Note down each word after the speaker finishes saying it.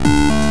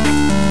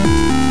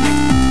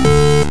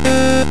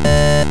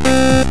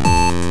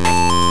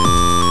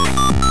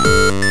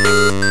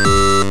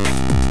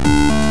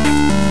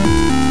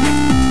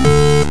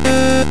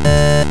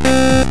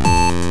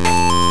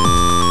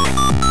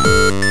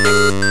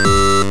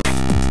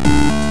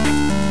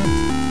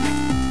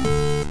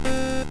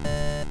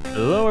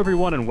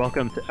everyone, and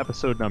welcome to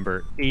episode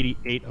number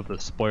 88 of the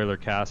Spoiler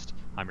Cast.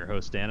 I'm your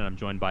host, Dan, and I'm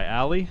joined by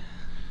Ali.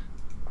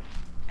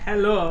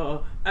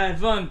 Hello, I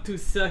want to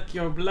suck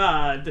your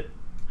blood.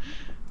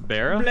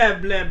 Bera. Blah,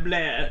 blah,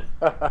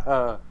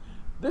 blah.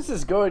 This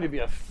is going to be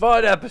a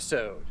fun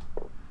episode.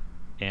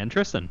 And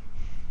Tristan.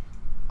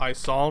 I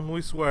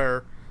solemnly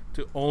swear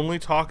to only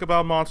talk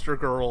about Monster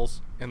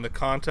Girls in the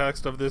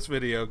context of this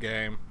video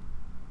game.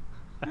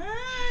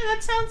 That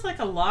sounds like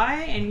a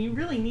lie, and you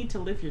really need to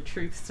live your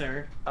truth,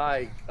 sir.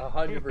 I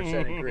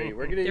 100% agree.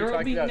 We're going There to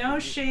will be about no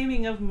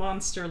shaming of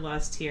monster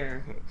lust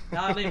here.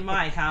 Not in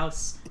my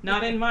house.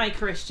 Not in my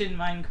Christian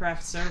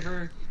Minecraft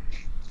server.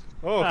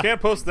 Oh,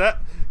 can't post that.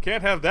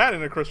 Can't have that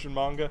in a Christian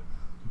manga.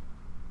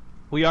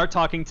 We are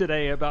talking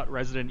today about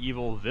Resident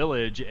Evil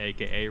Village,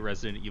 aka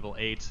Resident Evil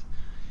 8,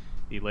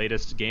 the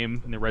latest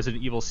game in the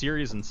Resident Evil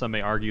series, and some may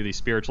argue the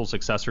spiritual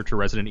successor to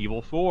Resident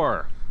Evil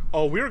 4.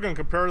 Oh, we're going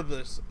to compare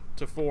this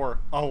to 4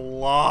 a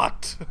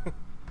lot.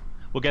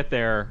 We'll get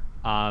there.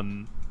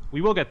 We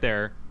will get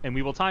there, and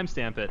we will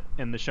timestamp it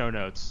in the show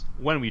notes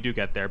when we do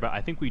get there. But I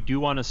think we do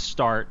want to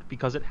start,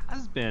 because it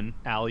has been,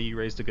 Ali, you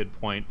raised a good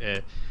point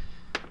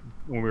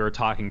when we were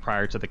talking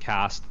prior to the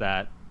cast,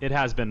 that it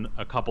has been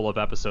a couple of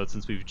episodes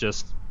since we've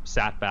just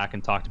sat back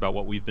and talked about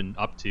what we've been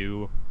up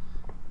to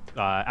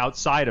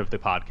outside of the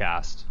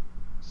podcast.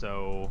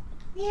 So...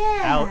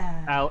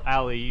 Yeah.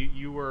 Ali,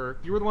 you were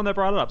the one that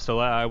brought it up, so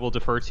I will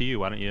defer to you.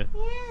 Why don't you?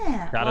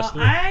 Yeah. Well,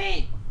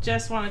 I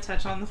just want to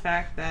touch on the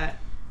fact that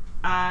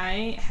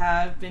I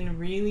have been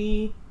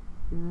really,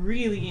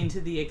 really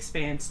into the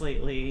Expanse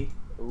lately.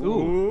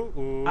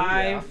 Ooh,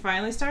 I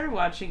finally started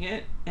watching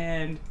it,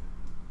 and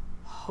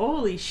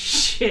holy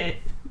shit.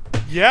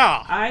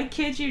 Yeah. I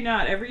kid you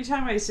not, every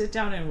time I sit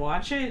down and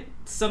watch it,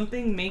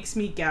 something makes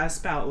me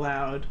gasp out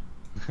loud.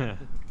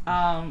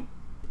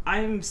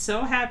 I'm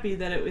so happy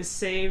that it was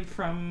saved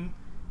from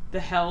the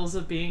hells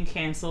of being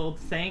canceled.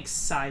 Thanks,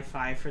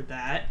 Sci-Fi, for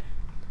that.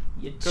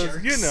 You jerks.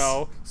 Because, you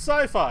know,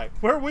 sci-fi,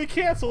 where we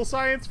cancel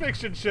science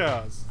fiction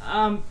shows.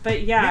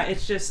 But yeah,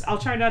 it's just, I'll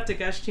try not to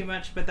gush too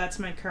much, but that's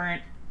my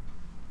current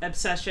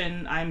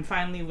obsession. I'm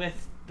finally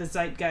with the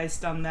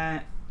zeitgeist on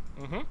that.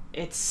 Mm-hmm.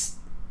 It's,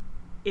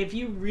 if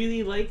you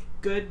really like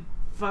good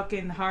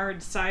fucking hard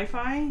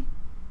sci-fi,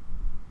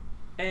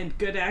 and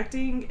good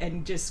acting,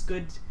 and just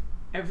good...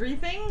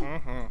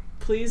 everything,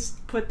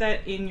 please put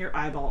that in your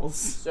eyeballs.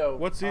 So,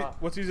 what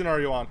season are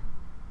you on?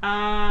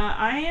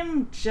 I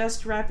am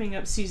just wrapping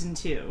up season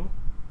 2.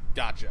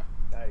 Gotcha.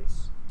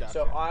 Nice. Gotcha.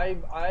 So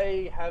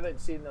I haven't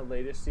seen the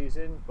latest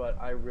season, but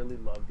I really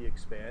love The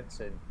Expanse,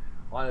 and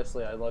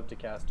honestly, I'd love to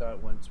cast on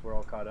it once we're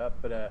all caught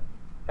up. But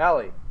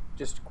Allie,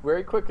 just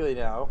very quickly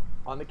now,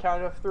 on the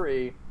count of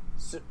 3,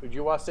 would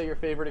you want to say your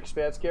favorite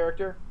Expanse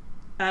character?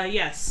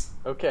 Yes.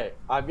 Okay,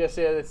 I'm gonna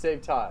say it at the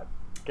same time.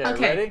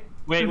 Okay. Ready?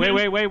 Wait.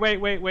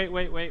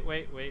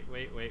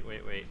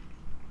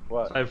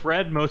 What? So I've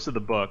read most of the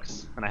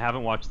books, and I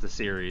haven't watched the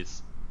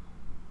series.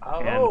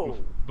 Oh.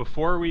 And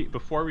before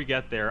we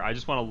get there, I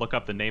just want to look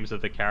up the names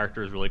of the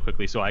characters really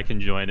quickly so I can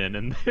join in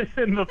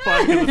the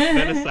fun. Because it's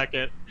been a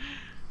second.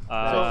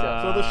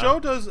 So the show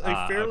does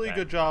a fairly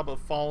good job of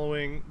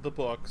following the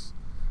books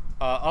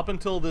up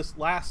until this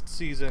last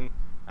season,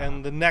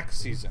 and the next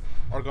season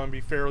are going to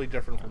be fairly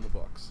different from the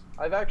books.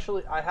 I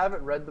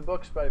haven't read the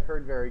books, but I've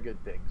heard very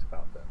good things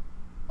about them.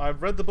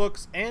 I've read the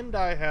books, and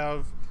I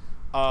have,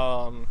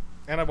 and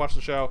I've watched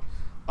the show.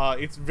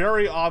 It's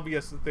very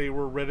obvious that they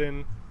were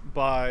written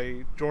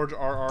by George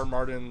R.R.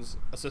 Martin's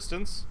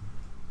assistants,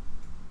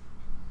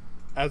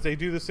 as they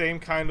do the same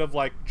kind of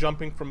like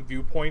jumping from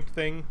viewpoint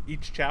thing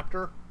each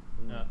chapter.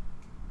 Yeah.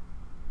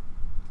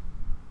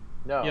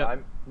 No,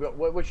 yep.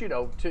 Which, you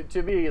know,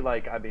 to me,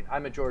 like, I mean,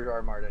 I'm a George R.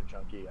 R. Martin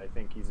junkie. I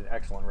think he's an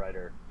excellent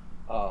writer.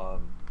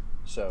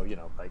 So, you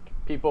know, like,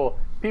 people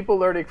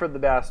learning from the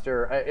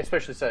master,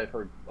 especially since I've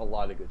heard a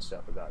lot of good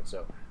stuff about it.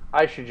 So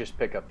I should just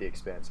pick up the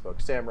Expanse book.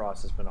 Sam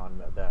Ross has been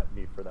on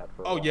me for that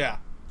for a while.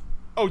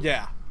 Oh,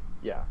 yeah.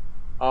 Yeah.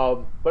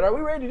 But are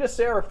we ready to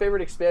say our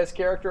favorite Expanse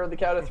character on the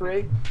count of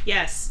 3?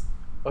 Yes.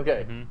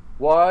 Okay.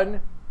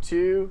 1,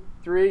 2,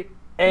 3.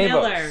 Amos.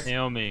 Miller.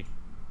 Naomi.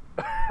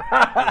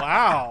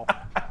 Wow.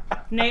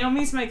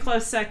 Naomi's my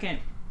close second.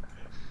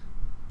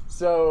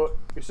 So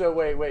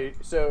wait.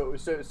 So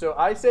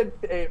I said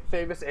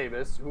famous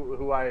Amos,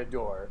 who I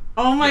adore.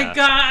 Oh my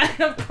god!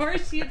 Of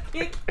course you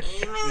picked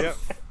Amos. Yep.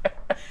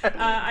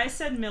 I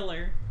said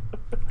Miller.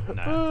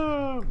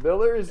 Nice.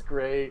 Miller is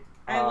great.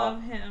 I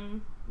love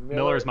him.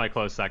 Miller is my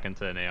close second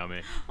to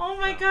Naomi. Oh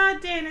my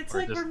god, Dan! It's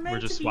like we're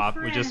meant to be swapped.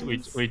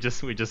 friends. We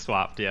just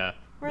swapped. Yeah.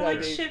 We're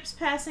like ships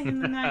passing in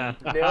the night.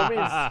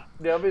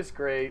 Naomi's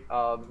great.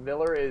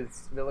 Miller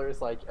is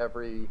like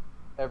every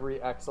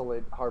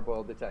excellent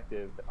hard-boiled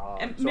detective.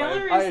 And so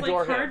Miller I is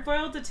adore like him.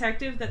 hard-boiled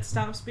detective that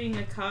stops being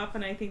a cop,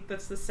 and I think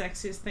that's the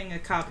sexiest thing a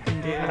cop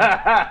can do.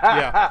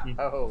 Yeah.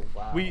 Oh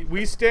wow.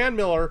 We stand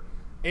Miller.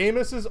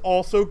 Amos is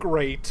also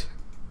great.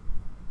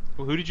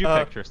 Well, who did you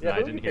pick, Tristan? Yeah,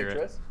 I didn't hear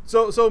it.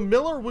 So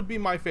Miller would be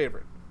my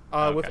favorite,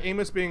 Okay. with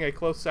Amos being a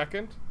close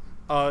second,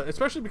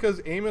 especially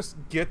because Amos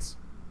gets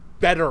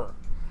better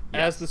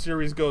as the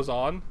series goes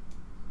on.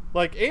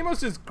 Like,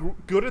 Amos is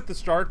good at the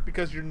start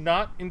because you're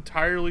not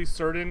entirely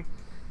certain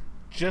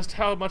just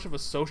how much of a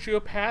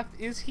sociopath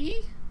is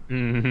he.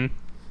 Mm-hmm.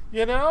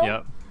 You know?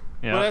 Yep.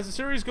 But as the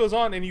series goes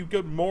on and you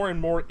get more and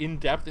more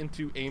in-depth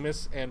into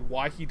Amos and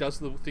why he does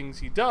the things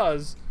he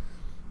does,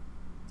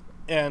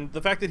 and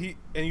the fact that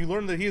you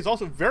learn that he is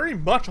also very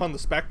much on the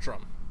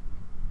spectrum.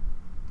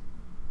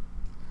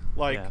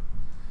 Like,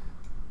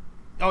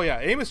 oh yeah,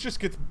 Amos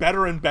just gets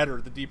better and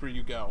better the deeper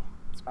you go.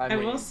 I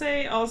will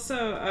say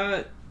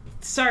also,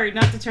 sorry,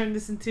 not to turn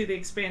this into the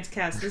Expanse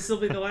cast. This will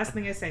be the last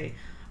thing I say.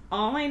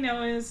 All I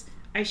know is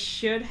I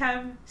should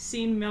have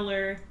seen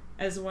Miller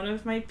as one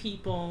of my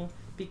people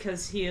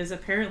because he is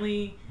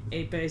apparently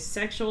a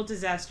bisexual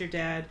disaster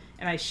dad,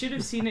 and I should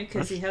have seen it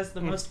because he has the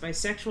most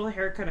bisexual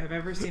haircut I've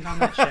ever seen on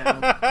that show.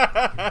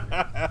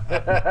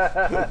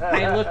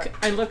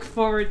 I look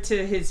forward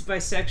to his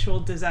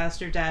bisexual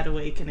disaster dad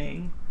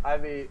awakening. I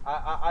mean,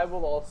 I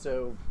will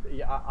also,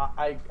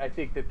 I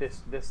think that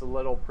this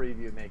little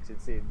preview makes it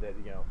seem that,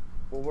 you know,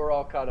 when we're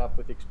all caught up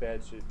with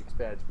Expanse,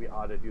 we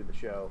ought to do the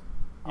show.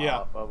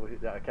 Yeah.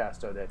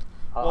 Cast on it.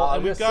 Well,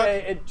 I'll just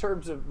say, in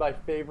terms of my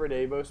favorite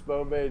Amos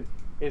moment,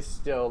 is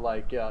still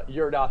like,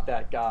 you're not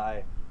that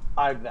guy,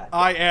 I'm that guy.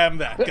 I am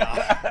that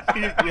guy.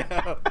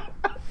 Yeah.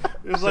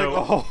 It's like,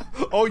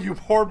 oh, you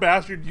poor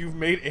bastard, you've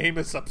made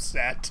Amos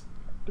upset.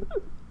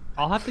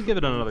 I'll have to give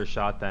it another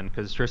shot then,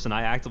 because Tristan,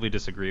 I actively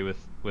disagree with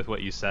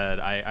what you said.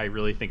 I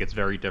really think it's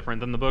very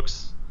different than the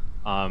books,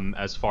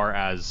 as far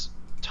as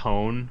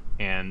tone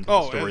and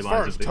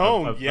storylines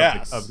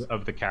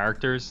of the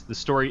characters. The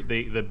story,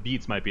 the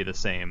beats might be the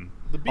same,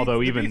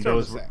 although even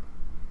those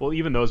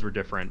were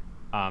different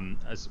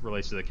as it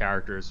relates to the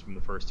characters from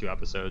the first 2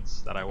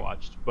 episodes that I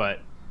watched.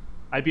 But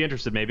I'd be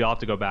interested. Maybe I'll have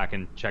to go back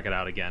and check it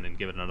out again and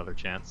give it another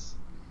chance.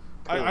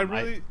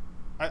 Cool.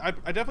 I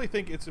definitely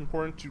think it's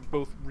important to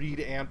both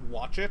read and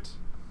watch it,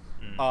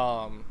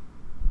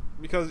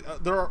 because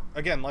there are,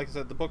 again, like I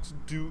said, the books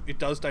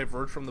does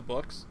diverge from the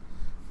books,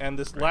 and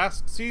this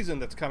last season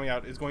that's coming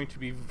out is going to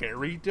be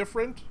very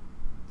different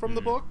from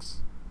the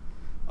books,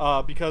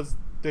 because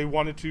they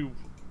wanted to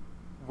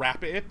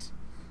wrap it.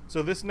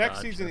 So this next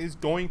season is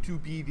going to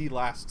be the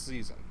last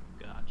season.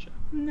 Gotcha.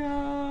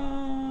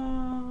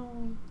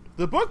 No.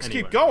 The books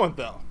keep going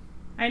though.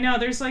 I know,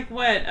 there's like,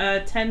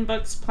 10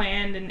 books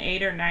planned and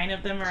 8 or 9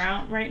 of them are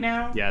out right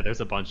now? Yeah, there's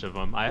a bunch of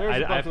them. I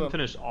haven't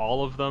finished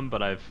all of them,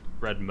 but I've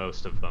read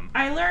most of them.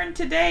 I learned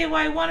today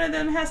why one of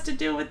them has to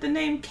do with the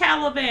name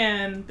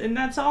Caliban, and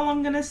that's all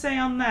I'm going to say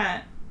on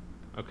that.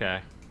 Okay.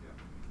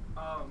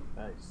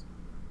 Nice.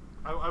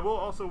 I will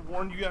also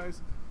warn you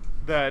guys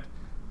that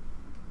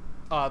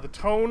the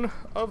tone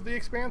of The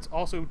Expanse,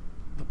 also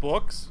the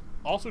books,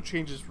 also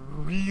changes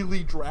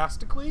really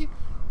drastically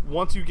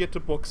once you get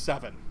to book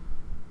 7.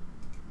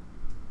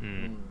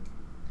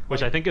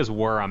 Which I think is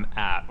where I'm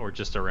at, or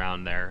just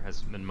around there,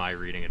 has been my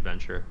reading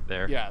adventure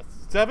there. Yeah,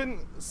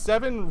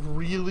 7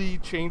 really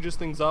changes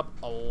things up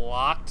a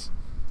lot,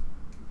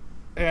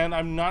 and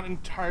I'm not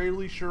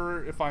entirely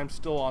sure if I'm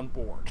still on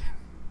board.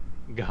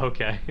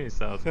 Okay,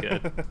 sounds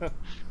good.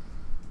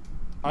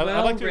 I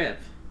like to,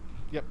 rip.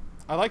 Yep,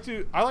 I like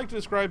to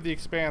describe The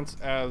Expanse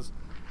as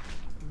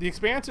The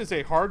Expanse is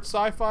a hard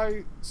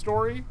sci-fi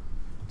story,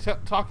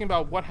 talking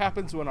about what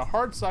happens when a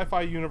hard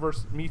sci-fi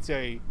universe meets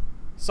a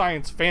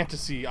science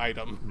fantasy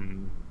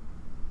item.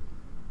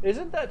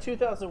 Isn't that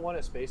 2001: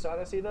 A Space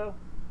Odyssey though?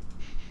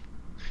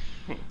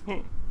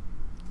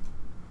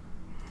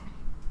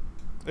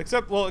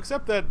 Except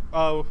that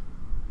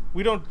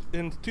we don't,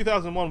 in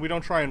 2001 we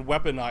don't try and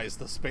weaponize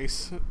the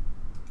space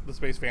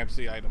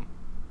fantasy item.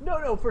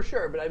 No, for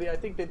sure. But I mean, I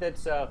think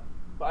that's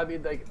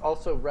like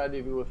also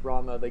Rendezvous with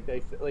Rama.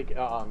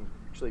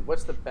 Actually,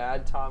 what's the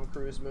bad Tom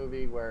Cruise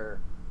movie where?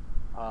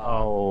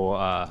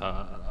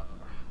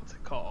 What's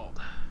it called?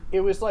 It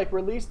was like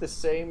released the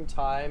same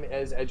time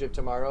as Edge of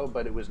Tomorrow,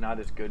 but it was not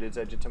as good as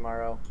Edge of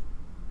Tomorrow.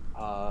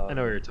 I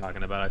know what you're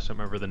talking about. I just don't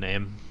remember the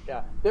name.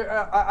 Yeah,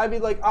 I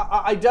mean, like,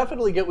 I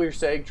definitely get what you're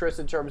saying, Tris,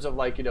 in terms of,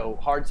 like, you know,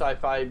 hard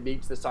sci-fi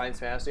meets the science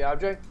fantasy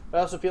object. But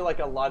I also feel like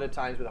a lot of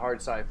times with hard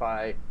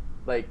sci-fi,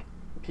 like,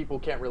 people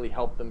can't really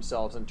help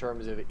themselves in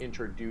terms of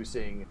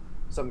introducing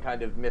some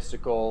kind of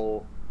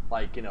mystical,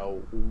 like, you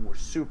know,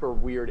 super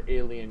weird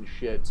alien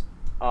shit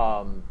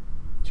to,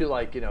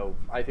 like, you know,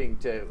 I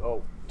think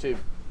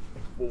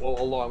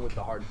along with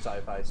the hard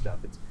sci-fi stuff.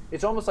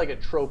 It's almost like a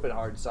trope in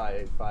hard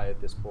sci-fi at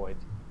this point.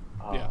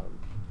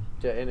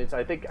 And it's,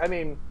 I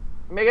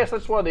guess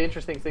that's one of the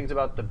interesting things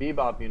about the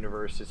Bebop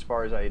universe, as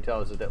far as I can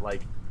tell, is that,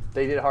 like,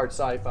 they did hard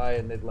sci-fi,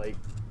 and that, like,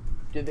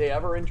 did they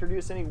ever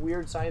introduce any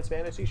weird science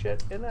fantasy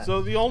shit in that?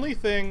 So the only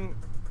thing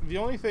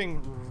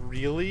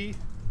really,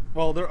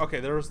 well,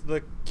 there was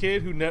the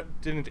kid who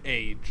didn't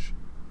age.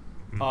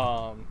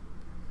 But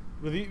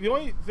the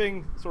only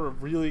thing sort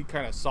of really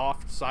kind of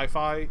soft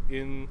sci-fi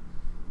in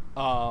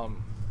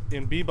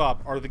Bebop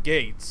are the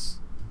gates,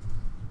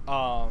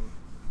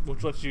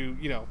 which lets you,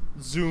 you know,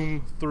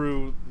 zoom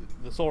through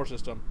the solar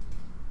system.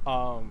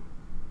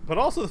 But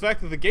also the fact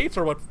that the gates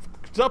are what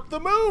fucked up the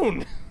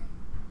moon.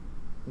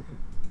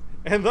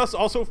 and thus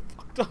also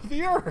fucked up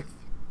the Earth.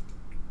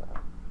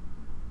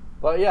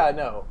 But yeah,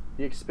 no,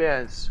 The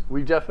Expanse.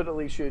 We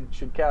definitely should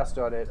cast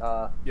on it.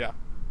 Yeah.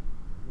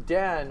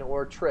 Dan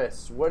or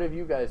Triss, what have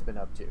you guys been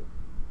up to?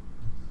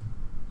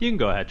 You can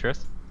go ahead,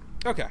 Tris.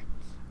 Okay.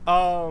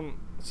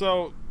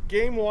 So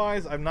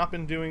game-wise, I've not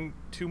been doing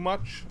too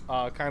much.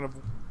 Kind of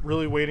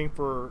really waiting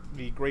for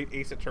the great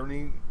Ace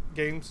Attorney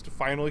games to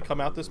finally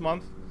come out this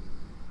month.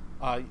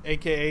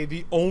 AKA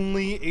the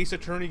only Ace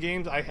Attorney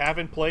games I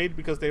haven't played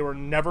because they were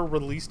never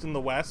released in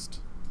the West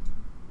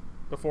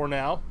before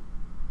now.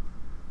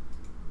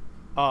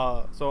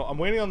 So I'm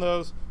waiting on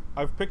those.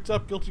 I've picked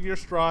up Guilty Gear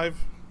Strive.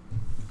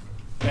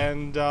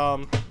 And,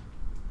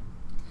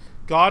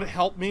 God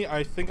help me,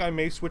 I think I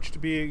may switch to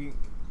being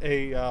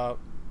a,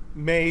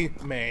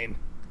 main.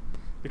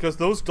 Because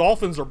those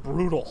dolphins are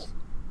brutal.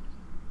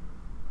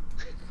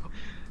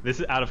 This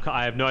is out of.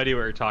 I have no idea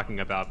what you're talking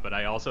about, but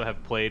I also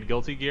have played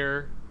Guilty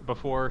Gear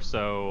before,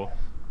 so.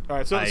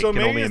 Alright, so can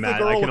May only is the ima- I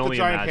girl can with the only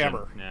giant imagine.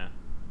 hammer.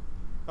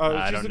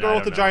 Yeah. She's the girl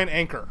with the giant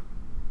anchor.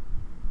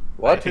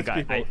 What? I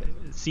think it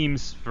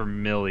seems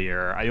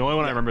familiar. The only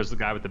one I remember is the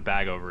guy with the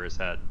bag over his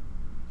head.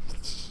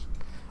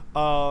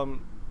 I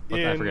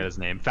forget his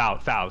name.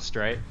 Faust,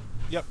 right?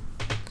 Yep.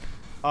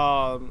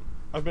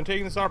 I've been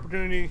taking this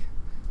opportunity.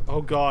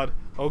 Oh God,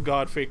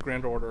 Fate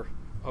Grand Order.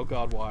 Oh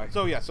God, why?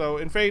 So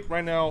in Fate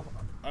right now,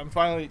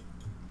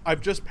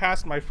 I've just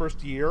passed my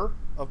first year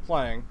of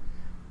playing,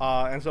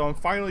 and so I'm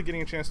finally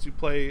getting a chance to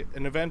play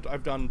an event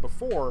I've done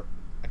before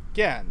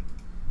again,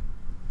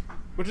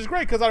 which is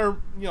great because I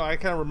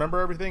kind of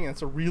remember everything, and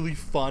it's a really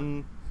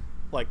fun,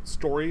 like,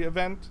 story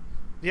event.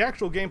 The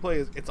actual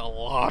gameplay it's a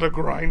lot of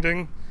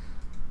grinding,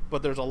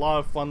 but there's a lot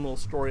of fun little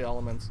story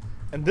elements.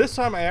 And this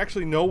time I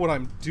actually know what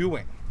I'm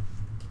doing.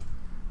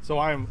 So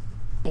I'm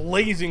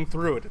blazing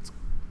through it. It's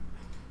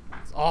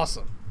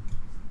awesome.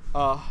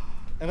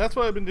 And that's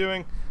what I've been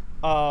doing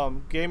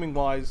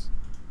gaming-wise.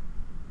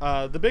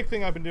 The big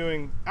thing I've been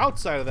doing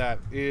outside of that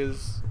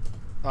is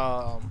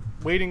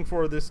waiting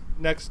for this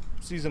next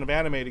season of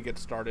anime to get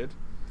started.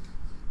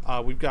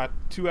 We've got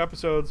 2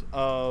 episodes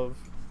of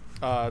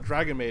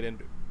Dragon Maiden.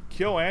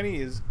 KyoAni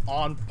is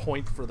on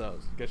point for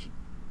those. You guys should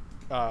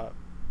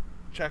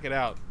check it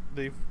out.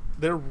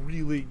 They're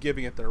really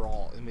giving it their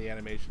all in the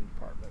animation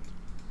department.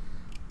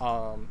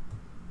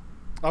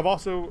 I've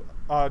also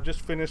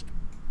just finished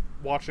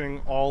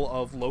watching all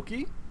of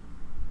Loki.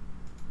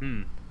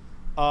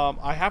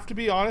 I have to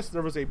be honest,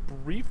 there was a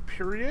brief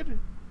period.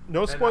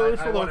 No spoilers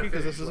for Loki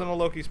because this isn't a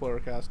Loki spoiler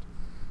cast.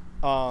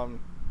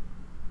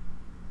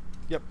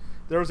 Yep,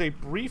 there was a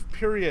brief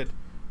period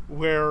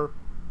where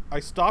I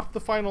stopped the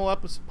final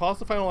episode,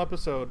 paused the final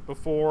episode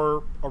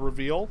before a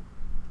reveal,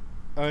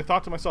 and I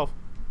thought to myself,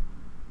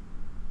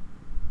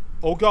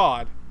 "Oh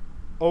God,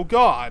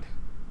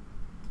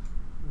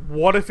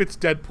 what if it's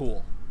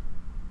Deadpool?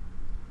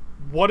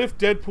 What if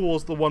Deadpool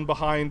is the one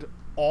behind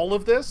all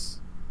of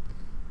this?"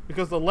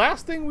 Because the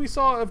last thing we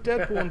saw of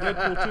Deadpool in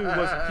Deadpool 2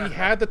 was he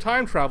had the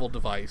time travel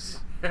device.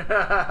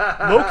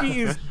 Loki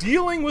is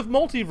dealing with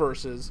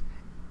multiverses,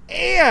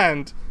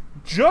 and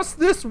just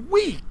this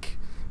week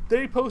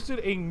they posted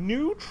a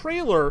new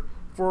trailer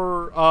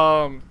for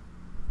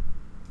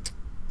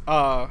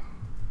Ryan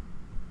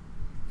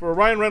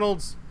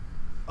Reynolds'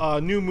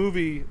 new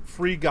movie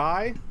Free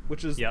Guy,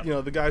 which is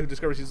the guy who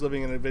discovers he's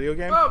living in a video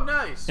game. Oh,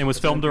 nice! And was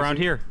filmed around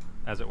here,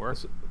 as it were.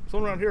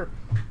 Filmed around here,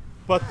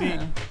 but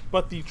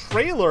the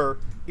trailer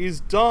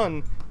is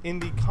done in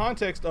the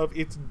context of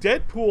it's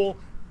Deadpool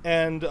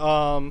and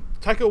Taika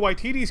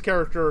Waititi's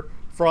character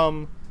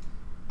from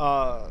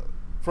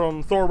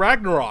Thor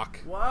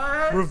Ragnarok.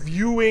 What?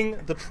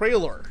 Reviewing the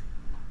trailer.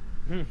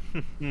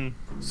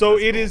 So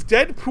it is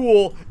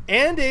Deadpool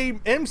and a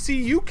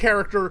MCU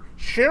character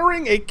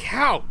sharing a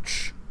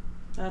couch.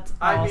 That's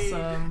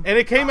awesome. And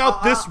it came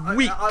out this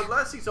week.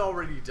 Unless he's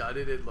already done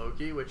it in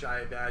Loki, which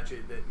I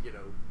imagine that,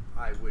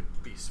 I would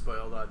be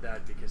spoiled on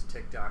that because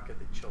TikTok and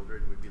the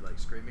children would be like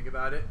screaming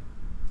about it.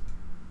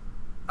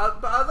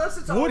 But unless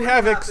it's would already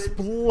have happened,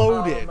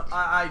 exploded.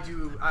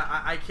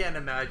 I can't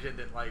imagine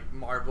that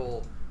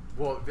Marvel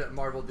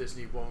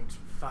Disney won't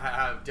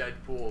have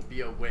Deadpool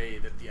be a way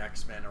that the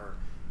X-Men are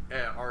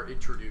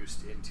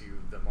introduced into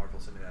the Marvel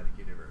Cinematic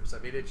Universe. I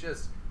mean, it's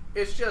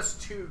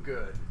just too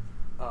good.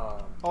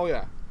 Oh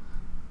yeah.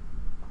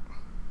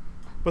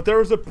 But there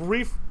was a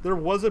brief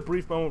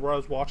moment where I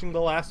was watching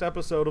the last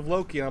episode of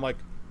Loki, and I'm like,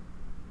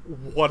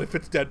 what if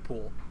it's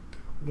Deadpool?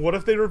 What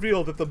if they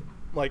reveal that the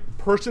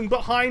person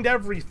behind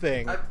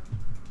everything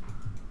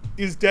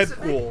is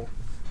Deadpool,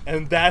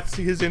 and that's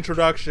his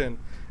introduction?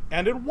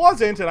 And it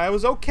wasn't, and I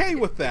was okay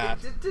with that.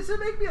 Does it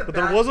make me a but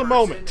bad there was a person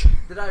moment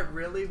that I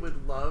really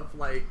would love,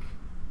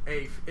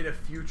 in a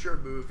future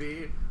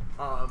movie,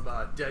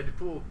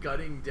 Deadpool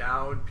gunning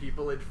down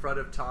people in front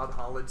of Tom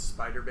Holland's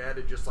Spider-Man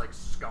and just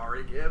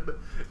scarring him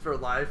for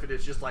life, and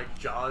it's just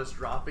jaws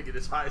dropping in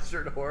his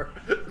Heisenberg.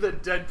 Then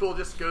Deadpool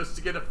just goes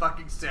to get a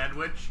fucking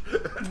sandwich.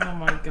 Oh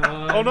my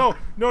God. Oh no.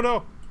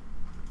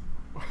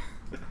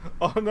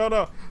 Oh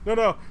no.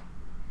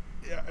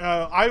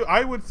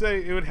 I would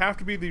say it would have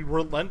to be the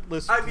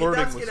relentless flirting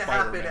that's with gonna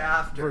happen Spider-Man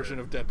after. version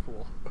of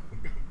Deadpool.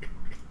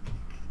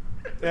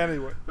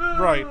 Anyway,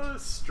 right.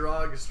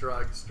 Strong.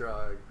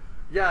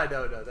 Yeah,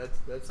 no,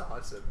 that's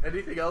awesome.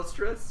 Anything else,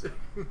 Tris?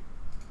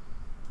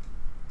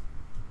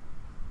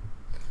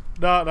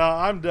 No,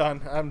 I'm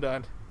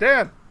done.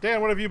 Dan,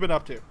 what have you been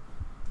up to?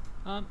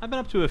 I've been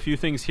up to a few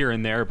things here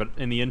and there, but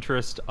in the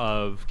interest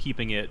of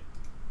keeping it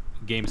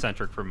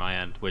game-centric from my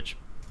end, which,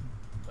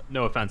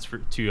 no offense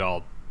to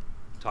y'all,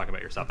 talk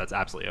about your stuff. That's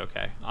absolutely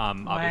okay.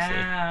 Obviously.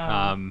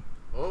 Wow.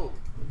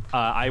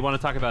 I want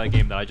to talk about a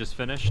game that I just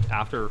finished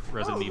after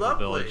Resident Evil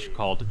lovely. Village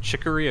called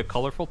Chicory: A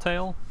Colorful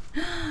Tale.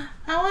 I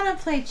want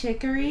to play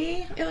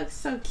Chicory. It looks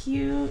so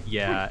cute.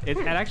 Yeah, and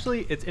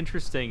actually, it's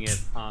interesting.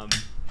 It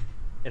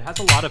has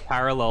a lot of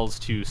parallels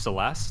to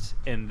Celeste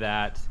in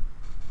that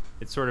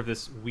it's sort of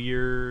this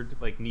weird,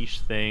 like,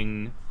 niche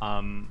thing.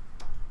 Lena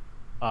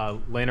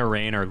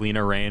Rain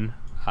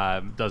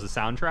does a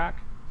soundtrack,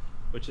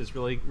 which is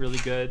really, really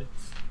good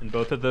in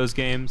both of those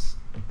games.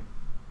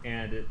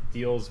 And it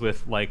deals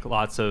with, like,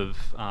 lots of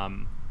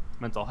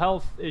mental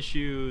health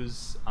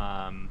issues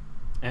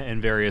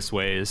in various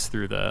ways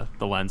through the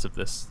lens of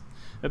this.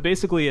 But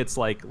basically, it's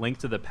like Link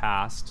to the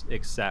Past,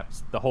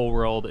 except the whole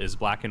world is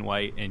black and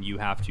white, and you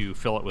have to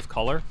fill it with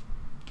color.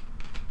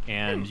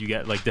 And you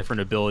get, like,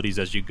 different abilities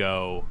as you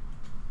go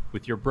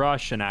with your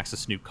brush and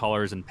access new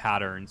colors and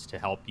patterns to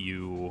help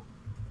you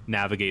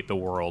navigate the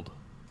world.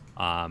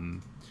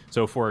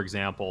 So, for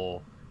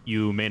example,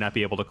 you may not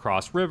be able to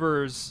cross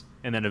rivers,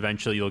 and then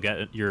eventually you'll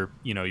get your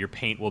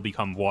paint will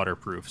become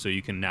waterproof, so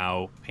you can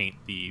now paint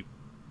the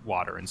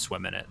water and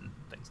swim in it and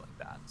things like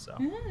that. So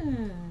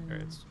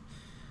it's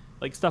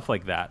like stuff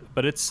like that.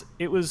 But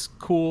it was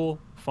cool,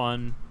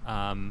 fun,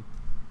 and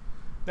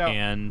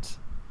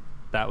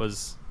that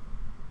was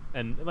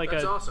like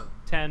that's a awesome.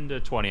 10 to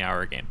 20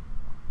 hour game.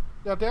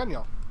 Now,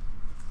 Daniel,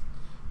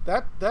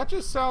 that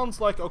just sounds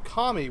like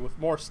Okami with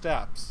more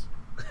steps.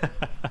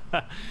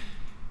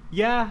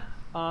 Yeah,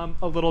 a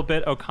little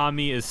bit.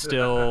 Okami is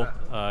still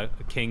a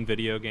king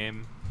video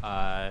game.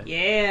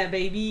 Yeah,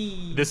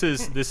 baby. This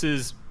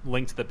is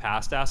Link to the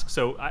Past-esque.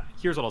 So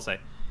here's what I'll say: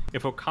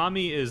 if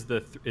Okami is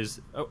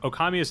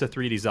Okami is a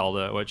 3D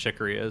Zelda, what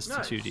Chicory is to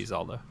 2D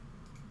Zelda.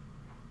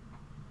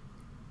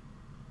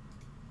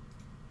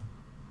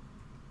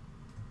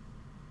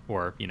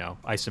 Or,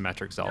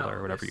 isometric Zelda,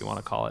 or whatever you want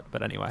to call it.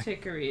 But anyway.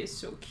 Chicory is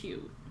so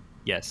cute.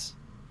 Yes.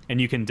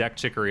 And you can deck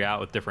Chicory out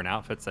with different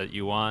outfits that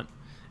you want,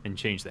 and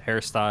change the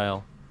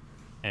hairstyle,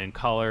 and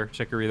color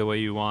Chicory the way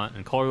you want,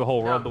 and color the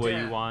whole world the way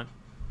you want.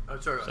 Oh,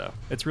 sorry. So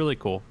it's really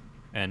cool.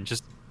 And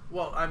just...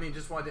 Well, I mean,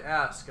 just wanted to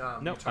ask. No,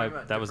 you're talking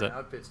about that was different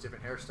it. outfits,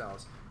 different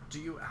hairstyles.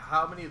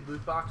 How many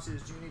loot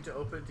boxes do you need to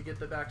open to get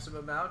the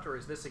maximum amount, or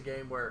is this a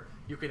game where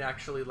you can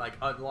actually, like,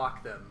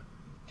 unlock them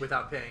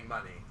without paying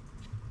money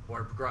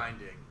or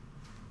grinding?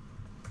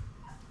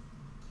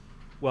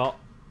 Well,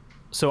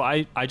 so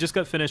I just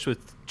got finished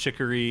with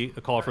Chicory: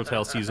 A Colorful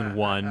Tale Season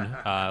 1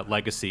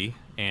 Legacy,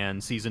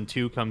 and Season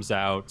 2 comes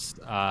out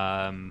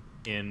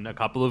in a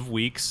couple of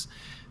weeks.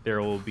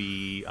 There will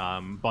be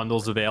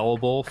bundles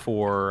available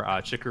for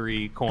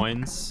Chicory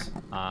coins,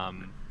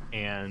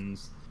 and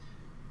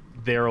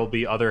there will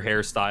be other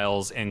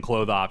hairstyles and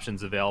clothes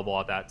options available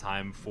at that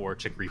time for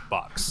Chicory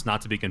bucks,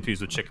 not to be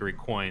confused with Chicory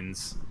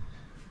coins.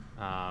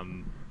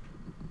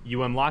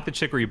 You unlock the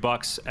Chicory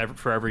bucks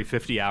for every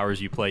 50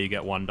 hours you play. You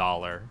get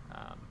 $1.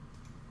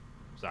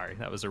 Sorry,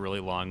 that was a really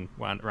long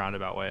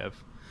roundabout way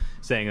of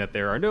saying that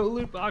there are no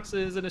loot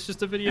boxes and it's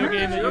just a video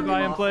game that you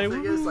buy and play. The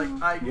thing is, like,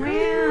 I knew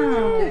you were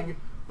joking,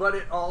 but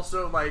it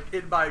also, like,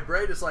 in my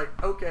brain, it's like,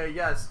 okay,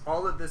 yes,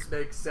 all of this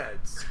makes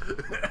sense.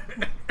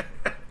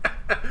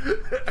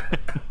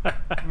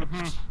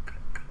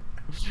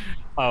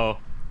 Oh,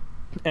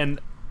 and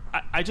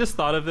I just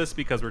thought of this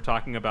because we're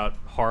talking about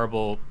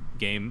horrible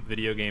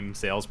video game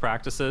sales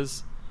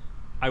practices.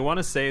 I want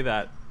to say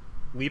that,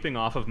 leaping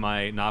off of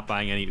my not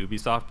buying any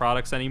Ubisoft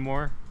products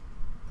anymore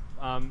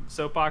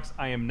soapbox,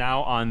 I am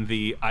now on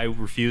the I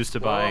refuse to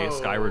buy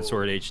Skyward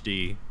Sword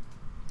HD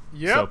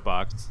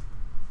soapbox.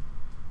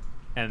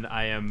 And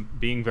I am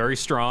being very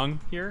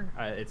strong here.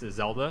 It's a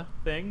Zelda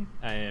thing.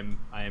 I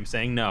am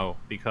saying no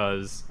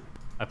because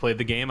I played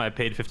the game. I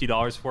paid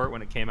 $50 for it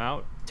when it came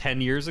out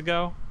 10 years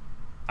ago.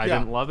 I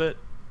didn't love it.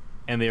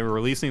 And they were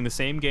releasing the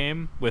same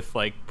game with,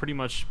 like, pretty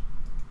much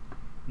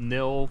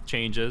nil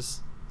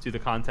changes to the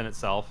content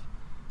itself.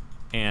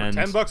 And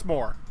for $10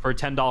 more. For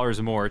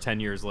 $10 more 10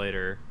 years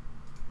later.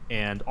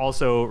 And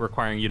also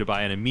requiring you to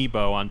buy an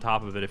amiibo on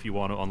top of it if you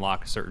want to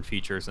unlock certain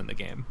features in the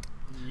game.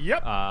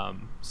 Yep.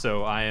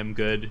 So I am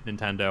good,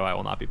 Nintendo. I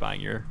will not be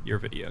buying your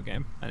video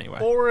game anyway.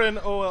 Or an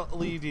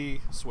OLED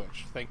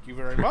Switch. Thank you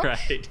very much.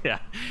 Right? Yeah.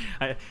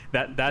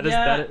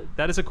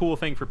 That is a cool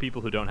thing for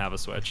people who don't have a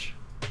Switch.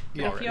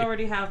 Yeah. If you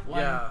already have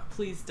one,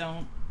 please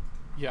don't.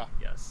 Yeah.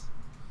 Yes.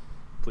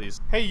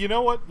 Please. Hey, you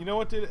know what? You know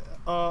what did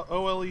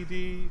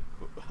OLED?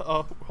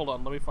 Hold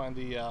on. Let me find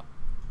the.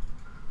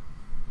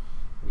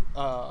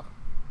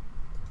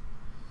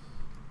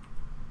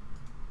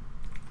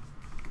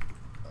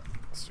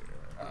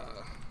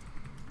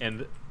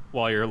 And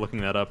while you're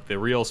looking that up, the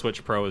real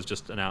Switch Pro was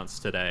just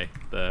announced today.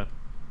 The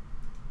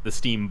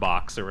Steam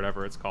box or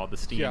whatever it's called, the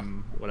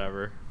Steam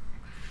whatever,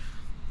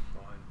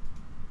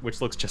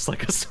 which looks just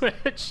like a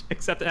Switch,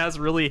 except it has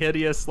really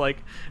hideous like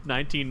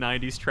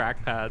 1990s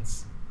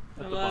trackpads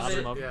at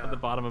the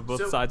bottom of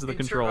both sides of the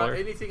controller.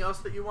 Anything else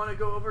that you want to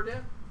go over,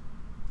 Dan?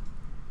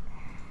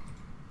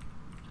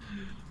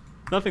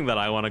 Nothing that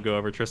I want to go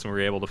over. Tristan, were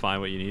you able to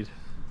find what you need?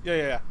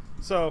 Yeah.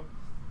 So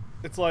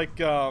it's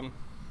like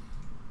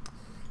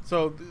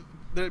so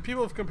the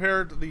people have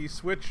compared the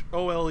Switch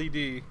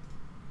OLED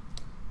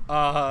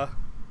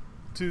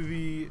to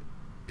the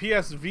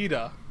PS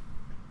Vita,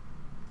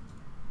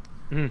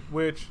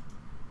 which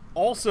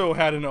also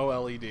had an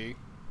OLED,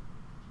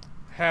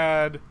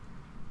 had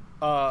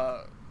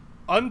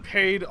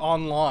unpaid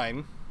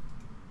online,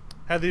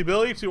 had the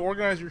ability to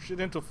organize your shit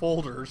into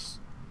folders,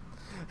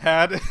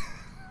 had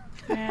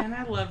Man,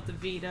 I love the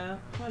Vita.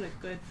 What a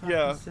good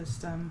fucking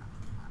system.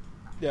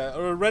 Yeah,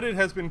 Reddit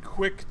has been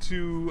quick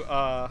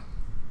to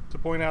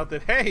point out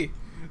that, hey,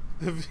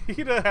 the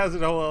Vita has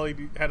an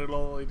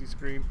OLED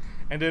screen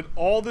and did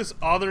all this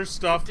other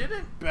stuff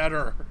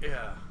better.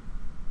 Yeah.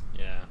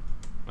 Yeah.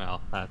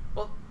 Well,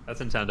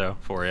 that's Nintendo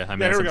for you. I mean,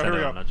 that's here we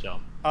Nintendo go. in a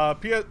nutshell.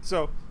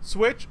 So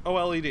Switch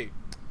OLED.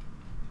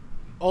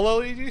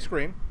 OLED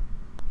screen,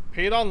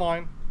 paid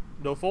online,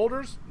 no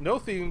folders, no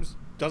themes,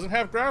 doesn't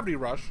have Gravity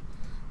Rush,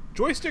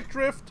 joystick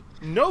drift,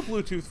 no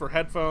Bluetooth for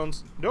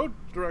headphones, no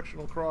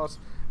directional cross,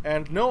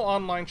 and no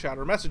online chat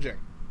or messaging.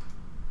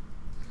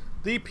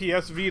 The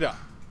PS Vita.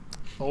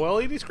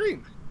 OLED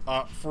screen.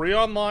 Free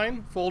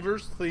online,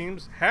 folders,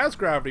 themes, has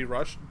Gravity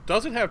Rush,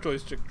 doesn't have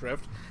joystick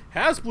drift,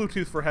 has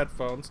Bluetooth for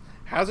headphones,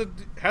 has a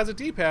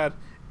D-pad,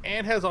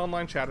 and has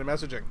online chat and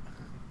messaging.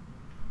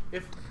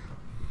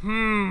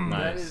 Nice.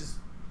 That is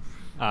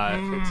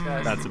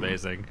that's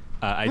amazing.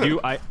 I do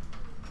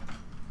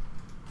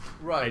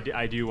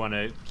want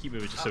to keep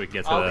moving just so we can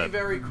get to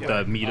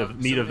the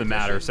meat of the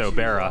matter. So,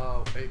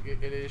 Bara.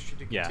 In addition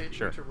to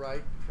continue to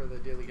write for the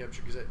Daily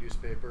Hampshire Gazette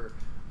newspaper,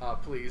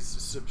 please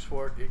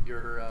support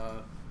your.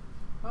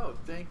 Oh,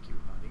 thank you,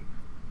 honey.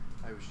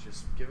 I was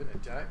just given a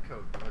Diet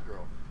Coke from a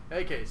girl. In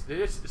any case,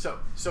 so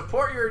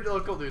support your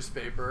local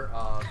newspaper.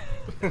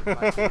 In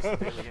my case, the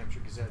Daily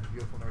Hampshire Gazette, in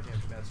beautiful North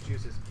Hampshire,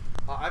 Massachusetts.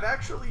 I've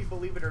actually,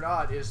 believe it or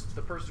not, is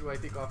the person who I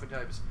think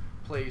oftentimes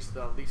plays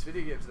the least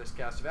video games in this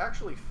cast. Have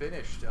actually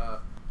finished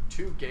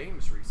 2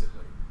 games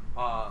recently.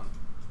 I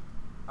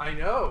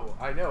know.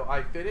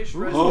 I finished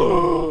Resident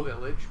Evil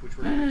Village, which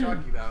we're going to be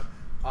talking about.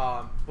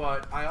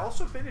 But I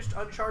also finished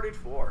Uncharted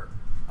 4.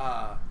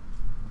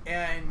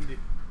 And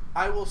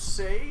I will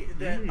say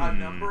that a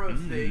number of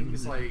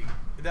things, like,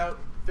 without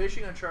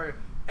finishing Uncharted,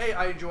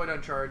 I enjoyed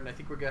Uncharted, and I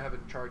think we're going to have an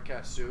Uncharted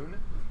cast soon.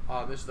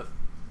 This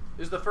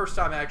is the first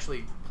time I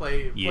actually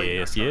played an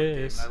Uncharted game,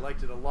 and I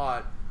liked it a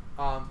lot.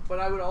 But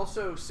I would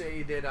also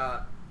say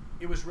that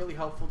it was really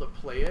helpful to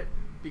play it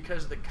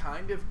because the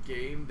kind of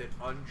game that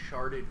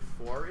Uncharted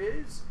 4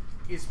 is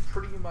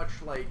pretty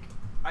much like,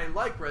 I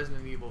like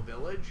Resident Evil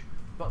Village,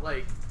 but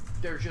like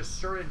there's just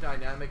certain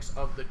dynamics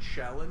of the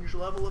challenge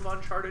level of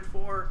Uncharted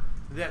 4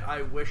 that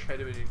I wish had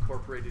been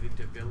incorporated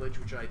into Village,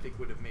 which I think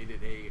would have made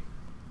it a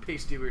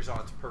pace de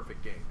resistance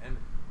perfect game. And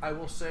I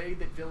will say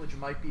that Village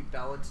might be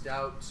balanced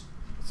out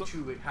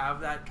to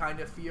have that kind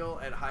of feel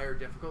at higher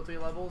difficulty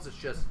levels. It's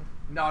just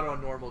not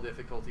on normal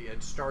difficulty,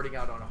 and starting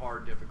out on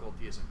hard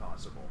difficulty is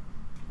impossible.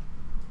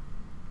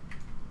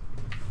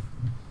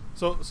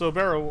 So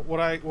Barra,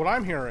 what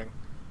I'm hearing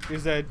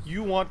is that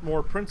you want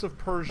more Prince of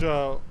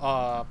Persia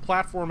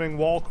platforming,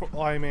 wall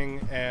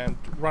climbing, and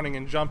running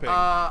and jumping.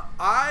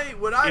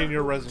 In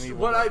your Resident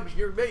Evil.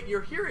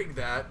 You're hearing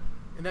that,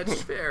 and that's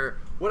fair.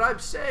 What I'm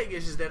saying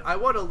is that I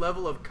want a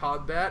level of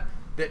combat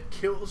that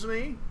kills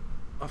me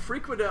a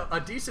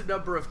decent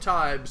number of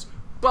times,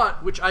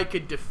 but which I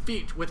could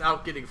defeat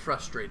without getting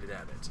frustrated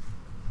at it,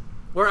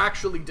 or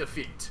actually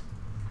defeat.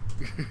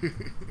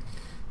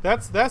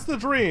 That's the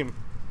dream.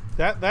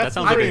 That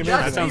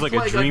sounds like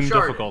a dream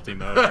difficulty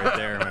mode right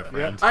there, my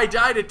friend. I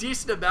died a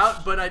decent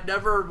amount, but I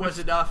never was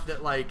enough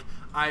that like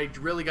I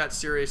really got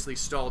seriously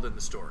stalled in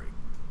the story.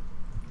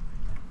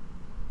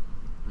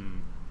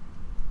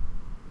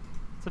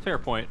 It's a fair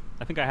point.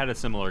 I think I had a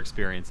similar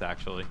experience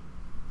actually.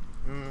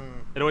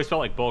 It always felt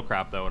like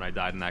bullcrap though when I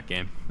died in that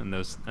game,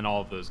 in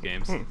all of those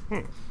games.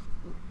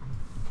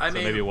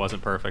 Maybe it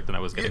wasn't perfect and I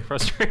was getting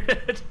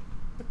frustrated.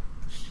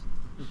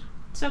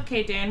 It's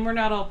okay, Dan. We're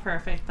not all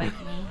perfect like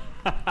me.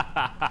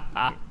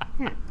 I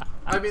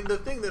mean, the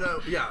thing that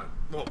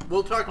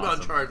we'll talk about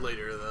Uncharted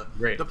later.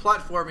 The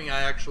platforming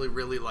I actually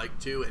really like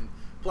too, and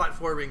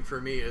platforming for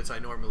me is I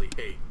normally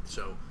hate.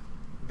 So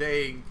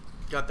they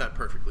got that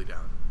perfectly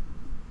down.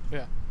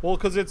 Yeah. Well,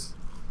 because it's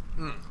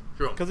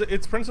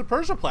Prince of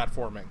Persia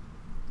platforming.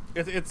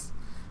 It's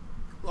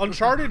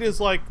Uncharted is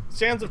like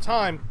Sands of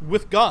Time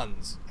with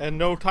guns and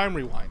no time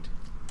rewind.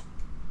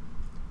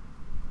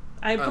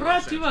 I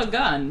brought you a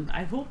gun.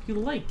 I hope you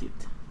like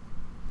it.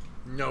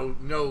 No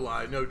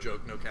lie, no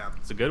joke, no cap.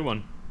 It's a good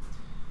one.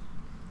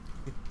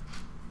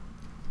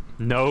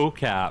 No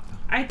cap.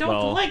 I don't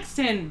Well, like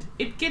sand.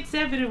 It gets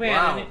everywhere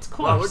Wow. and it's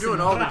coarse. Wow, we're doing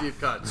and all the rough. deep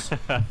cuts.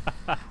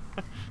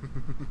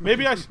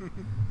 Maybe I.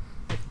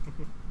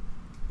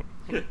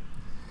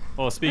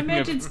 Well, speaking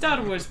Imagine of,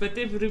 Star Wars, but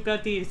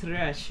everybody is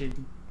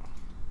Russian.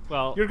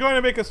 well, You're going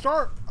to make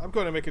I'm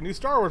going to make a new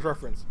Star Wars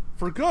reference.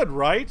 For good,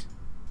 right?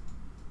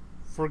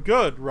 For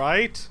good,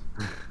 right?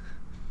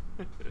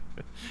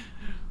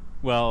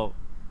 well,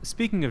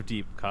 speaking of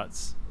deep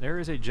cuts, there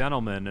is a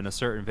gentleman in a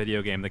certain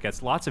video game that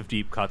gets lots of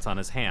deep cuts on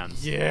his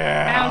hands.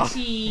 Yeah.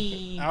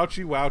 Ouchie.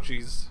 Ouchie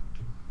wouchies.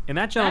 And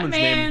that That gentleman's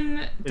name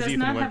man is does Ethan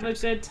not have a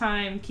Winters. good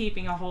time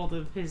keeping a hold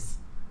of his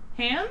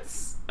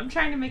hands. I'm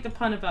trying to make a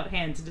pun about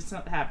hands, and it's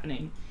not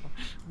happening.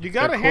 You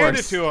got to Of hand it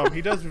course. to him.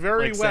 He does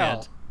very Like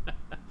well. sand.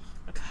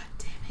 God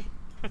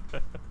damn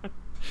it.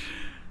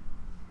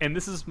 And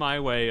this is my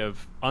way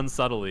of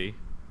unsubtly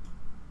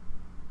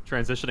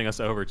transitioning us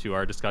over to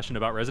our discussion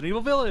about Resident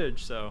Evil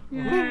Village. So,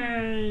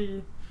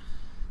 Yay.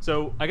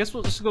 so I guess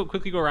we'll just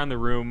quickly go around the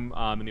room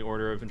in the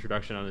order of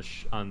introduction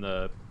on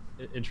the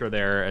intro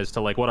there as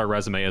to like what our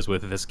resume is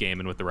with this game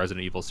and with the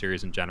Resident Evil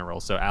series in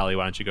general. So, Allie,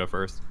 why don't you go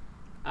first?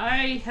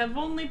 I have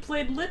only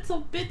played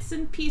little bits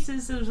and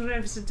pieces of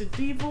Resident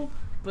Evil,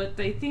 but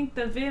I think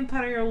the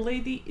vampire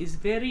lady is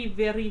very,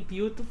 very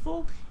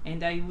beautiful,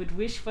 and I would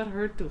wish for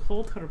her to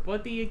hold her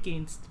body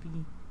against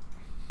me.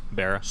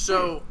 Barra.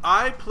 So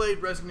I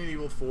played Resident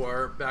Evil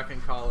 4 back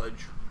in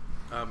college.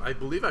 I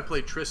believe I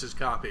played Triss's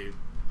copy.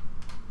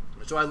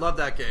 So I love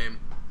that game.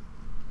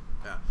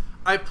 Yeah.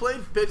 I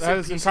played bits That and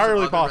is pieces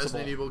entirely of other possible.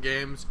 Resident Evil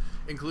games,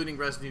 including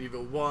Resident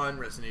Evil 1,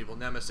 Resident Evil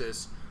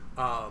Nemesis.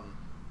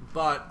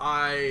 But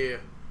 4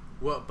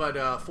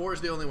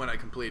 is the only one I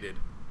completed.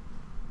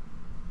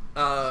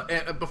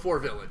 And before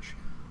Village.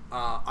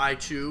 I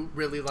too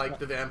really liked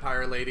the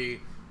Vampire Lady,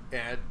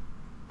 and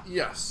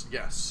yes,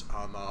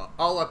 I'm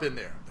all up in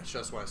there. That's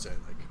just what I say.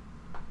 Like,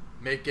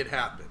 make it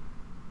happen.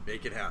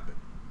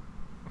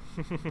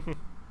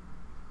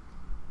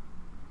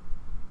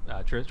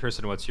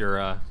 Tristan, what's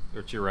your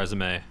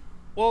resume?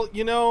 Well,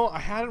 I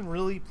hadn't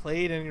really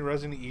played any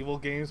Resident Evil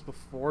games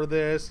before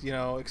this,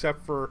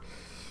 except for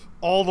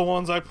all the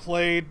ones I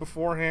played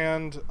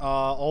beforehand,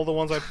 all the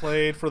ones I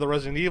played for the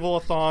Resident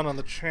Evil-a-thon on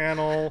the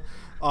channel,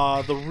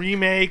 the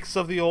remakes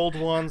of the old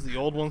ones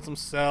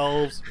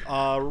themselves,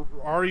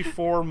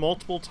 RE4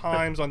 multiple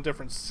times on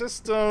different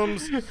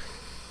systems,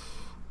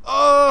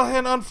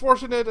 an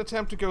unfortunate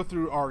attempt to go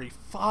through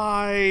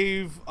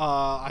RE5.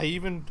 I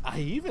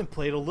even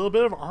played a little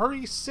bit of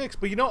RE6,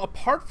 but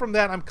apart from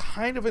that, I'm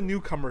kind of a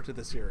newcomer to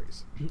the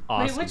series.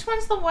 Awesome. Wait, which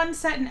one's the one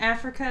set in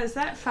Africa? Is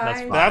that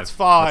 5? That's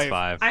 5. That's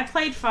 5. I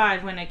played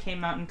 5 when it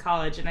came out in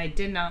college, and I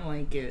did not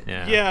like it.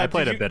 Yeah, I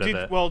played a bit of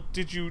it. Well,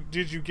 did you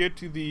get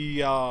to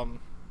the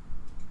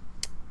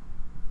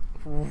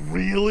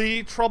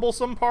really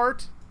troublesome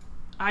part?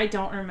 I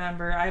don't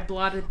remember. I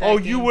blotted that. Oh,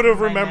 you game would have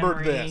from my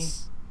remembered memory.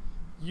 this.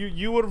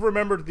 You would have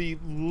remembered the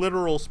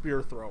literal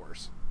spear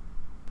throwers.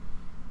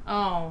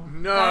 Oh.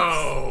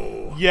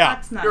 No. Yeah,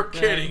 That's not You're good.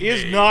 kidding.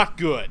 is not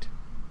good.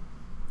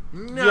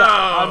 No.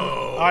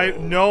 Yeah,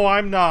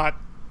 I'm not.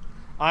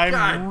 I'm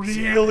God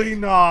really damn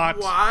it. not.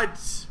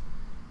 What?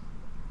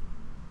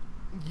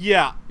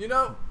 Yeah.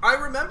 I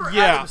remember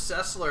Yeah. Adam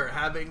Sessler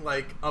having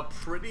like a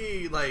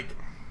pretty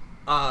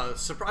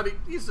surprise. I mean,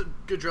 he's a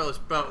good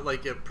journalist about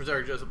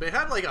preserving journalism, but he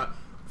had like a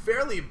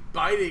fairly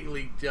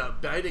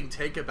biting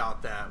take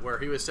about that, where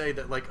he was saying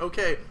that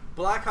okay,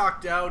 Black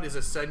Hawk Down is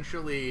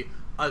essentially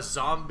a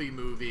zombie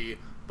movie,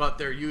 but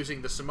they're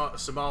using the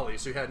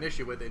Somalis, who had an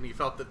issue with it, and he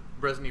felt that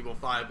Resident Evil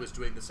 5 was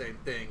doing the same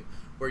thing,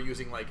 where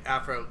using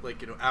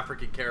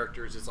African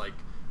characters is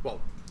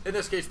well, in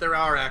this case there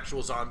are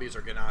actual zombies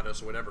or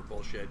Ganados or whatever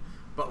bullshit,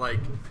 but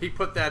he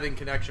put that in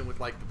connection with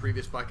the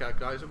previous Black Hawk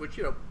Down, which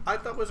I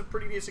thought was a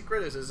pretty decent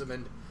criticism,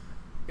 and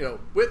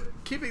with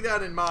keeping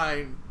that in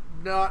mind,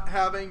 not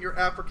having your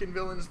African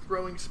villains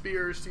throwing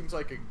spears seems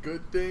like a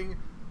good thing.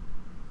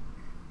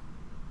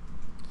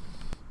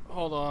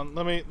 Hold on.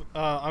 Let me.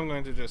 I'm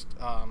going to just.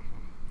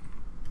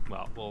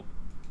 Well,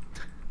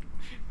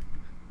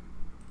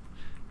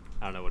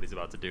 I don't know what he's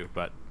about to do,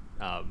 but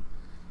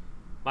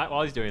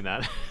while he's doing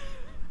that,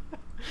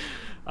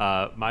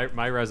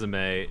 my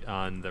resume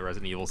on the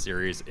Resident Evil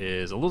series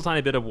is a little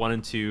tiny bit of 1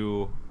 and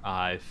 2.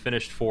 I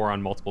finished 4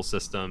 on multiple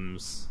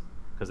systems,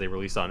 because they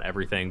released on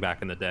everything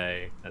back in the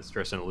day, as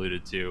Tristan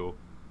alluded to,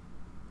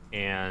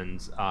 and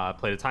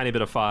played a tiny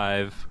bit of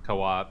 5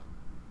 co-op.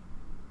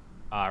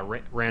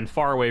 Ran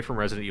far away from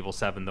Resident Evil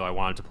 7, though I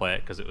wanted to play it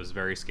because it was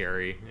very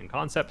scary in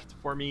concept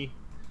for me,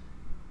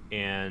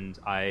 and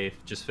I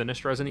just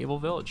finished Resident Evil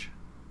Village.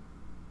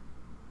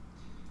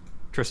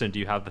 Tristan, do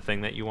you have the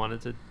thing that you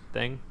wanted to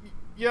thing?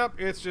 Yep,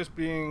 it's just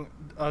being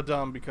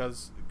dumb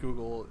because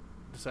Google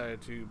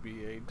decided to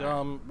be a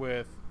dumb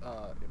with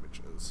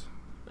images.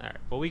 All right.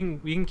 Well, we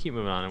can keep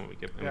moving on, and we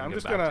get Yeah, I'm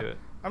just back to it.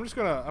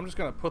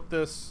 gonna put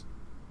this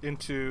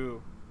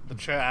into the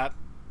chat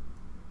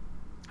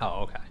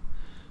Oh, okay.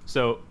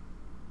 So,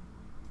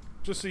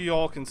 just so you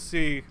all can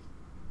see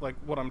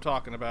what I'm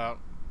talking about.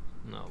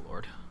 oh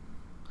Lord.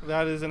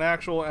 That is an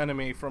actual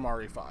enemy from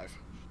RE5.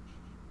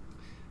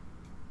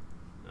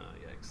 Oh,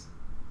 yikes.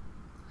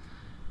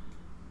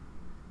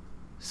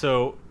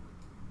 So,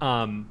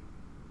 on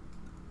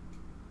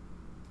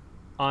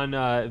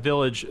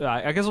Village,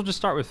 I guess I'll just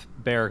start with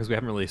Bear because we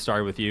haven't really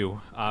started with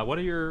you. What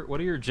are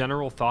your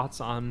general thoughts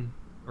on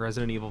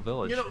Resident Evil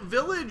Village?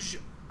 Village,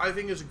 I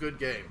think, is a good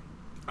game.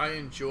 I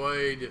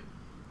enjoyed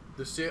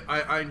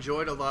I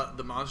enjoyed a lot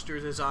the monster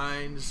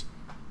designs.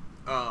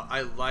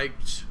 I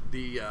liked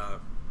the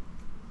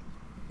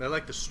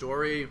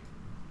story.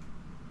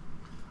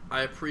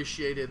 I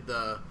appreciated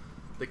the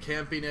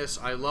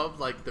campiness. I loved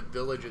like the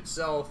village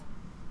itself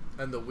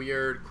and the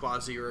weird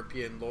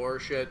quasi-European lore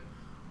shit.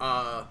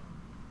 I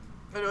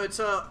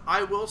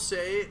will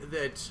say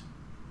that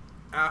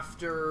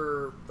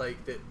after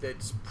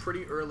that's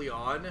pretty early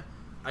on,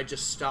 I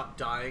just stopped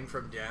dying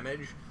from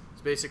damage.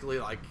 It's basically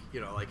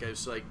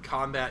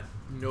combat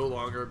no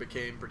longer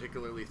became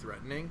particularly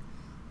threatening.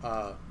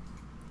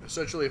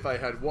 Essentially, if I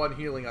had one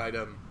healing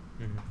item,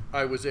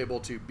 I was able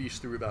to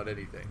beast through about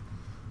anything.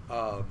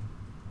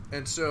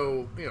 And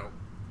so,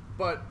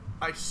 but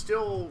I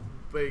still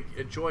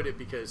enjoyed it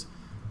because,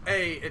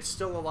 A, it's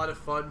still a lot of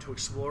fun to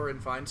explore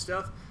and find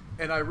stuff,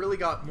 and I really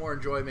got more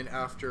enjoyment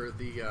after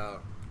the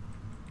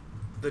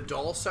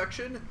doll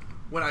section,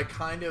 when I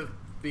kind of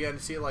began to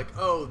see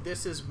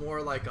this is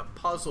more like a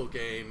puzzle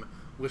game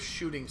with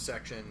shooting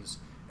sections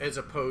as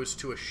opposed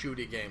to a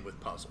shooty game with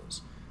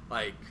puzzles.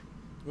 Like,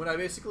 when I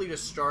basically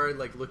just started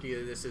looking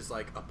at this as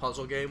a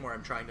puzzle game where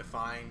I'm trying to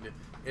find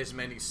as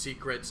many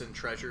secrets and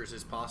treasures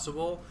as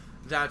possible,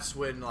 that's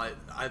when I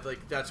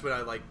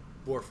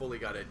more fully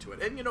got into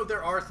it. And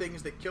there are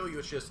things that kill you.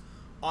 It's just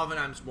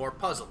oftentimes more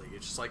puzzly.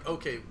 It's just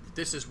okay,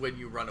 this is when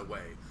you run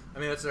away. I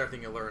mean, that's another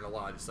thing you learn a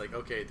lot. It's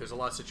okay, there's a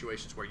lot of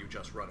situations where you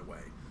just run away,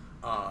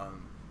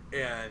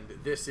 and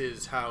this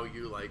is how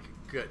you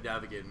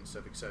navigate and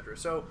stuff, etc.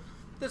 So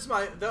that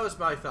was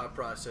my thought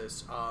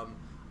process.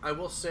 I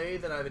will say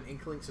that I have an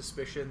inkling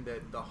suspicion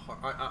that the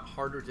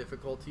harder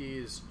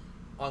difficulties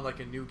on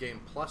a New Game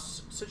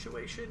Plus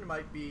situation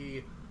might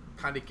be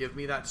kind of give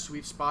me that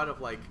sweet spot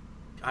of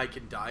I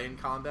can die in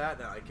combat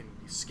and I can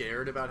be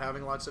scared about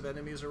having lots of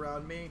enemies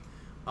around me.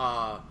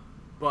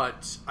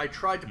 But I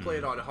tried to play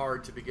it on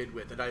hard to begin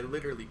with, and I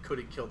literally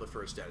couldn't kill the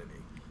first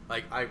enemy.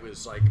 I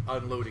was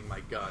unloading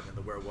my gun and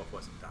the werewolf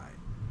wasn't dying.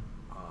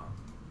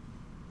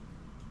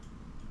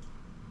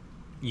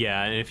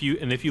 Yeah, and if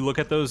you look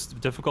at those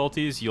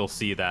difficulties, you'll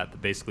see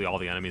that basically all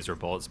the enemies are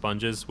bullet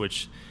sponges,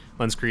 which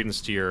lends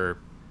credence to your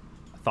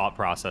thought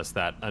process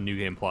that a New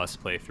Game Plus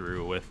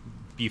playthrough with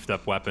beefed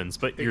up weapons,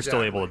 but you're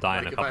still able to die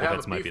in a couple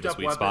hits might be the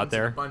sweet spot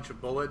there. A bunch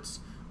of bullets,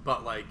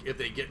 but if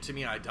they get to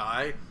me, I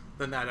die.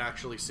 Then that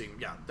actually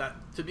seemed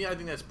that to me, I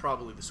think that's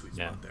probably the sweet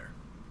spot there.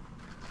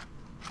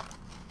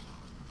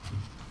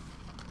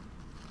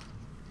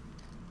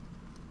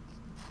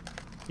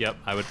 Yep,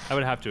 I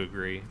would have to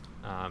agree.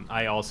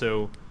 I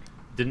also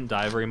didn't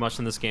die very much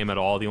in this game at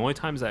all. The only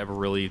times I ever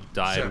really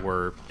died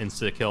were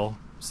insta-kill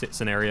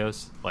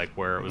scenarios,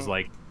 where it was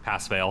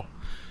pass-fail.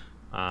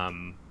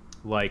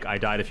 I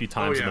died a few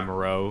times in the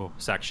Moreau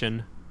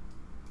section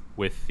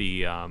with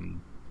the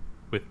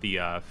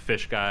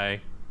fish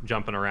guy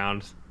jumping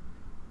around.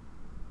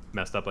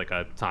 Messed up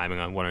a timing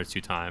on one or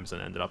two times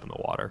and ended up in the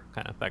water.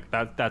 Kind of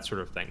that sort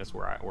of thing is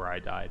where I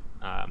died.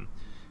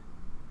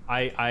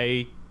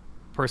 I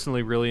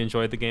personally really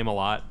enjoyed the game a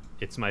lot.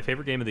 It's my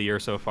favorite game of the year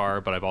so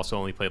far, but I've also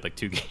only played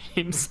 2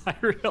 games. I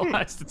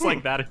realized it's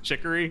that at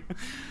Chicory.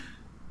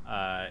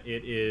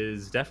 It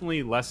is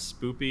definitely less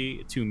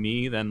spoopy to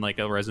me than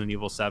a Resident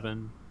Evil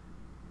 7,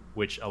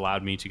 which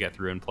allowed me to get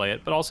through and play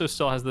it, but also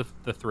still has the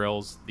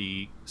thrills.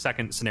 The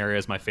second scenario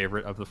is my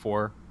favorite of the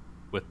 4,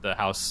 with the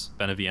House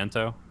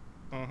Beneviento.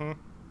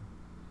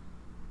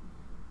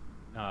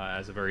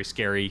 As a very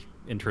scary,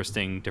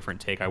 interesting, different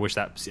take. I wish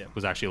that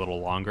was actually a little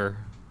longer.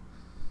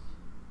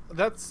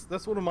 That's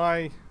one of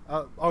my.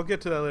 I'll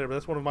get to that later, but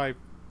that's one of my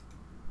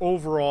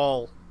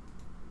overall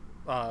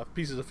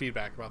pieces of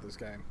feedback about this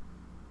game.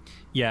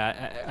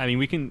 Yeah, I mean,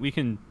 we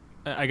can.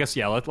 I guess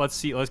Let's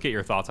see. Let's get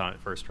your thoughts on it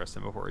first,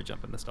 Tristan, before we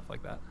jump into stuff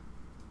like that.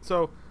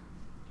 So,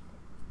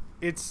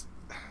 like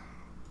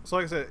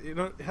I said,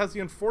 it has the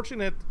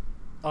unfortunate.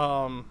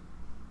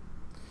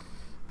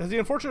 Has the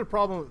unfortunate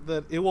problem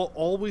that it will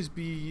always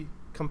be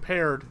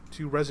compared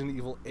to Resident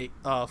Evil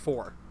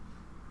 4,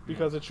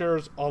 because it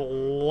shares a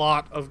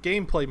lot of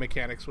gameplay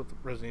mechanics with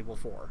Resident Evil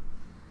 4,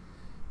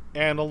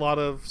 and a lot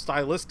of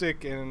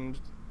stylistic and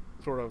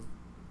sort of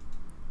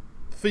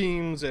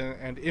themes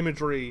and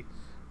imagery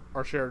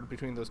are shared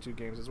between those two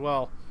games as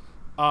well.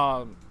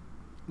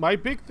 My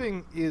big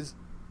thing is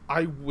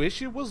I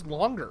wish it was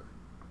longer.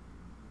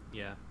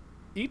 Yeah.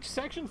 Each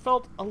section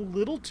felt a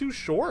little too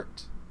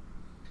short.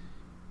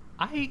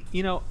 I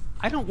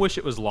don't wish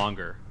it was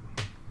longer.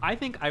 I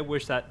think I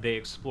wish that they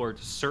explored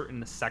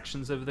certain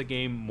sections of the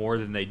game more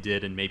than they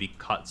did, and maybe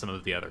cut some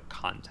of the other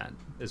content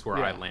is where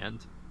I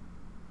land.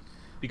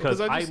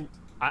 Because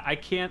I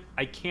can't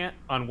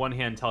on one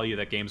hand tell you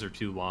that games are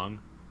too long,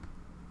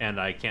 and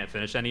I can't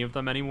finish any of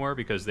them anymore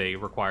because they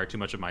require too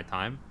much of my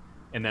time,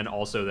 and then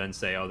also then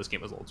say, oh, this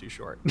game was a little too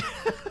short.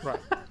 Right.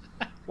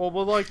 Well,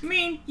 like... I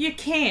mean, you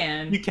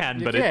can. You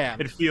can, but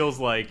it feels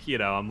like,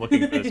 I'm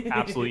looking for this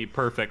absolutely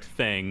perfect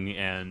thing,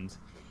 and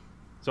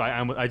so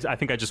I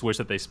think I just wish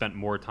that they spent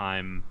more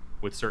time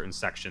with certain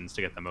sections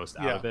to get the most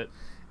out of it.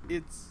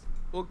 It's...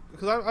 Well,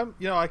 because I'm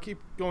I keep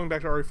going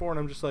back to RE4, and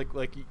I'm just like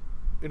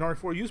in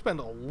RE4, you spend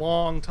a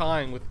long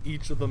time with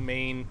each of the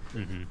main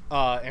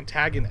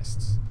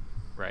antagonists.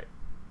 Right.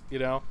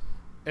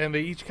 And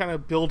they each kind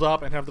of build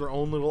up and have their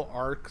own little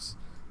arcs.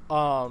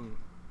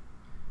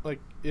 Like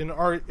in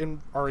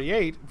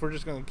RE8, if we're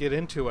just going to get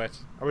into it.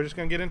 Are we just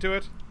going to get into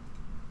it?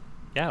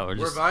 Yeah, we're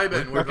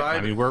vibing. We're vibing.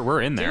 I mean,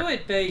 we're in there. Do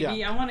it, baby.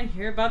 Yeah. I want to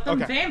hear about them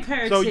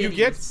vampire so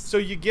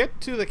titties. you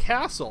get to the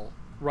castle,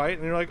 right?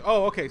 And you're like,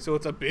 oh, okay, so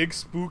it's a big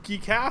spooky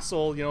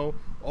castle.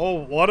 Oh,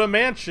 what a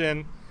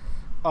mansion.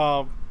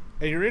 And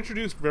you're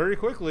introduced very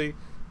quickly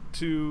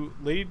to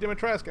Lady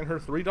Dimitrescu and her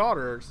 3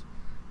 daughters.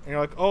 And you're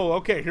like, oh,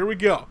 okay, here we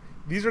go.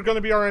 These are going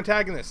to be our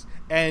antagonists.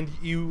 And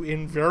you,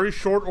 in very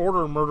short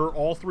order, murder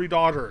all 3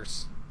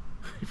 daughters.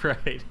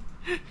 Right.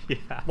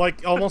 Yeah.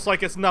 Like, almost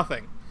like it's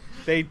nothing.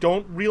 They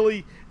don't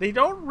really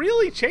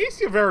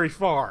chase you very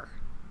far.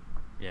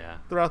 Yeah.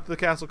 Throughout the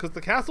castle, because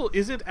the castle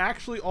isn't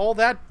actually all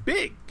that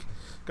big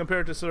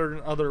compared to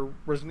certain other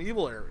Resident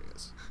Evil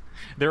areas.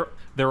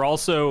 They're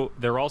also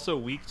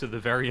weak to the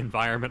very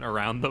environment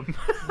around them.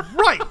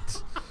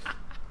 Right.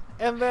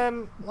 And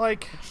then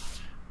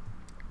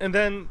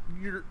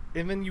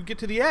you get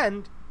to the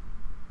end,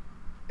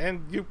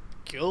 and you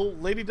kill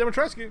Lady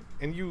Dimitrescu,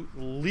 and you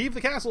leave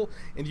the castle,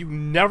 and you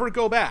never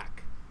go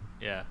back.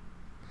 Yeah.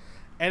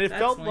 And it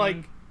felt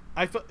like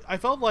I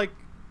felt like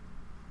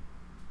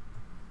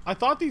I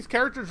thought these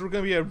characters were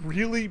going to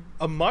be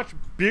a much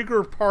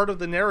bigger part of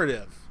the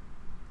narrative.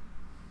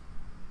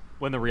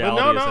 When the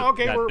reality is that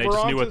they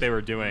just knew what they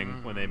were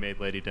doing when they made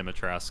Lady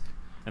Dimitrescu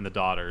and the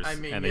daughters,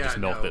 and they just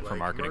milked it for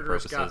marketing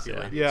purposes.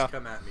 Yeah.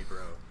 Come at me, bro.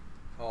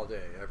 All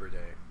day, every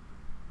day.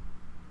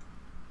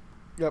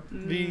 Yep.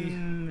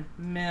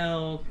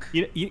 Milk.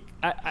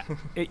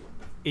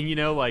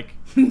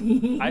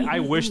 I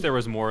wish there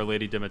was more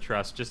Lady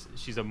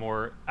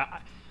Dimitrescu.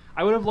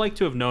 I would have liked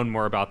to have known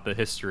more about the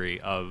history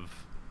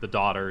of the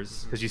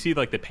daughters, because you see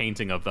the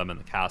painting of them in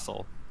the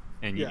castle,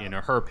 and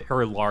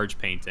her large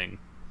painting,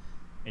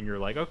 and you're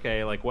like,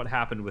 okay, what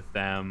happened with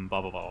them?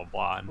 Blah blah blah blah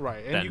blah. And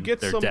right, and you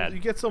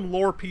get some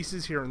lore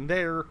pieces here and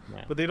there,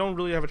 but they don't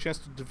really have a chance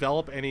to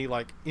develop any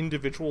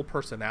individual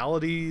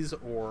personalities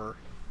or.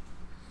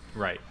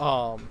 Right.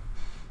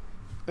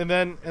 And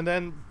then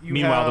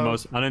Meanwhile, the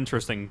most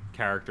uninteresting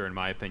character, in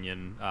my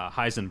opinion,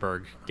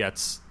 Heisenberg,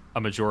 gets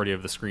a majority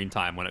of the screen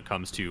time when it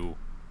comes to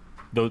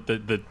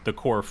the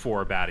core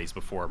 4 baddies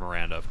before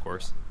Miranda, of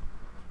course.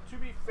 To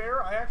be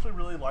fair, I actually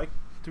really like.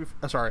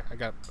 Sorry, I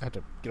had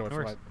to get away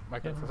from my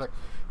microphone for a sec.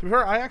 To be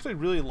fair, I actually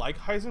really like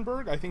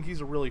Heisenberg. I think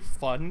he's a really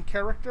fun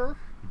character.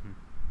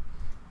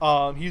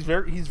 Mm-hmm.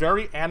 He's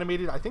very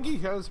animated. I think he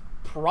has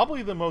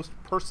probably the most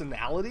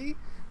personality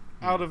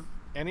out of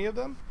any of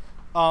them.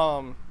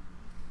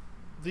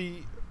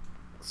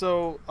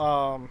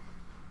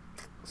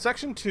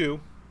 Section 2,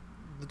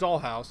 the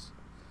dollhouse,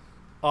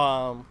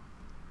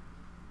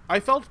 I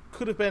felt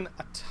could have been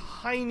a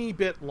tiny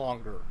bit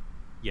longer.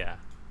 Yeah.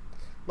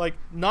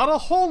 Not a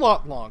whole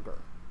lot longer.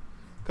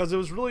 Because it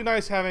was really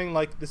nice having,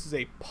 this is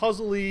a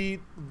puzzly,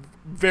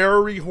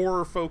 very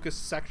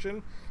horror-focused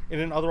section in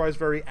an otherwise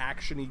very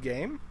action-y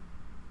game.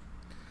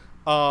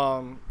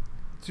 To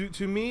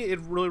me, it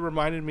really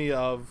reminded me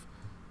of,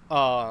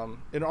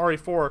 in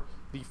RE4,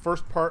 the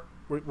first part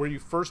where you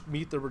first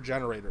meet the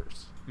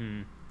Regenerators.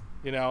 Mm.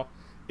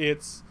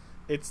 It's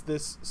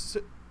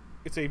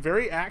a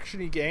very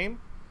actiony game,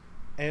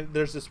 and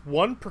there's this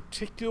one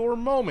particular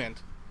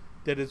moment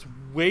that is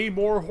way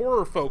more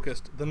horror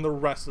focused than the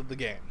rest of the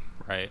game.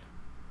 Right.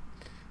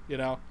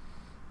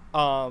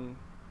 I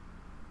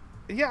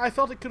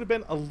felt it could have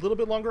been a little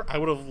bit longer. I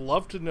would have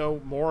loved to know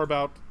more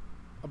about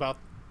about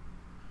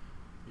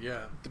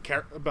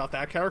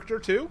that character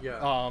too.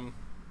 Yeah.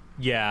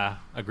 Yeah,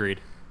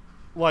 agreed.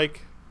 We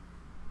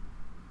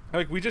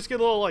just get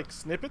little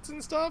snippets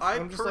and stuff.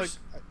 I'm just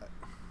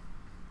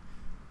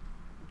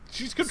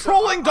she's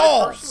controlling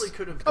dolls. I personally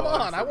could have Come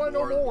on, I want to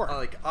know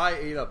more. I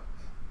ate up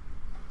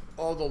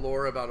all the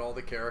lore about all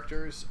the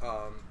characters.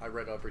 I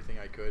read everything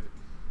I could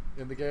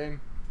in the game.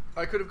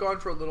 I could have gone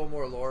for a little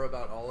more lore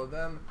about all of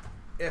them.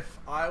 If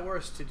I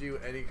was to do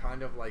any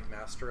kind of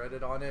master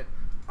edit on it,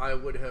 I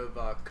would have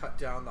cut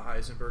down the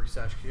Heisenberg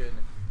section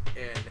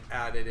and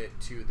added it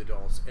to the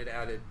dolls. It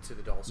added to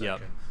the doll section.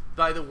 Yep.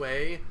 By the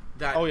way,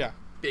 that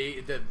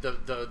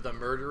the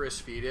murderous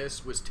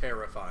fetus was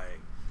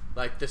terrifying.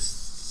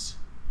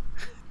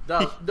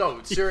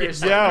 No,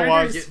 seriously. Yeah,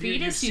 murderous you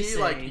fetus.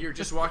 See, you're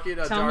just walking in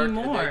a Tell dark, me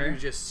and more. then you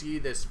just see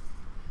this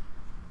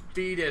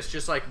fetus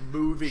just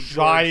moving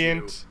giant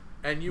towards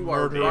you, and you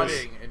are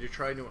running, and you're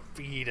trying to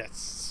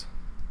fetus.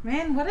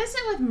 Man, what is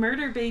it with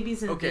murder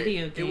babies in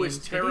video games? It was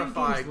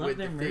terrifying Video games love with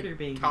their the murder thing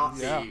babies. caught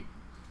me. Yeah.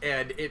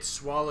 and it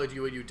swallowed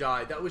you and you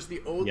died. That was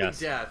the only Yes.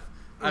 death.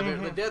 I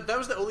mean, that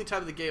was the only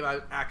time in the game I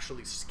was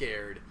actually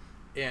scared,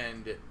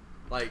 and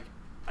like,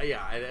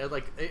 yeah,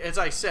 like as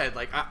I said,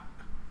 like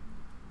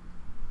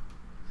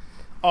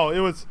it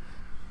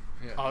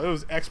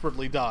was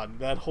expertly done.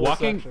 That whole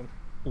section.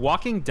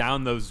 Walking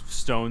down those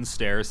stone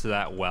stairs to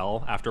that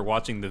well after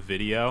watching the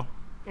video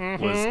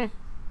was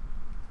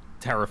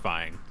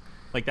terrifying.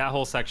 Like that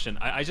whole section,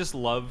 I just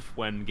love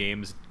when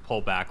games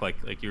pull back,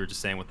 like you were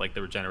just saying with like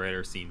the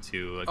regenerator scene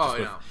too.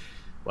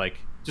 Like,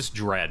 just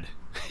dread.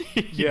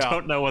 You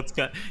don't know what's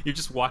going. You're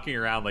just walking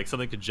around like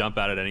something could jump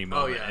out at any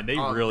moment, and they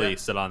really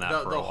sit on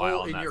that for a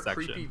while in that your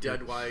section. Creepy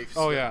dead wife's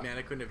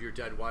mannequin of your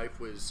dead wife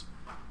was,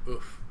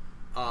 oof.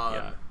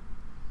 Yeah.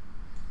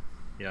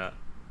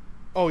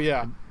 Oh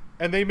yeah,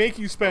 and they make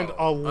you spend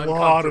a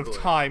lot of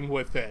time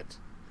with it.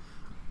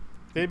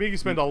 They make you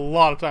spend a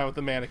lot of time with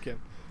the mannequin.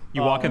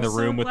 You walk in the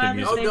room with the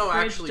music. Oh no,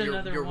 actually,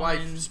 your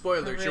wife.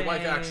 Spoilers. Hooray. Your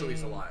wife actually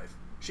is alive.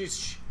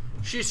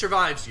 She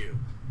survives you.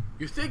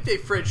 You think they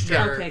fridged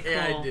her,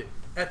 and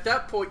at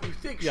that point you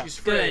think she's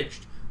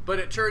fridged. But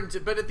at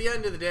the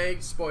end of the day,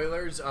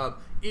 spoilers.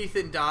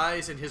 Ethan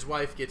dies, and his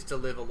wife gets to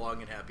live a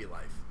long and happy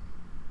life.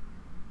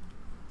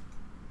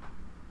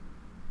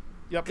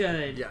 Yep.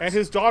 Good. Yes. And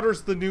his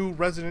daughter's the new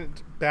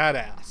resident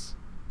badass.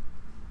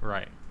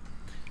 Right.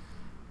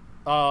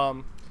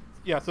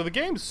 Yeah. So the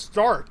game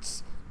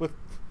starts with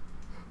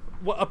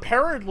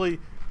apparently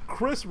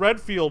Chris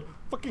Redfield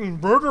fucking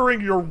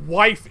murdering your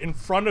wife in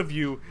front of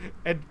you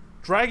and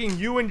dragging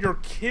you and your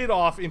kid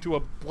off into a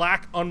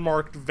black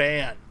unmarked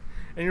van,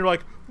 and you're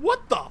like,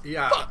 "What the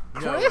fuck,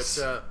 Chris?"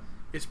 No,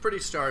 it's pretty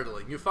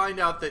startling. You find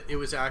out that it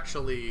was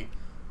actually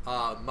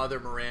Mother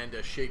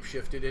Miranda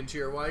shapeshifted into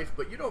your wife,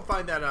 but you don't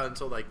find that out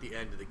until like the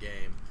end of the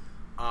game.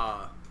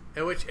 I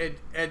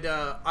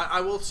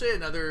will say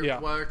another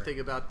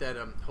thing about that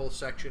whole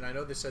section. I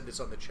know they said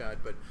this on the chat,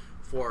 but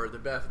for the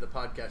benefit of the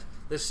podcast,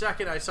 the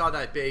second I saw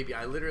that baby,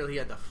 I literally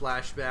had the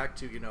flashback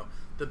to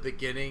the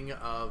beginning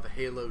of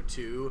Halo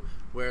 2,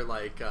 where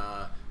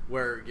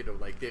where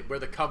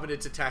the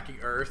Covenant's attacking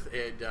Earth,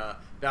 and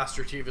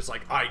Master Chief is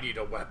like, "I need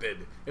a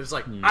weapon." And it's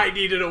like, "I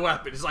needed a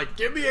weapon." It's like,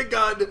 "Give me a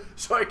gun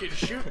so I can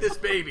shoot this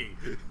baby."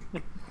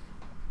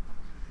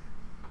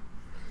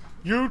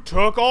 You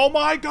took all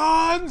my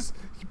guns,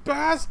 you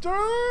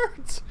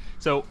bastards!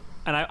 So,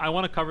 and I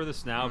want to cover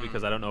this now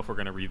because I don't know if we're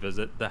going to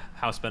revisit the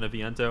House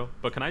Beneviento,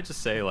 but can I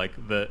just say, like,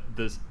 the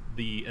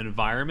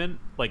environment,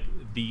 like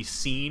the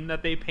scene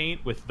that they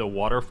paint with the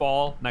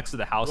waterfall next to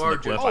the house and the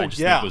cliff, I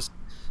just think was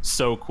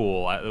so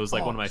cool. It was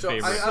like one of my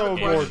favorite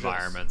game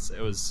environments.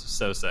 It was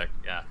so sick.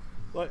 Yeah.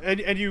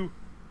 And you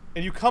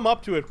come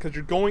up to it because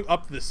you're going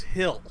up this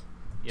hill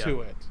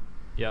to it.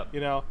 Yep.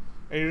 And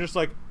you're just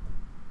like,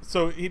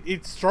 so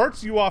it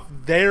starts you off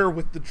there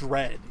with the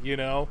dread.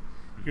 You're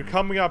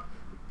coming up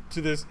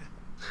to this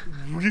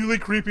really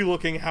creepy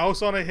looking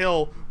house on a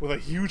hill with a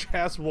huge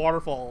ass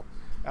waterfall.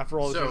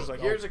 After all this, you're just like,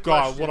 here's oh a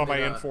god, question what am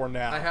I in for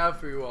now? I have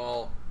for you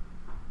all.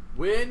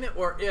 When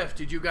or if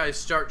did you guys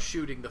start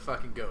shooting the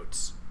fucking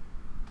goats?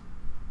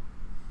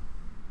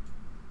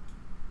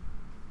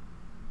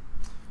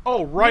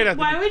 Oh, right at the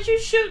Why would you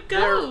shoot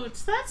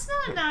goats? That's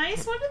not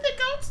nice. What did the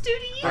goats do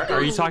to you?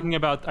 Are you talking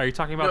about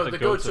the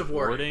goats of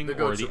warding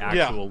or the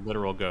actual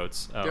literal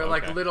goats? Oh, they're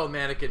like little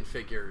mannequin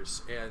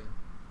figures, and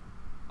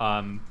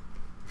oh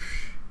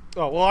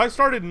well, I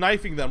started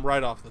knifing them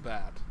right off the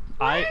bat.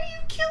 Why are you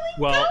killing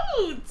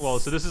goats? Well,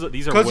 so these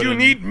are because you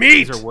need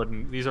meat.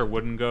 These are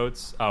wooden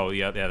goats. Oh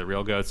yeah, the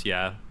real goats.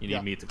 Yeah, you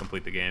need meat to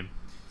complete the game.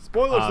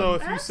 Spoilers though,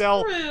 if you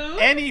sell rude.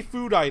 any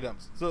food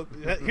items. So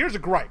here's a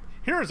gripe.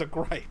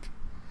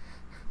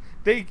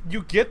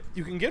 You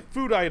can get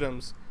food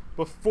items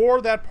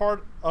before that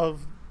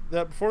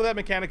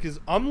mechanic is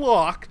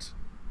unlocked.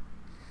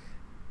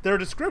 Their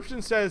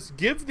description says,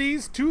 "Give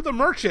these to the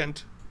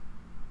merchant."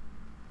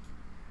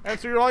 And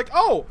so you're like,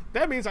 "Oh,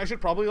 that means I should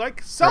probably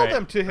sell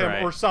them to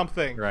him or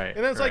something." Right.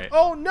 And then it's like,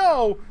 "Oh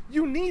no,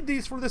 you need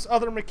these for this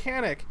other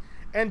mechanic,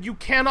 and you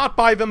cannot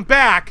buy them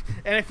back.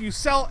 And if you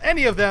sell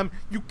any of them,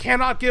 you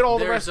cannot get all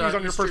the recipes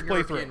on your first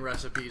playthrough." European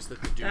recipes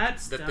that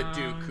the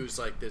Duke, who's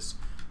like this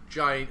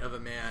giant of a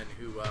man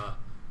who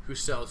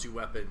sells you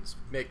weapons,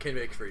 can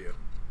make for you.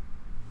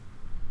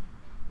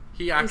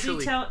 He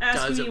actually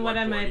asking me what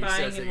am I He buying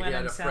says and that what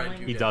had I'm a friend selling?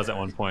 who He did does that. at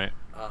one point.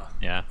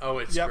 Yeah. Oh,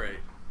 it's great.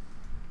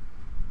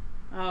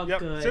 Oh,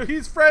 good. So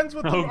he's friends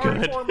with the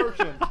R4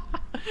 merchant.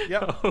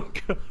 Yep. Oh,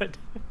 good.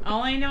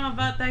 All I know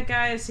about that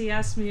guy is he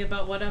asked me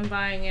about what I'm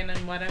buying and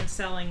what I'm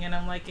selling, and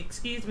I'm like,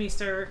 "Excuse me,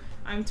 sir,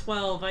 I'm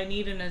 12. I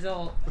need an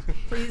adult.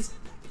 Please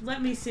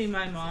let me see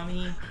my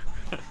mommy."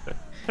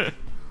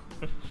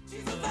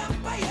 She's a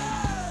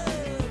vampire.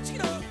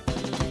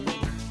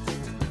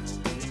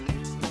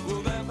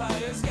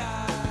 Vampire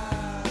sky.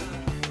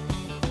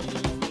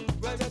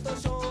 Right at the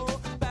show,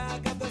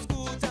 back at the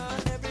school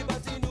town,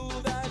 everybody knew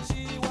that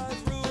she was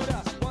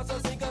rude. Wants to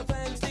sink her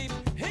fangs deep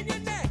in your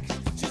neck.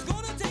 She's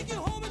gonna take you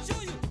home and show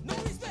you no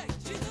respect.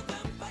 She's a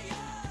vampire.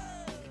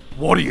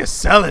 What are you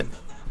selling?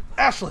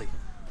 Ashley.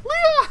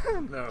 Leah.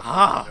 Bitcoin? No,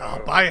 I'll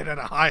no. buy it at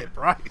a high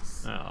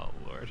price. Oh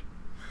Lord.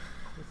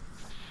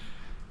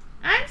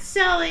 I'm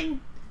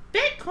selling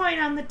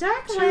Bitcoin on the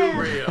dark Too web.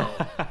 real.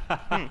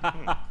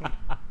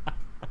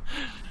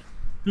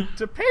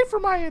 To pay for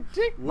my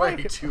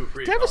Way too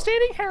real.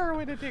 devastating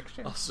heroin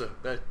addiction. Also,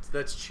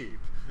 that's cheap.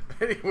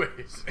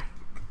 Anyways.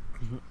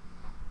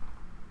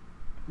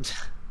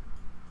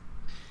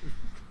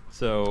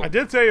 So I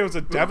did say it was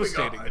a Moving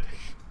devastating on.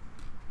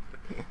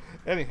 addiction.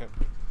 Anyhow,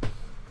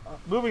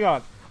 moving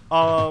on.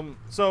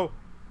 So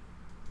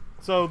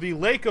the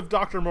Lake of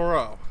Dr.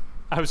 Moreau.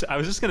 I was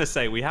just gonna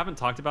say we haven't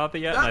talked about that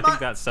yet, and I That think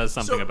might- that says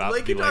something so about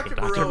Lake the of Lake of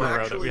Dr. Moreau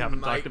that actually we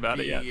haven't might talked about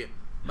it yet. be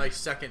my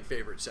second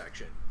favorite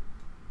section.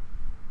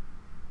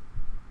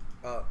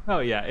 Oh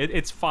yeah,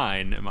 it's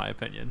fine in my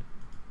opinion.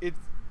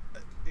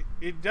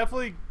 It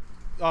definitely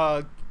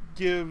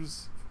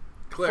gives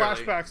Clearly.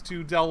 flashbacks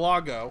to Del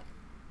Lago.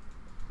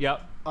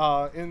 Yep.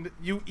 And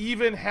you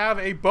even have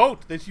a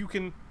boat that you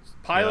can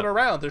pilot Yep.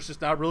 around. There's just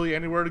not really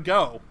anywhere to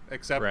go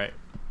except Right.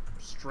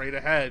 straight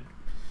ahead.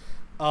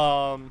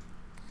 I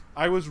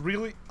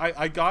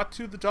got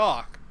to the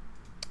dock,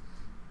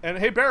 and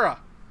hey, Bera,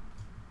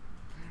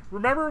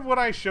 remember when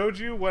I showed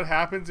you what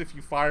happens if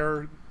you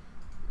fire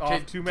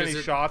off too many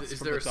shots is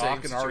from there the a same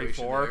dock in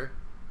situation RE4? there?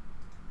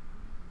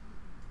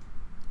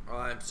 Oh,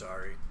 I'm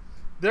sorry.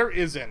 There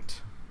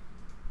isn't.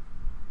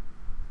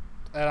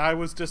 And I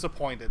was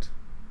disappointed.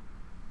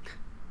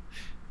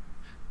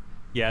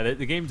 Yeah,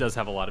 the game does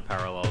have a lot of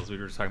parallels. We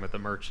were just talking about the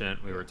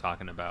merchant. We were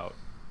talking about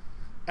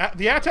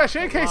The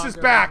attaché case is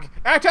Lager.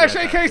 back!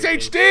 Attaché case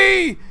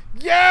HD!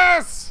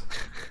 Yes!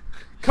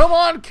 Come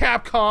on,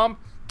 Capcom,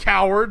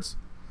 cowards.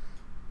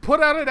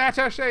 Put out an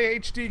attaché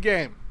HD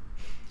game.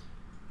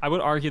 I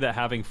would argue that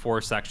having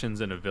 4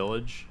 sections in a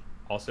village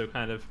also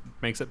kind of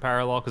makes it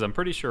parallel, because I'm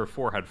pretty sure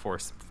 4 had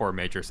four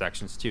major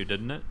sections too,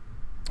 didn't it?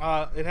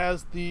 It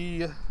has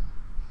the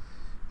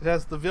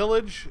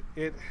village.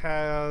 It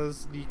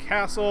has the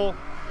castle.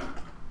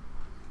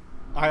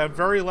 I have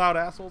very loud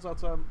assholes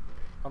outside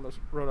on the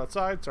road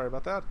outside. Sorry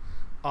about that.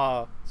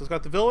 So it's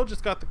got the village.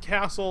 It's got the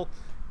castle.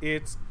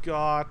 It's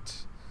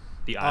got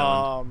The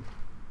island.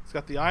 It's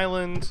got the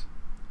island.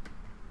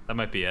 That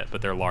might be it,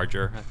 but they're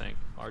larger, I think.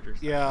 Larger.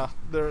 Yeah,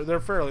 they're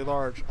fairly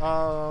large.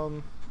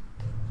 Oh,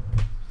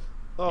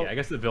 Yeah, I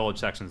guess the village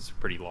section's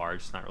pretty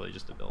large. It's not really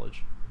just a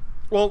village.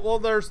 well,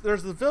 there's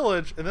the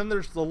village, and then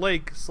there's the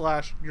lake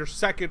 / your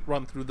second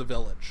run through the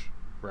village,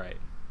 Right.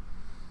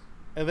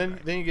 and then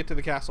Right. then you get to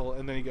the castle,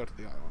 and then you go to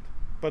the island.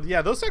 But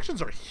yeah, those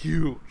sections are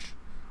huge.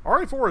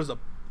 RE4 is a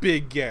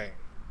big game.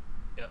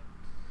 Yep.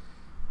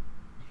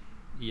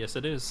 Yes,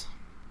 it is.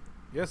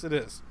 Yes, it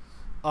is.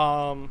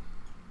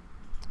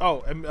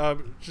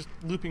 Just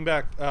looping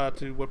back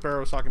to what Barrow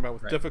was talking about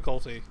with Right.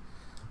 difficulty.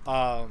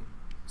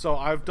 So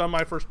I did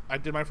my first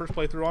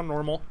playthrough on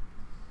normal.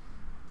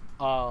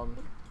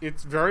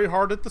 It's very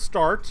hard at the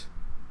start,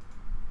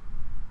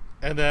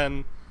 and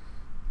then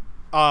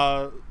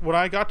when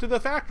I got to the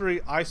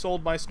factory, I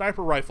sold my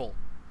sniper rifle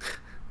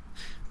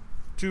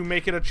to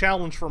make it a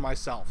challenge for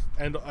myself,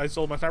 and I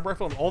sold my sniper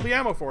rifle and all the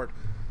ammo for it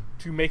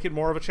to make it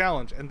more of a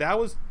challenge, and that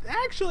was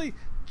actually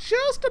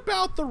just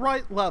about the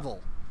right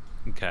level.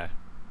 Okay.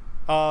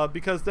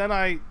 Because then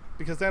I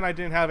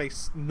didn't have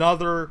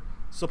another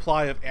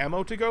supply of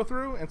ammo to go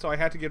through, and so I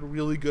had to get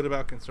really good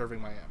about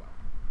conserving my ammo.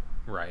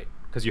 Right.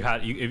 Because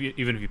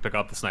even if you pick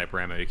up the sniper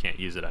ammo, you can't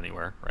use it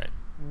anywhere. Right.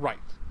 Right.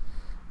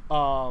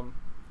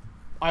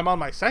 I'm on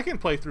my second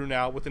playthrough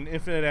now with an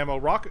infinite ammo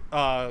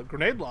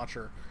grenade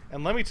launcher,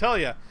 and let me tell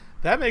you,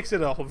 that makes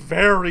it a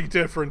very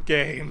different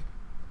game.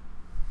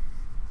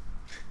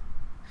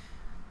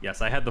 Yes,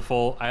 I had the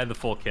full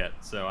kit,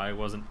 so I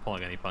wasn't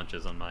pulling any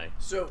punches on my.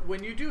 So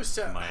when you do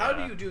My, how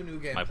do you do New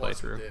Game my Plus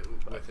playthrough.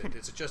 with it?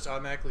 Does it just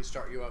automatically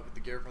start you out with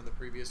the gear from the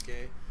previous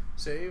game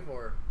save,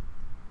 or?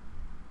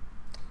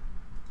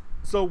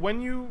 So when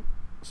you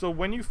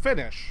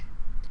finish,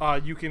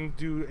 you can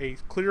do a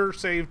clear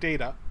save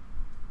data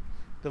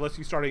that lets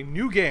you start a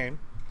new game.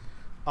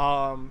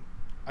 You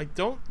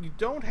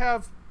don't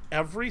have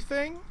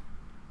everything.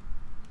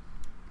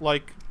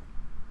 Like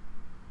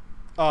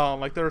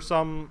there's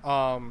some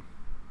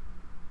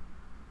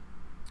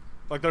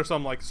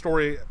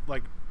story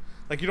like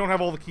you don't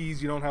have all the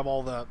keys, you don't have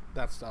all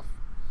that stuff.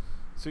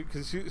 So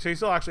you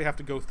still actually have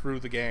to go through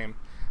the game,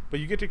 but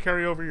you get to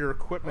carry over your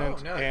equipment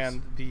Oh, nice.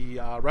 and the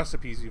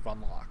recipes you've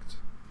unlocked.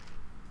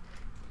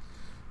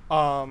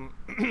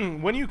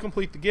 When you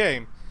complete the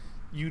game,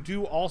 you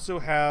do also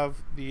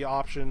have the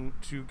option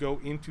to go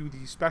into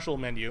the special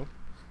menu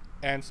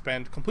and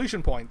spend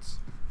completion points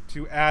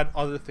to add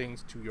other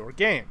things to your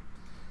game.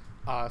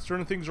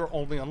 Certain things are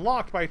only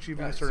unlocked by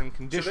achieving Nice. certain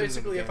conditions. So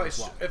basically, in the game as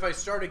well. if I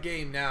start a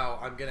game now,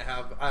 I'm gonna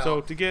have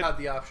have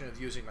the option of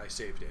using my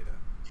save data.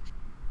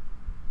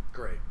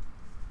 Great.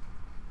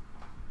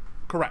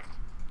 Correct.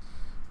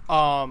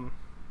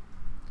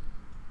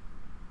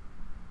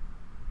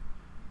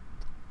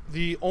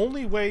 The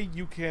only way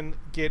you can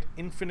get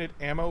infinite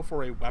ammo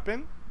for a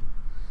weapon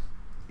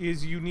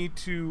is you need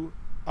to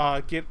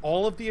get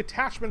all of the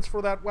attachments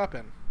for that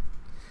weapon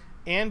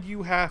and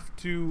you have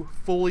to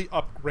fully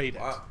upgrade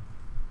it Wow.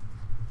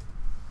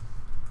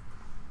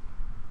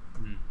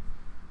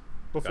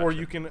 before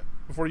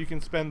Gotcha. you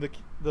can spend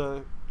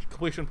the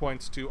completion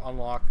points to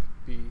unlock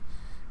the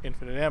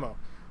infinite ammo.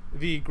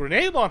 The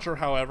grenade launcher,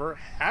 however,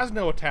 has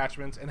no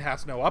attachments and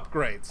has no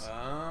upgrades.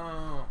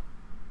 Oh.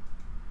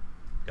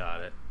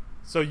 Got it.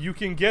 So you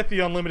can get the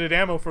unlimited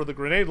ammo for the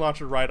grenade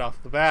launcher right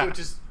off the bat. So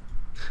just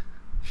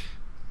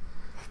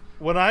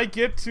When I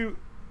get to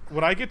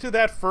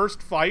that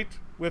first fight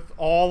with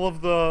all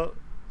the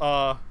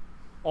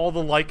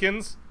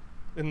lichens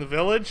in the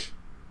village,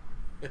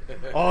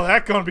 oh,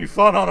 that's gonna be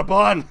fun on a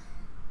bun.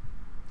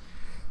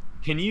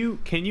 Can you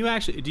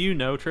actually? Do you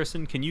know,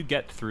 Tristan? Can you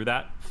get through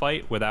that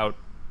fight without?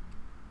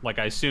 Like,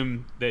 I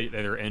assume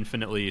they're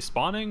infinitely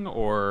spawning,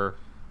 or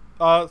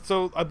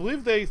So I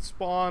believe they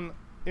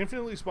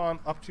infinitely spawn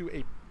up to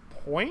a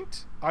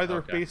point, either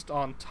Okay. based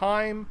on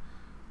time.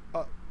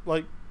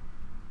 Like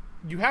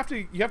you have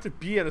to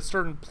be at a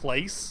certain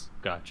place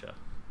gotcha.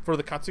 for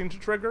the cutscene to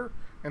trigger,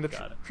 and the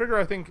Got it. trigger,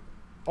 I think,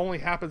 only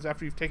happens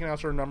after you've taken out a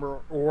certain number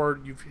or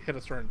you've hit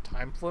a certain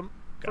time frame.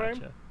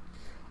 Gotcha.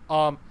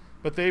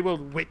 But they will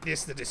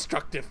witness the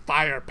destructive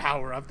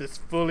firepower of this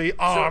fully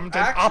armed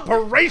and actually,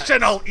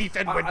 operational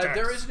Ethan Winters.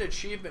 there is an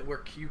achievement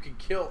where you can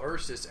kill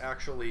Ursus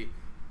actually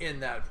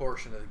in that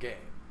portion of the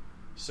game.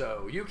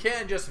 So you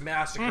can just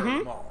massacre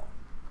them all.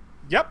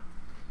 Yep.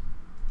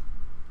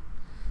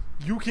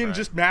 You can Right.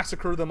 just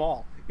massacre them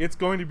all. It's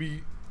going to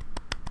be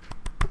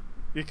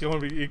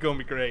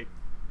great.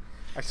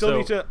 I still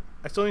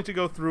need to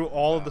go through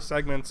all of the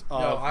segments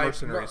of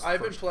Mercenaries. I've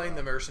been first. playing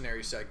the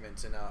mercenary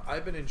segments, and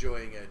I've been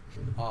enjoying it.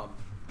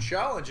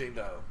 Challenging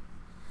though.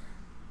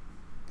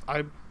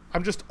 I'm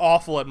just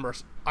awful at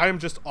mercenaries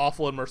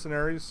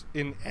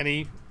in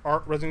any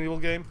Resident Evil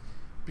game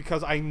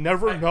because I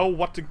never know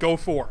what to go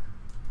for.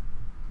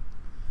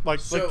 Like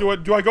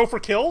do I go for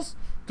kills?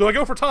 Do I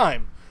go for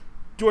time?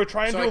 Do I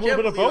try and do a little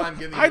bit of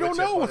both? I don't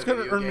know what's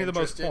going to earn me the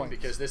most points.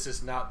 Because this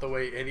is not the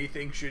way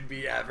anything should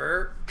be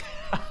ever.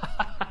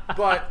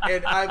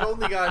 And I've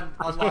only gotten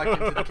unlocked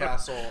into the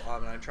castle,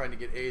 and I'm trying to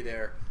get A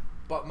there.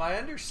 But my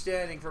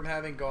understanding from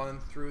having gone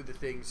through the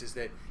things is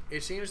that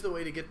it seems the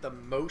way to get the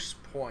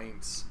most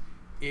points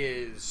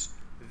is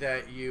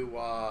that you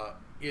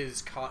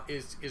is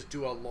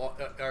through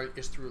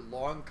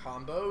long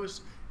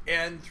combos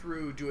and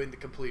through doing the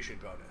completion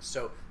bonus.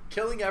 So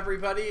killing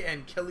everybody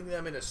and killing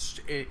them in as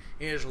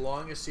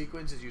long a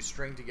sequence as you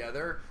string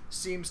together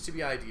seems to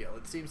be ideal.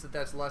 It seems that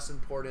that's less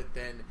important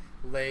than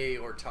lay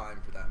or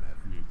time for that matter.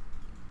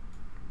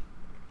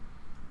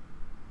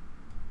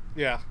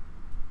 Yeah,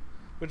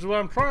 which is what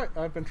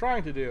I've been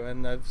trying to do,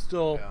 and I've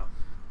still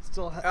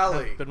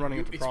Allie, have been running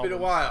into it's problems. been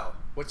a while.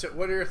 What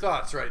are your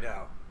thoughts right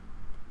now?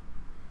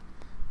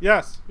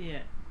 Yes. Yeah.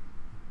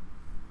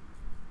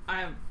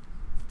 I'm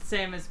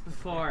same as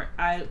before.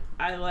 I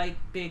like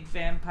big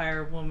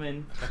vampire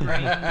woman.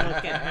 Right?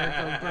 Look at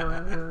her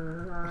go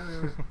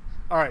brrr.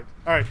 All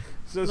right.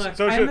 So, Look,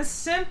 so I'm a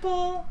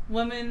simple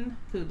woman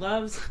who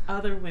loves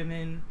other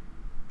women.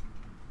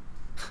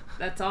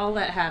 That's all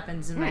that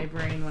happens in my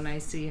brain when I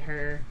see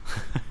her.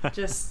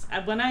 Just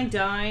when I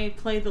die,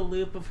 play the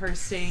loop of her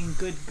saying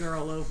 "good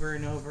girl" over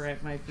and over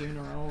at my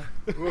funeral.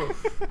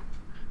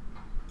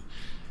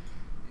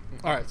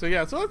 all right. So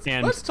yeah. So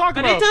And- let's talk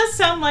But about. it does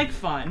sound like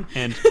fun.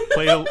 And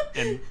play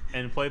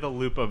play the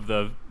loop of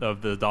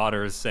the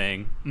daughters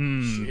saying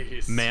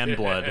Jeez. man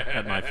blood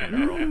at my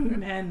funeral.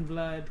 Man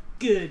blood,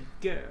 good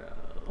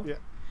girl. Yeah.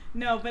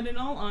 No, but in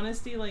all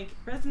honesty, like,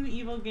 Resident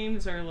Evil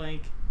games are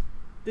like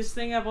this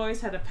thing I've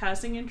always had a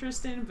passing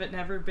interest in, but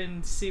never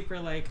been super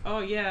like,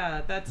 oh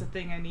yeah, that's a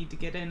thing I need to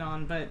get in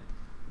on. But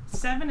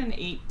 7 and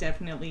 8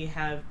 definitely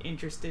have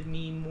interested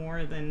me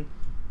more than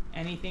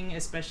anything,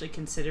 especially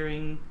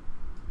considering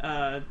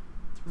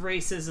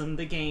racism.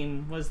 The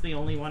game was the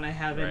only one I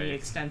have any Right.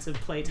 extensive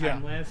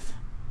playtime with.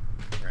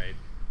 Right.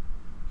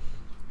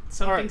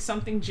 Something right.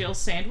 something Jill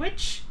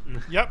sandwich.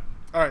 Yep.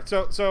 All right.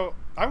 So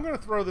I'm going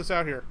to throw this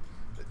out here.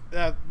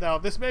 Now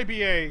this may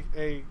be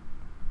a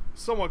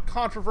somewhat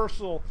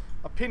controversial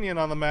opinion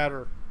on the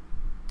matter.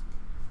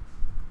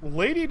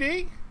 Lady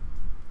D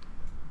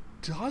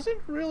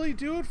doesn't really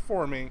do it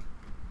for me.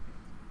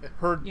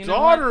 Her You know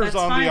what? daughters, That's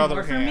on fine. the other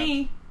More for hand,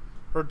 me.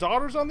 her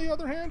daughters, on the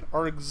other hand,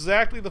 are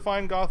exactly the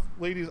fine goth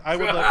ladies I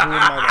would let ruin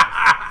my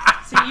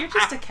life. See, you're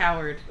just a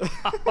coward.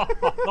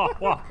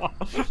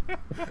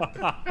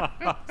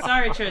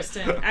 Sorry,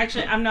 Tristan.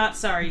 Actually, I'm not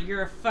sorry.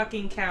 You're a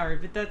fucking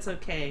coward, but that's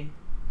okay.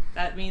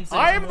 That means there's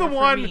I am more the for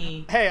one.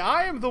 me. Hey,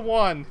 I am the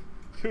one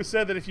who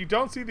said that if you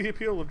don't see the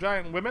appeal of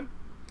giant women,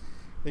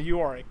 then you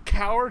are a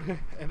coward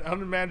and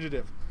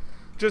unimaginative.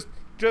 Just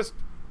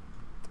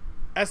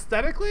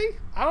aesthetically,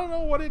 I don't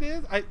know what it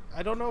is. I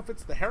don't know if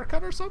it's the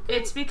haircut or something.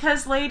 It's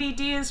because Lady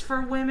D is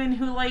for women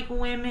who like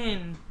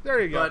women. There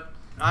you go. But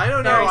I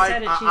don't There, know. I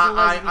said it. She's a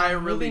lesbian. I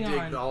really Moving dig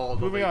on. all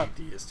the Moving Lady on.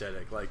 D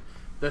aesthetic, like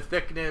the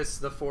thickness,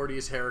 the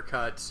 40s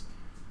haircuts.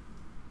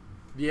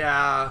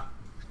 Yeah.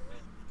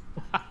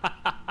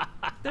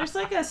 There's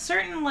like a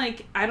certain,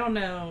 like, I don't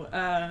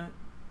know,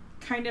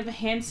 kind of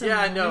handsome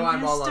Yeah, no,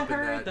 I'm all womaness to up in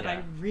her that, I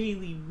yeah.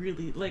 really,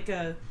 really like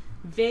a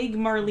vague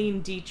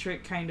Marlene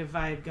Dietrich kind of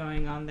vibe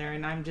going on there,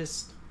 and I'm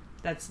just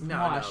that's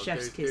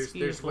chef's kiss,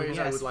 beautiful. ways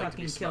I Yes, would like to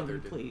be fucking kill me,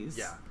 smothered. please.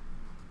 Yeah.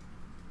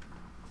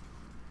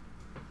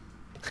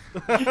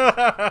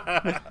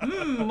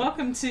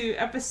 Welcome to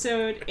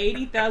episode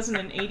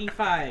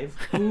 80,085.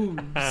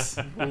 Boobs.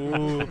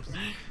 Oops.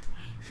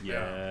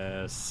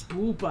 Yes.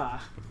 Booba.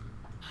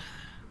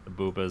 The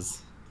boobas.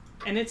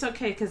 And it's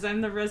okay, because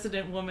I'm the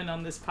resident woman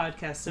on this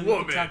podcast, so we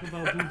Woman. can talk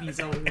about boobies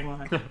all we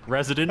want.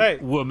 Resident Hey.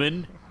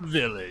 Woman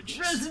Village.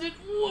 Resident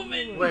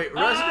woman! Wait,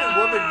 Resident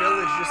Woman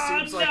Village just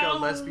seems like a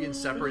lesbian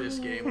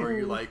separatist game where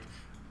you like,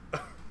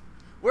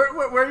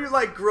 where you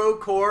like grow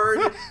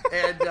corn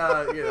and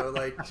you know,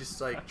 like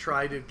just like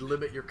try to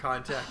limit your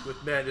contact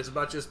with men as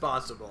much as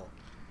possible.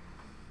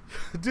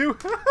 Do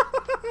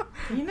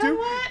You know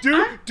what?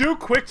 do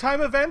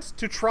QuickTime events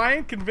to try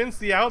and convince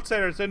the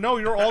outsiders that no,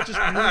 you're all just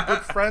really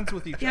good friends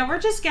with each other. Yeah, we're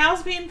just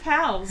gals being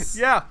pals.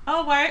 Yeah.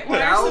 Oh, why are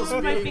Gals some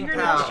of my being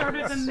fingernails pals.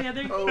 shorter than the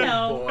other? Oh, You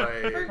know,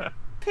 boy. we're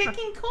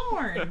picking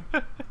corn.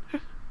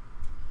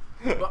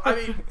 Well, I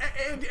mean,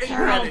 and Harold,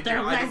 granted, they're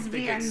I don't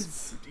think lesbians.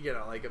 it's, you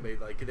know, like I mean,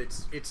 like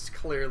it's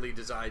clearly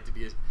designed to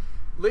be.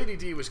 Lady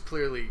D was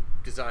clearly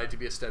designed to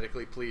be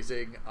aesthetically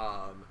pleasing.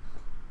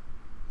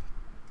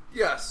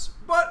 Yes,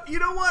 but you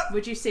know what?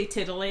 Would you say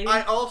titillating?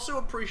 I also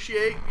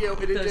appreciate, you know,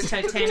 in Those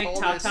addition to the Titanic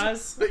tallness,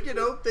 tatas? that, you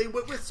know, they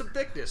went with some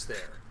thickness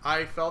there.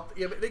 I felt,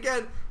 you know, and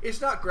again,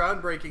 it's not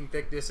groundbreaking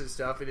thickness and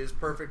stuff. It is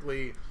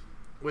perfectly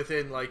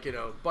within, like, you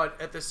know, but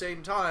at the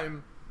same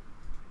time,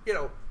 you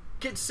know,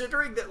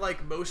 considering that,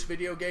 like, most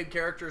video game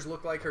characters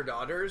look like her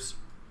daughters,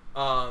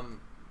 I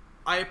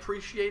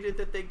appreciated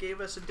that they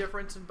gave us a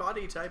difference in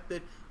body type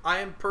that I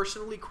am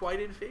personally quite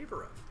in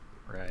favor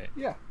of. Right.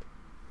 Yeah.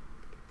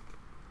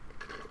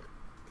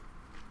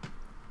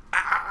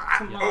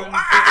 Come on,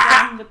 get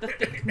down with the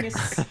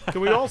thickness.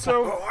 Can we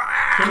also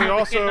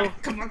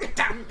Come on, get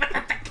down with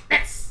the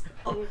thickness.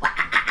 Oh,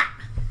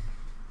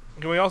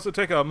 can we also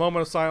take a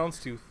moment of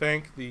silence to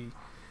thank the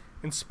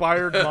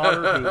inspired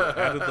modder who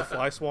added the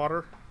fly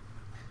swatter?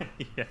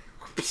 Yeah.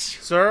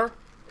 Sir,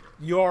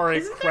 you are a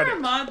Isn't there credit.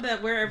 a mod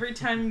that where every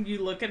time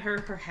you look at her,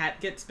 her hat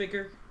gets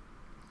bigger?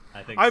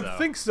 I think I so.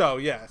 think so,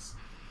 yes.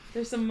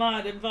 There's a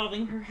mod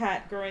involving her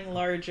hat growing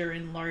larger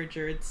and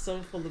larger. It's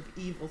so full of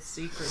evil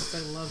secrets. I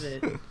love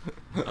it.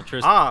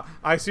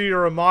 I see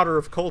you're a modder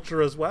of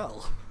culture as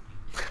well.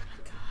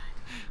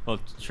 Well,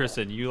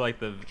 Tristan, you like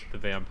the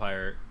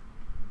vampire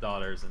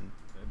daughters, and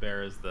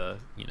Bear is the,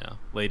 you know,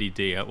 Lady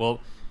D.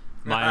 Well,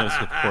 mine is,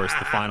 of course,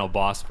 the final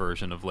boss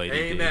version of Lady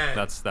Amen.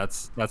 D.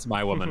 That's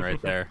my woman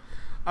right there.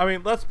 I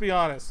mean, let's be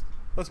honest.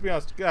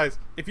 Guys.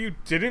 If you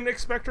didn't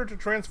expect her to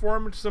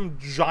transform into some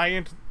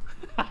giant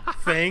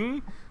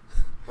thing,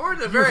 Or at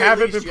the very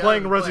haven't least, been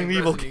playing haven't Resident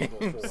Evil Resident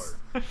games.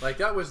 4. Like,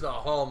 that was the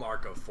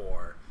hallmark of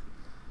 4.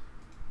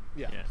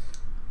 yeah. Yeah.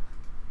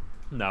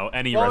 No,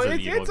 any Well,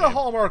 Resident Evil it's game. a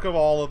hallmark of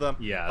all of them.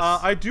 Yes.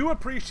 I do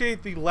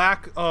appreciate the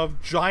lack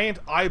of giant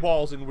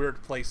eyeballs in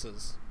weird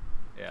places.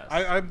 Yes.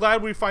 I'm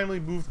glad we finally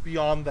moved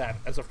beyond that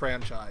as a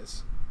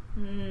franchise.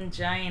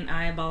 Giant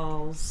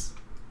eyeballs.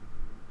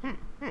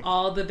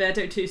 All the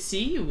better to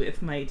see you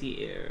with, my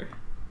dear.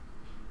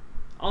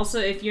 Also,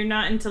 if you're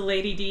not into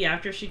Lady D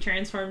after she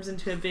transforms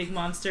into a big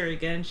monster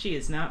again, she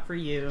is not for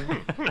you.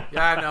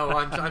 Yeah, no,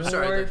 I'm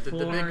sorry. The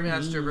More Big for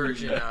Master me.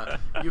 version,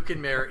 you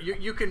can marry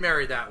you can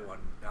marry that one,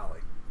 Allie.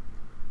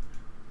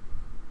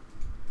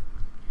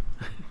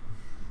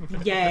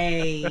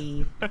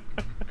 Yay.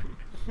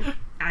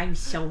 I'm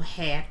so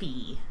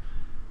happy.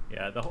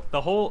 Yeah,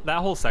 that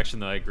whole section,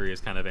 though, I agree, is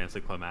kind of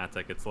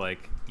anticlimactic. It's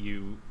like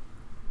you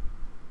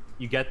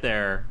get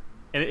there,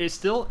 and it's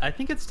still, I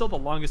think it's still the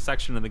longest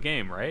section in the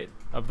game, right?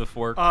 Of the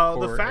four.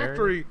 The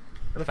factory, area?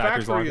 the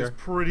factory's factory is longer?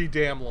 pretty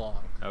damn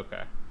long.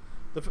 Okay.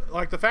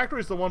 The factory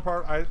is the one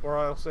part where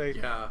I'll say,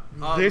 Yeah,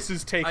 this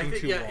is taking I think,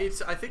 too yeah, long.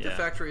 I think the Yeah.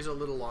 factory is a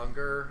little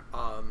longer.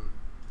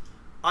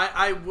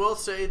 I will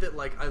say that,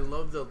 like, I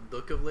love the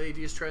look of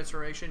Lady's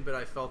transformation, but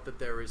I felt that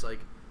there was, like,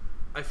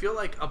 I feel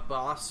like a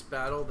boss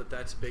battle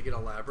that's big and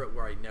elaborate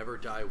where I never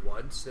die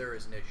once, there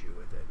is an issue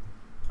with it.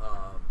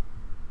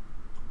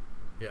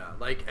 Yeah,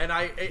 like, and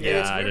I it's didn't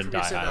weird for me die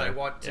to say that I either.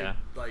 want to Yeah.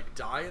 like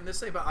die in this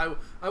thing, but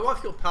I want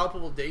to feel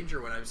palpable danger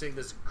when I'm seeing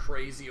this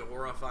crazy,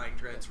 horrifying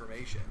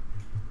transformation.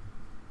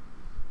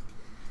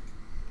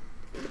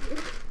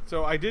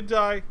 So I did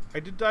die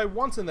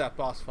once in that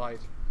boss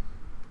fight,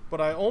 but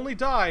I only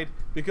died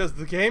because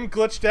the game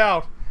glitched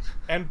out,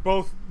 and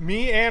both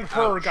me and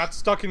her Ouch. got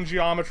stuck in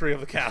geometry of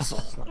the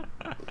castle.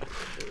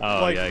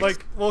 Oh, yikes.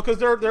 Because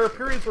there are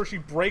periods where she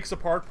breaks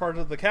apart part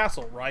of the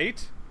castle,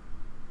 right?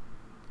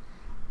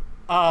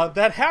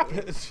 That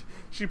happened.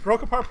 She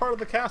broke apart part of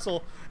the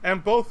castle,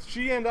 and both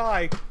she and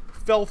I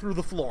fell through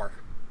the floor.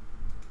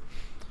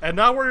 And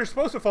not where you're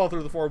supposed to fall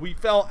through the floor. We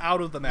fell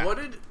out of the map. What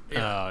did?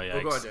 Yeah.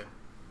 Oh, Go yikes.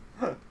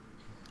 ahead.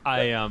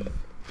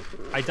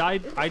 I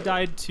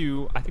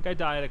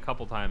died a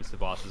couple times to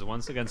bosses.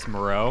 Once against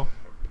Moreau,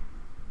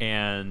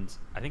 and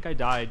I think I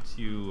died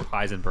to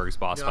Heisenberg's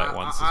boss No, fight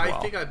once as well.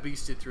 I think I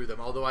beasted through them,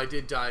 although I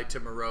did die to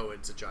Moreau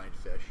and a giant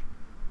fish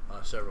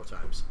several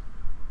times.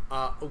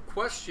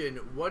 Question: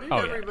 what did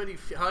everybody?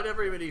 How did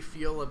everybody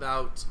feel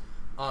about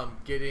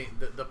getting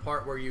the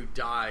part where you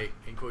die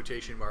in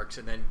quotation marks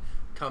and then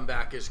come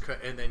back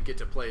and then get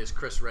to play as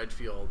Chris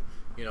Redfield?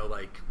 You know,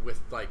 like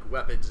with like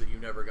weapons that you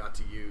never got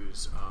to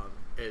use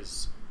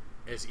as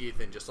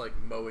Ethan, just like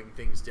mowing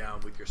things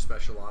down with your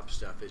special ops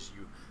stuff as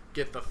you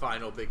get the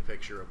final big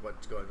picture of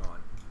what's going on.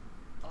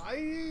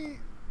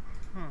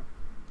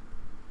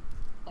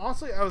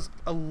 Honestly, I was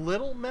a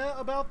little meh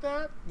about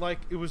that. Like,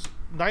 it was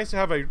nice to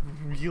have a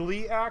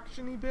really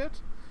actiony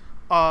bit.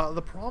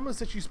 The problem is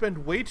that you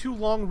spend way too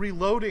long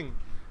reloading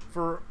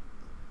for,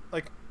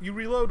 like, you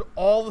reload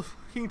all the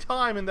fucking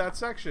time in that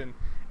section,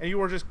 and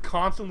you are just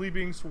constantly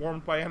being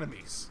swarmed by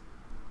enemies.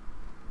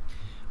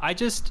 I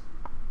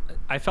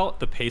felt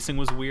the pacing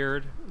was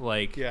weird.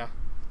 Like, Yeah.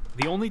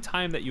 the only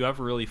time that you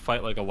ever really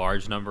fight like a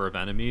large number of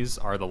enemies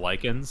are the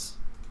Lycans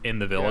in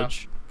the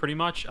village, pretty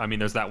much. I mean,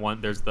 there's that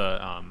one. There's the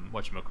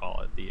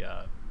whatchamacallit,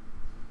 the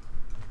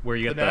where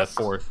you get The the nest?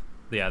 fourth,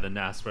 the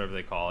nest, whatever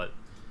they call it,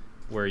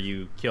 where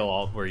you can kill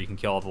all the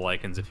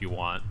Lycans if you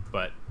want.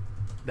 But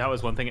that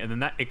was one thing,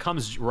 and then it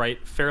comes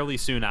right fairly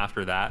soon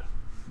after that,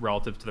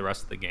 relative to the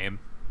rest of the game,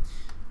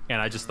 and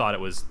I just thought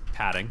it was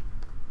padding,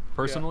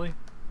 personally.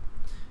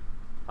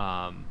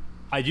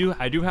 I do,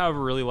 however,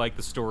 really like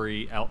the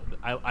story.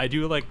 I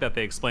do like that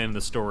they explain in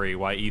the story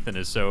why Ethan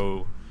is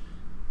so,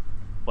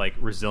 like,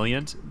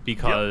 resilient,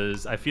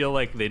 because I feel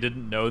like they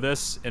didn't know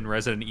this in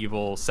Resident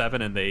Evil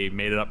 7, and they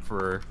made it up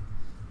for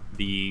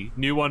the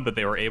new one, but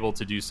they were able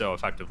to do so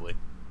effectively.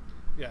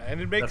 Yeah, and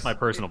it makes... That's my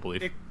personal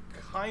belief. It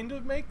kind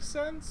of makes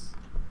sense,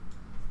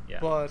 Yeah.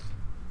 but...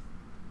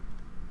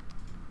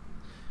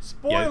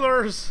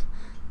 Spoilers!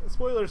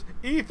 Spoilers.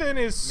 Ethan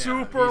is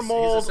super he's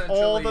mold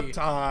all the essentially,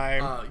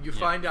 time. You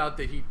find out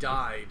that he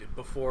died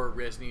before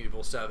Resident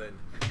Evil 7,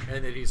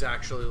 and that he's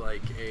actually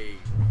like a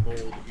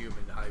mold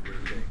human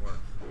hybrid thing, or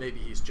maybe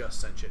he's just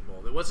sentient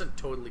mold. It wasn't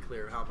totally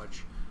clear how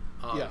much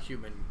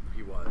human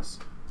he was.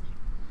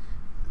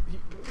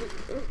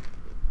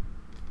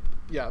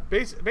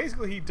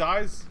 Basically he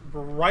dies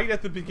right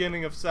at the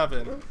beginning of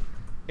 7,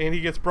 and he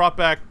gets brought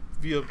back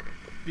via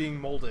being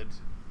molded.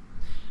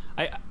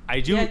 I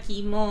do.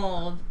 Yucky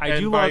mold. I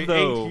do by love,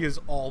 though. 8 he is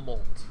all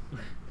mold.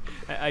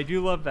 I do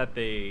love that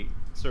they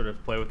sort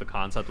of play with the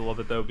concept a little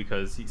bit, though,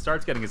 because he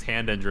starts getting his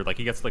hand injured. Like,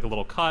 he gets like a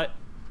little cut,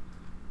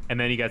 and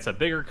then he gets a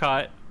bigger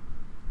cut,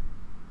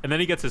 and then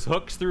he gets his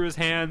hooks through his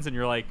hands, and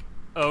you're like,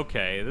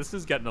 okay, this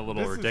is getting a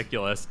little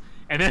ridiculous.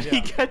 And then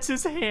he gets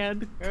his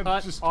hand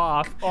cut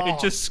off and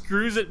just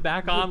screws it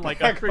back on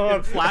like a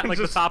freaking flat, like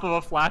the top of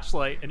a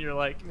flashlight, and you're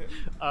like,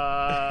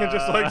 and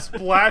just like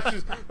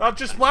splashes. I'll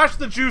just splash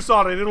the juice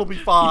on it; it'll be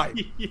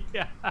fine.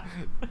 yeah.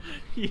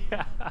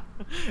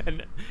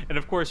 And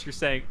of course you're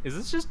saying, is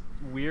this just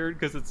weird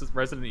because it's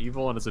Resident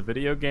Evil and it's a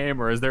video game,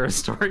 or is there a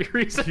story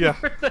reason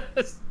for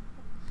this?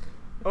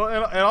 Oh,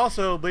 and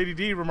also, Lady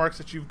D remarks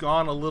that you've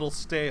gone a little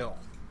stale.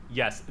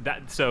 Yes,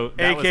 that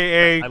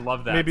AKA, I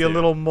love that. Maybe too. a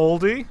little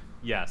moldy.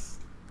 Yes.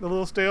 A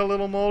little stale, a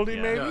little moldy,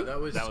 Yeah. maybe. No, that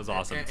was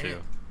awesome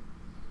too.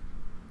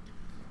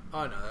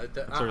 Oh no,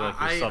 Sort of like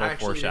the subtle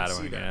actually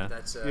foreshadowing, didn't see that. yeah.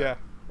 That's Yeah.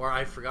 or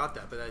I forgot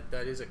that, but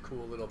that is a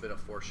cool little bit of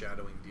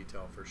foreshadowing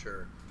detail for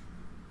sure.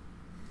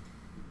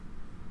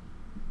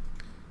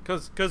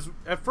 Because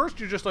at first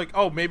you're just like,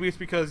 oh, maybe it's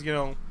because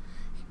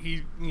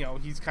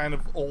he's kind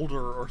of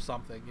older or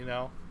something,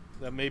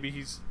 that maybe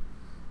he's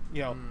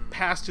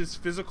past his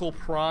physical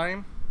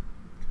prime,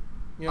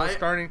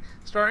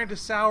 starting to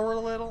sour a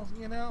little,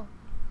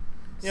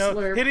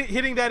 Slurp.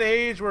 hitting that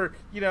age where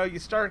you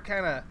start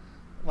kind of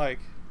like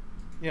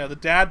the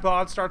dad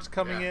bod starts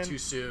coming in Too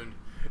soon.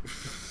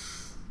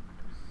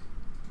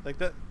 like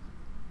that.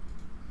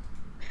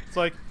 It's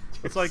like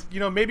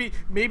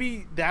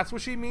maybe that's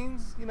what she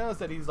means, is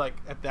that he's like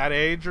at that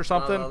age or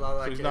something, I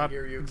so he's can't not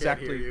hear you,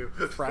 exactly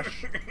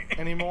fresh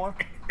anymore.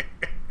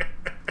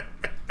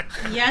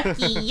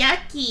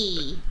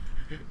 Yucky.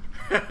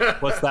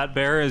 What's that,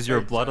 Bear? Is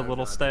your Big blood a time,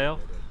 little not stale?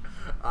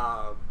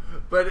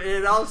 But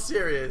in all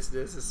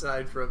seriousness,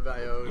 aside from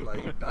my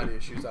own body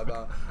issues, I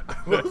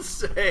will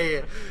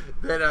say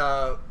that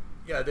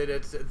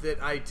that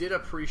I did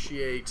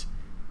appreciate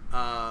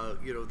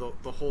the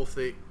whole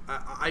thing.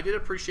 I did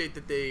appreciate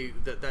that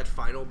that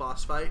final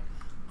boss fight,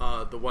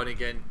 the one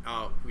again,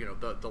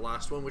 the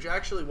last one, which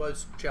actually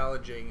was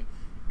challenging,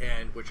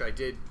 and which I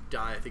did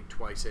die I think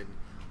twice in.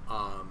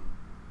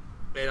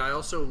 And I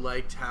also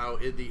liked how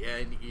in the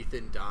end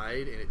Ethan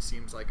died, and it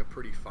seems like a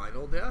pretty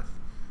final death.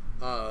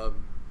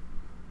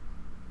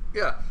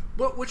 Yeah,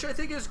 but which I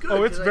think is good.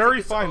 Oh, it's 'cause I very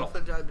think final.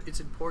 Oftentimes,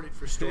 it's important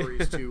for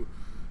stories to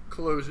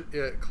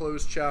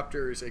close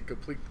chapters and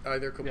complete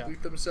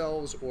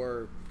themselves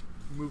or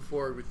move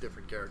forward with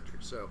different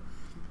characters. So,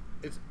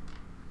 it's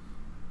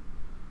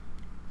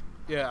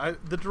I'm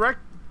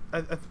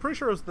pretty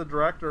sure it was the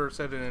director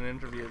said in an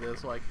interview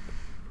this, like,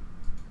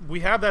 we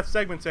have that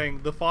segment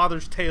saying the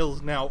father's tale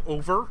is now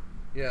over.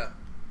 yeah.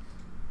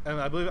 and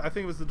I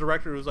think it was the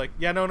director who was like,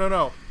 "Yeah,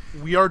 no,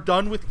 we are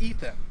done with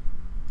Ethan.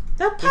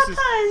 The papa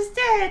is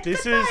dead.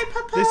 Goodbye,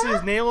 papa. This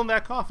is nail in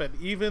that coffin.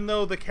 Even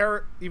though the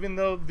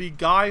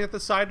guy at the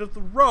side of the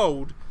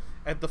road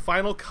at the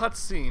final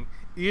cutscene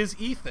is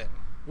Ethan.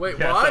 Wait,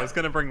 Yes, what? I was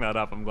gonna bring that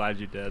up. I'm glad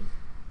you did.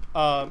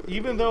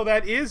 Even though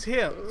that is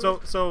him.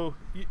 So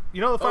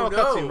you know the final no,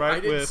 cutscene, right? I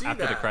didn't With see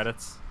After the that.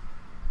 credits.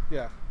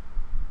 yeah.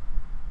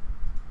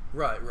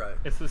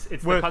 It's the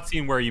With-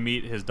 cutscene where you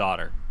meet his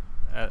daughter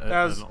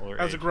As an older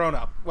a age. grown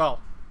up.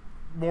 Well,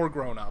 more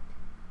grown up.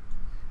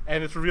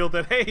 And it's revealed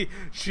that, hey,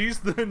 she's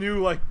the new,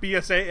 like,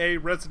 BSAA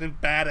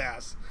resident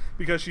badass.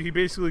 Because she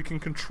basically can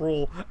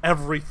control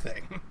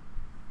everything.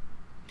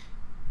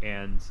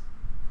 And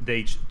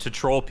to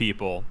troll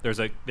people, there's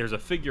a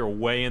figure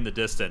way in the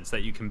distance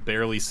that you can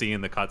barely see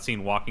in the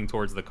cutscene walking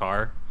towards the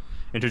car.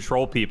 And to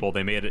troll people,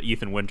 they made an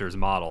Ethan Winters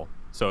model.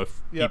 So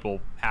if people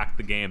hack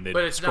the game, they'd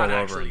But it's scroll not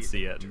over actually and see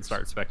Ethan it and Winters.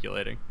 start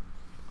speculating.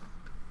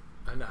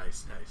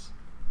 Nice.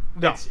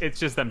 No. It's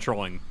just them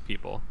trolling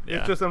people. Yeah.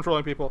 It's just them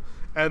trolling people.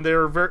 And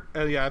they're very...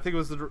 I think it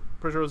was pretty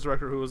sure it was the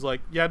director who was like,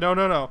 yeah,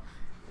 no.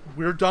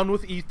 We're done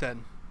with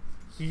Ethan.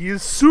 He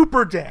is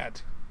super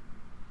dead.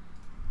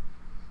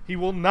 He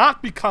will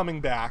not be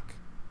coming back.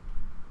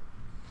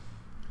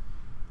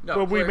 No,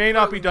 but we may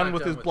not be clearly done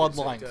with his it,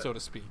 bloodline, so so to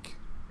speak.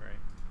 Right.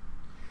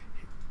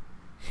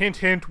 Hint,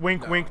 hint,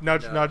 wink, No, wink,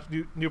 nudge, no. nudge,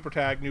 new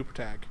protag.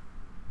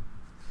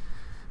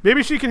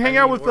 Maybe she can hang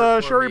out with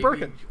Sherry maybe,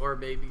 Birkin. or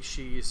maybe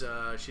she's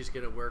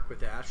gonna work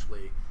with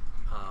Ashley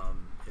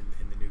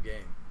in the new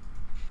game.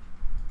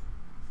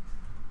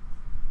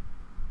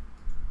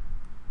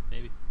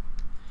 Maybe.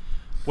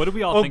 What do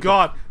we all Oh think?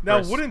 God! Of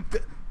Now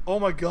Chris? oh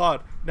my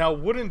God! Now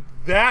wouldn't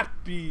that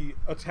be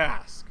a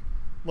task?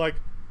 Like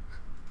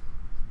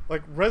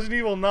Resident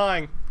Evil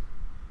 9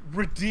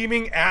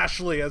 redeeming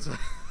Ashley as a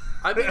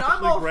I mean, I'm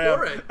Ashley all Graham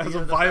for it. as You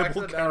a know, the fact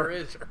viable of the matter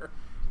is, character,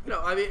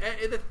 I mean,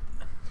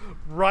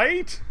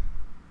 right?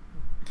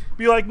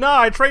 Be like,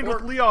 nah, I trained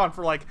with Or- Leon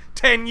for like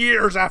 10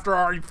 years after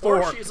RE4,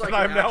 or she's like and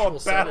I'm an now actual a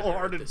senator at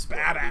battle-hardened this point,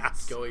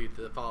 badass. going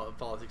into the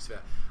politics of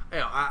it.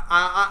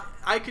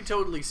 I could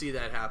totally see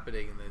that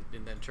happening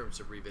in terms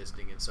of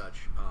revisiting and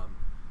such.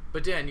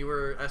 But Dan, you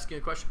were asking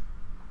a question.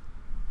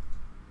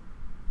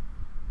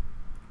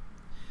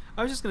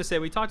 I was just gonna say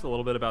we talked a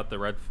little bit about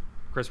the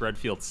Chris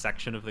Redfield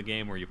section of the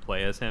game where you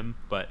play as him,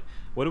 but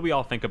what do we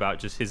all think about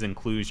just his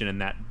inclusion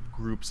and that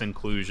group's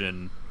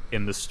inclusion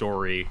in the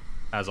story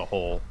as a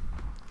whole?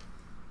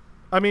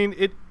 I mean,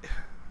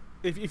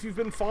 if you've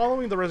been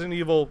following the Resident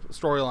Evil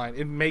storyline,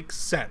 it makes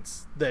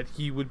sense that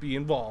he would be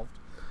involved,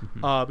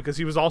 because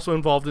he was also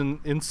involved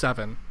in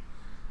 7.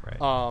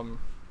 Right.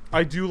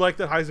 I do like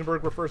that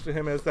Heisenberg refers to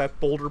him as that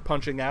boulder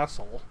punching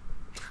asshole.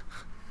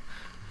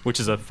 Which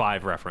is a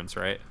 5 reference,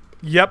 right?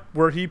 Yep,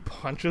 where he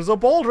punches a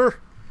boulder.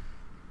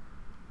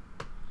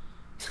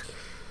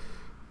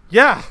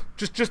 Yeah,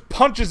 just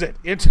punches it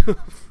into a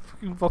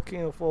fucking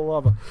volcano full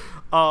of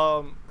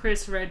lava.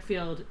 Chris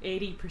Redfield,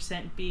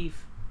 80%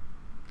 beef,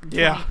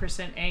 Yeah,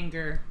 20%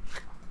 anger.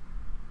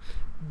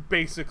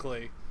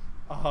 basically.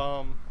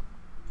 And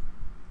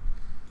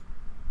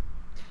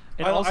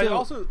I also,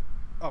 also.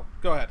 Oh,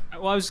 go ahead.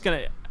 well, I was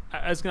gonna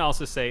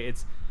also say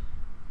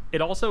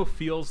it also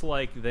feels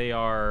like they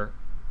are.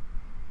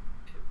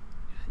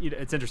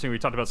 It's interesting. We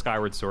talked about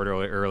Skyward Sword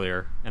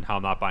earlier and how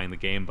I'm not buying the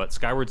game, but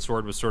Skyward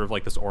Sword was sort of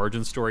like this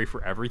origin story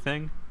for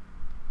everything.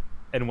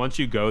 And once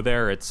you go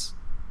there,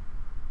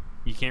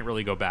 you can't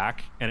really go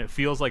back. And it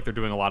feels like they're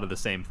doing a lot of the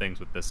same things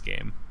with this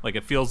game. Like,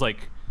 it feels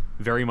like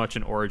very much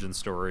an origin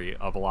story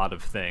of a lot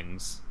of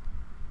things.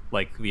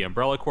 Like the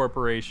Umbrella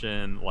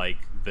Corporation, like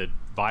the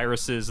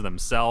viruses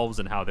themselves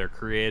and how they're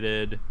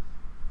created.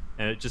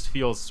 And it just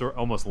feels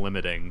almost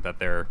limiting that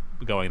they're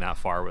going that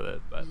far with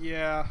it. But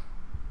Yeah,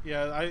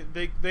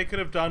 they could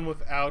have done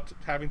without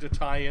having to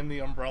tie in the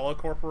Umbrella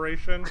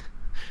Corporation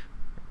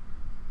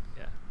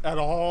yeah. at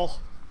all.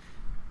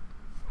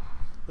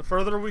 The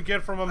further we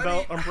get from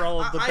Umbrella,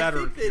 the better.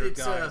 I think that here,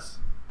 it's guys.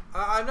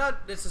 I'm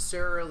not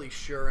necessarily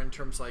sure in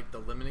terms of, like, the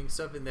limiting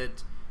stuff, in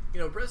that,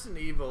 Resident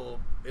Evil,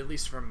 at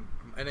least from,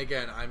 and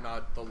again, I'm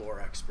not the lore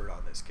expert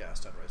on this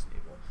cast on Resident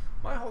Evil.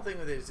 My whole thing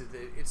with it is that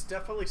it's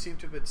definitely seemed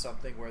to have been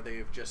something where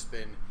they've just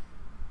been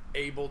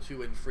able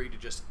to and free to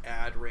just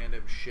add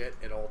random shit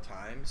at all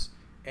times,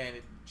 and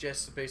it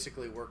just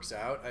basically works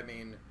out. I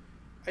mean,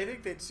 I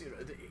think that's,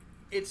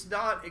 it's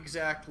not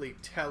exactly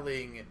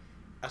telling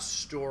a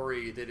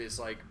story that is,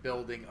 like,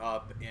 building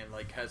up and,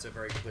 like, has a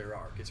very clear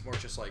arc. It's more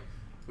just like,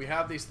 we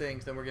have these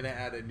things, then we're going to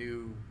add a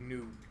new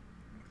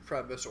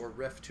premise or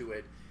riff to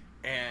it.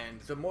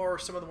 And some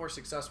of the more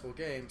successful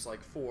games,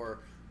 like 4,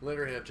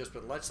 literally have just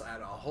been, let's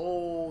add a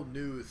whole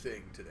new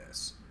thing to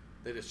this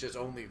that is just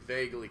only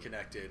vaguely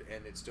connected,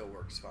 and it still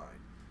works fine.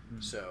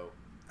 Mm-hmm. So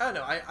I don't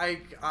know.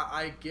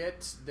 I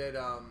get that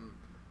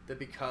that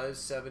because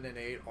 7 and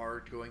 8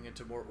 are going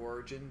into more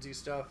origins-y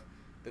stuff,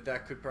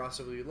 that could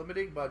possibly be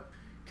limiting, but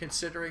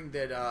considering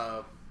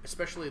that,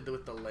 especially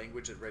with the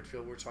language at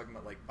Redfield, we're talking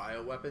about, like,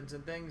 bioweapons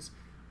and things,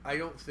 I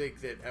don't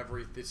think that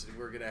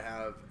we're gonna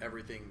have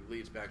everything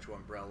leads back to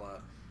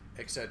Umbrella,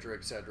 etc.,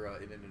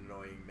 in an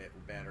annoying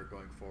manner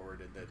going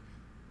forward,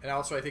 and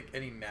also I think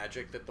any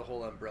magic that the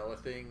whole Umbrella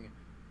thing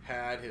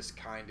had has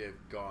kind of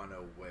gone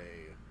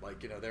away.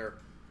 Like, they're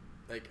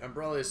like,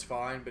 Umbrella is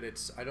fine, but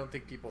I don't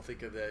think people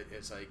think of it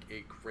as like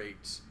a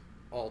great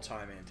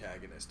all-time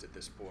antagonist at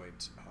this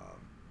point.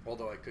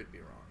 Although I could be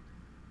wrong.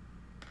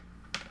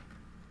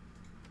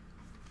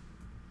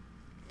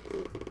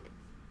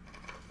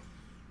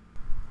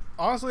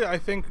 Honestly, I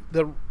think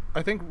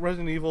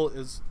Resident Evil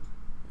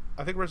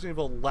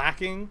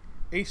lacking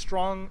a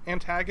strong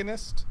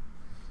antagonist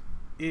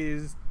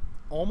is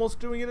almost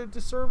doing it a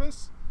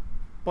disservice.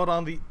 But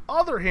on the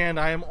other hand,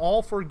 I am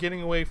all for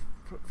getting away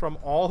from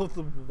all of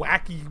the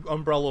wacky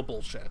Umbrella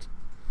bullshit.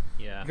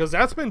 Yeah. Because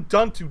that's been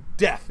done to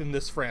death in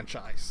this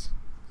franchise.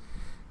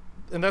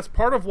 And that's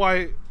part of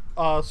why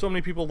so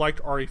many people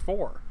liked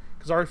RE4.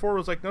 Because RE4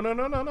 was like,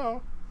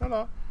 no.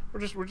 We're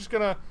just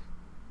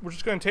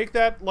gonna take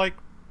that, like,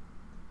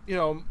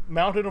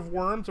 mountain of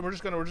worms, and we're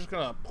just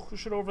gonna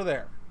push it over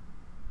there.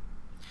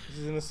 This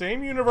is in the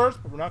same universe,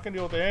 but we're not gonna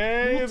deal with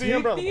any of the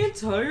Umbrella. Take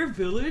the entire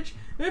village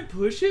and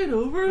push it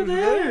over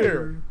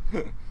there.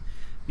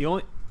 The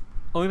only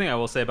thing I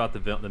will say about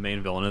the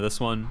main villain of this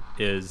one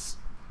is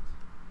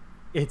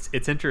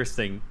it's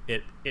interesting.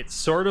 It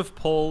sort of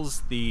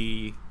pulls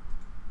the,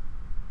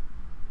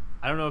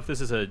 I don't know if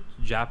this is a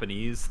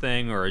Japanese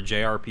thing or a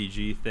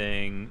JRPG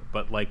thing,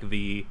 but like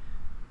the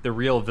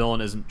real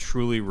villain isn't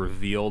truly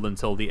revealed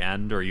until the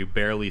end, or you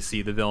barely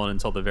see the villain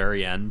until the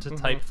very end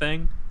type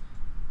thing.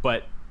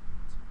 But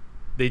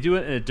they do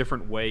it in a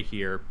different way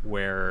here,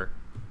 where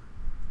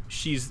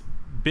she's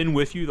been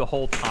with you the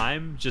whole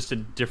time, just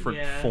in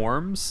different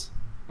forms.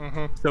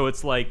 So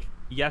it's like,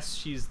 yes,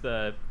 she's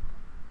the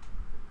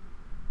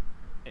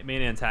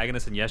main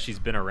antagonist, and yes, she's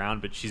been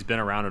around, but she's been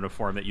around in a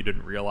form that you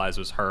didn't realize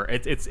was her.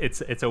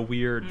 It's a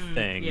weird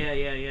thing.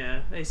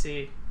 Yeah. I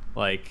see.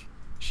 Like,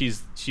 she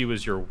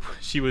was your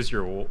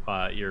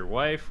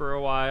wife for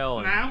a while.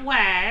 And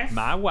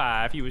my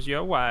wife. He was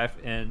your wife,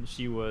 and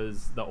she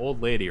was the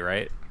old lady,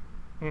 right?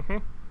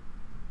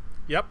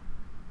 Yep.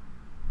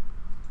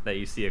 That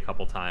you see a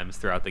couple times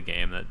throughout the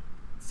game that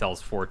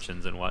sells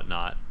fortunes and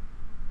whatnot.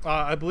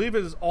 I believe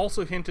it is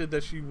also hinted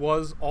that she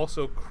was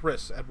also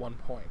Chris at one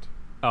point.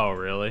 Oh,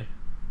 really?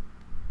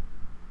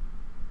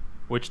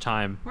 Which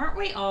time? Weren't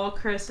we all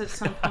Chris at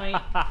some point?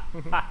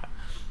 I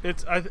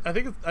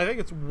think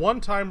it's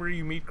one time where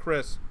you meet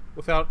Chris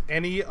without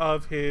any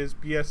of his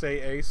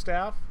BSAA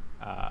staff.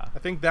 I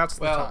think that's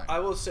the time. Well, I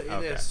will say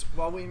this: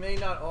 while we may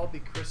not all be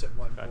Chris at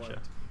one point,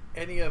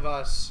 any of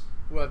us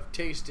who have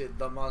tasted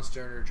the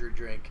Monster Energy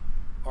drink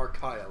are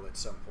Kyle at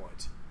some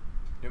point,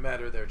 no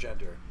matter their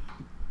gender.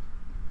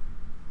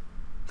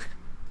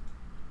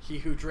 He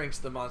who drinks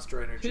the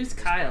Monster Energy. Who's is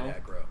Kyle?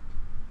 Aggro.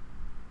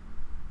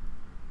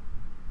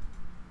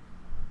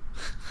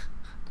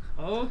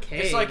 Okay.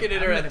 It's like an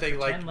internet thing.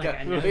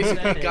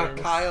 Basically, got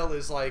Kyle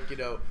is like,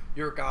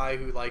 your guy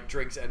who like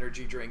drinks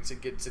energy drinks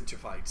and gets into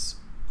fights.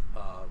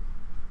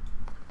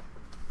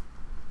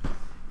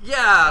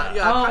 Yeah.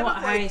 Oh, kind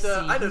of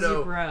like I don't He's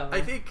know. a bro.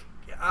 I think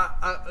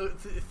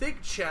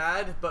think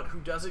Chad, but who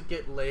doesn't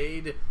get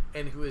laid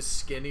and who is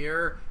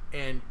skinnier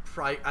and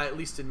at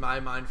least in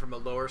my mind from a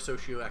lower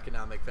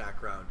socioeconomic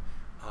background.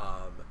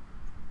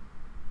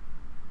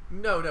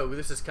 No,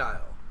 this is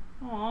Kyle.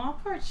 Aw,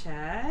 poor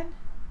Chad.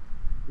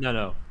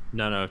 No.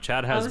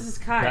 Chad has. Oh, this is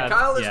Kyle.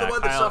 Kyle is the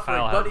one that's suffering,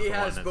 Kyle but he is the one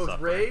has that's both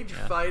suffering. rage,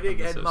 Yeah, fighting,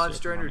 from and the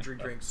Monster socioeconomic Energy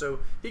stuff. drinks, so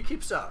he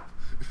keeps up.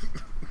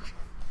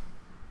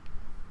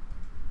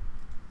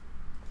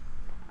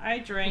 I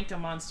drank a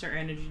Monster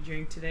Energy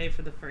drink today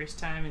for the first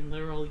time in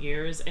literal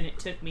years, and it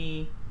took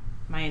me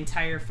my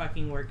entire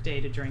fucking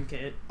workday to drink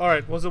it.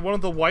 Alright, was it one of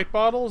the white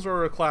bottles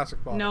or a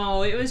classic bottle?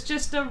 No, it was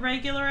just a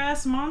regular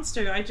ass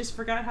Monster. I just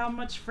forgot how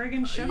much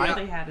friggin' sugar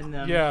they had in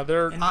them. Yeah,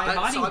 they're... And my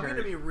body so I'm hurt.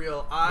 going to be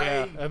real.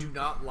 I do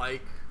not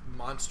like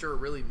Monster,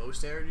 really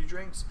most energy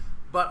drinks,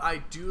 but I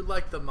do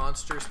like the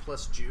Monsters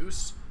plus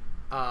juice,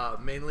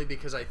 mainly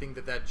because I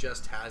think that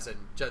just has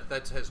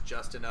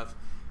just enough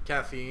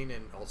caffeine,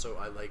 and also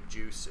I like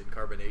juice and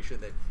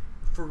carbonation that,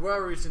 for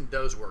whatever reason,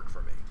 does work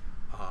for me.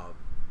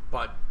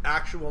 But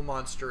actual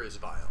Monster is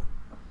vile.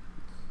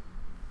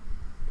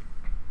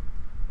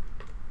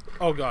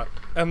 Oh god,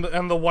 and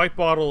the white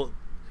bottle,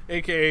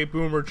 aka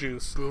Boomer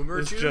Juice.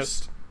 Boomer juice?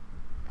 Just,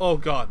 oh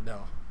god,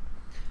 no.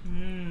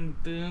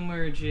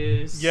 Boomer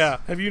juice.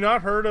 Yeah, have you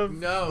not heard of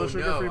No, the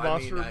sugar-free no,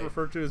 monster I mean,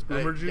 referred to as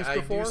Boomer Juice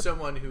before? I knew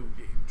someone who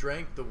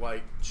drank the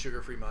white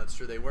sugar-free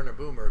Monster. They weren't a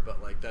boomer,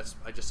 but like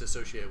I just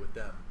associate with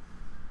them.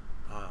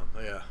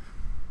 Yeah.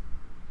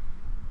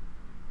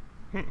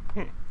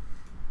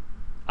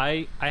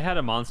 I had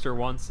a Monster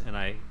once, and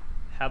I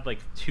had like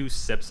 2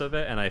 sips of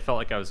it, and I felt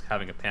like I was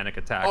having a panic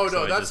attack. Oh no,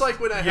 so that's like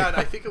when I had.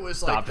 I think it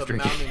was like stopped the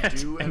drinking Mountain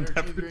Dew and energy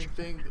never drink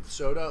thing,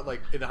 soda.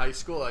 Like in high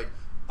school, like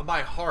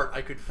my heart,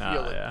 I could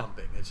feel it yeah.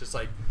 pumping. It's just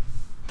like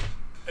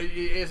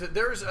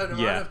There's an amount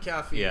Yeah, of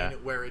caffeine yeah.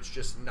 where it's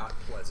just not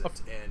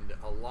pleasant, and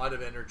a lot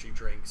of energy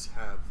drinks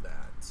have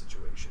that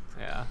situation.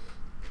 Yeah.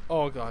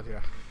 Oh god,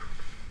 yeah.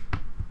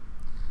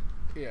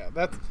 Yeah,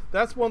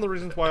 that's one of the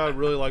reasons why I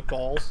really like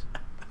balls.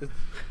 Is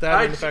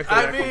that and the fact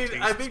that it actually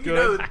tastes think good. you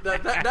know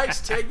that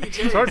nice tangy taste.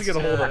 It's hard to get a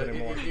hold of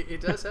anymore.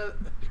 It does have.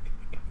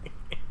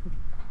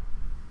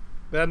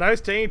 That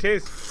nice tangy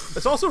taste.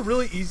 It's also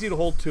really easy to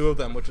hold 2 of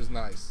them, which is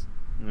nice.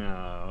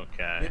 Oh,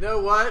 okay. You know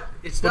what?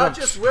 It's not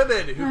just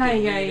women who can Ay,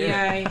 lean in.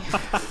 ay,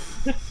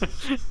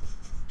 ay.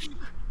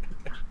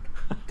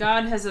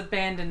 God has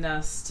abandoned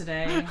us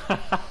today.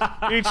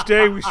 Each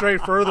day we stray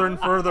further and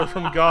further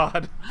from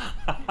God.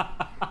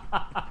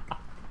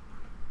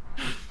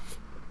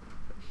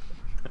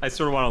 I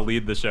sort of want to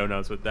lead the show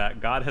notes with that.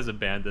 God has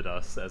abandoned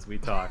us as we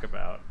talk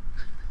about.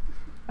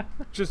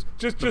 Just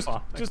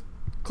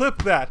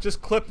clip that.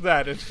 Just clip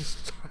that and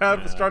just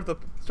start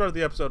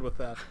the episode with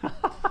that.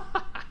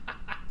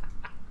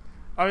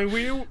 I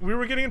mean, we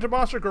were getting into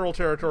Monster Girl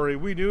territory.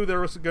 We knew there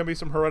was going to be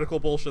some heretical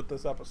bullshit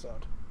this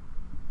episode.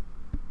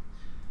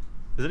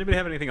 Does anybody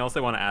have anything else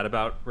they want to add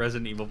about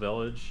Resident Evil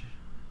Village?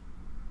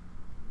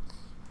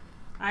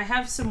 I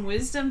have some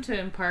wisdom to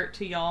impart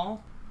to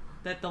y'all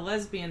that the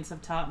lesbians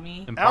have taught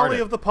me. Impart Alley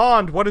it. of the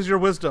Pond, what is your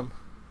wisdom?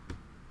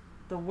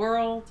 The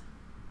world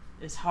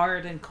is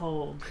hard and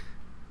cold,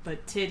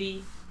 but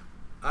Titty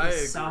I is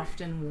agree.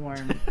 soft and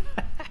warm.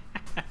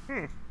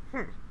 I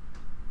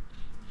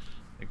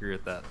agree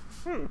with that.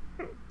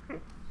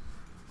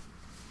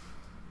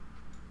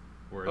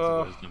 Words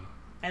of wisdom.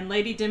 And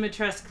Lady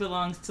Dimitrescu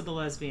belongs to the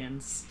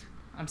lesbians.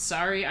 I'm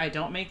sorry, I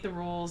don't make the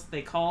rules.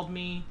 They called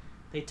me.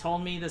 They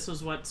told me this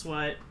was what's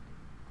what.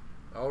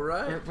 All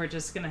right. We're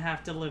just gonna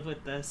have to live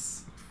with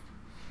this.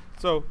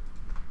 So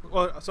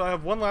I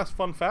have one last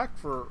fun fact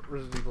for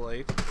Resident Evil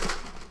 8.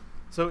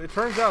 So it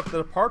turns out that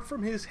apart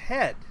from his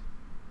head,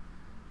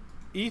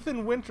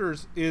 Ethan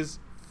Winters is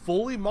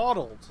fully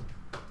modeled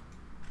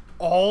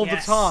all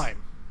Yes. the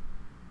time.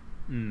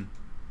 Mm.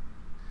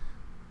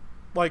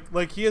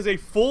 Like he is a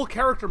full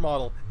character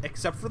model,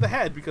 except for the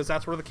head, because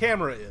that's where the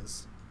camera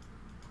is.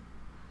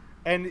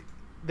 And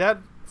that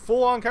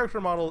full-on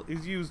character model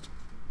is used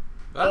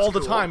That's all the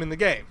cool. time in the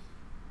game.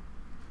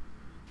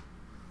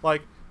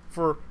 Like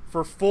for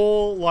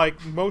full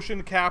like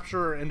motion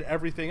capture and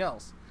everything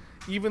else.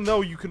 Even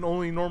though you can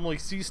only normally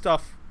see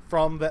stuff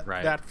from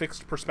that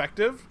fixed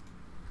perspective.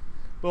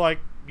 But like,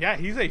 yeah,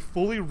 he's a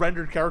fully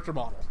rendered character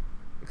model,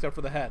 except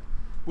for the head,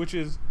 which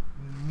is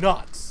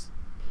nuts.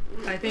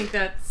 I think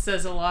that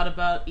says a lot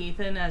about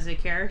Ethan as a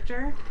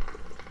character.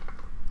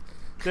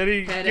 That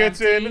he Head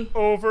gets empty. in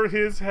over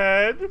his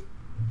head.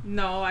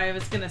 No, I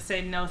was gonna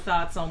say no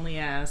thoughts, only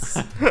ass.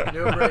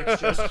 No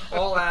brakes, just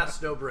all ass,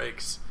 no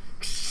brakes.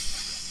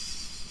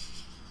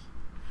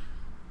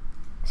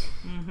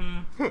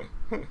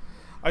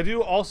 I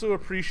do also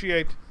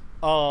appreciate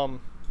there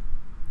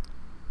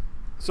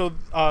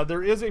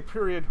is a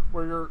period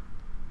where you're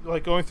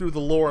like going through the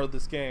lore of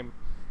this game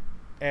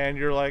and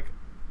you're like,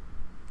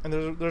 and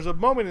there's a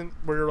moment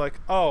where you're like,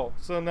 oh,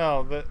 so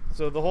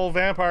the whole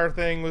vampire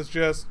thing was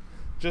just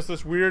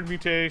this weird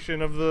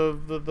mutation of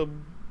the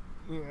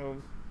you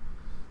know,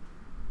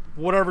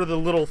 whatever the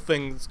little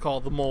thing's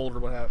called, the mold or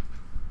what have,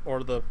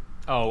 or the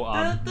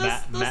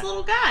those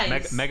little guys.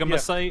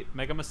 Megamycete?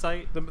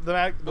 Megamycete? the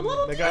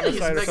little guy dudes.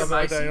 beside or something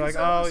like that. You're like,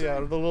 oh yeah,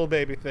 the little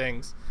baby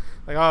things.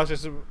 Like, oh, it's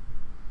just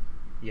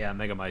Yeah,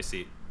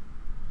 Megamycete.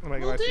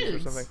 Little or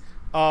dudes.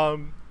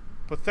 something.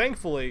 But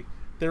thankfully,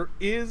 there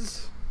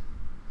is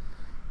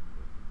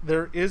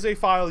a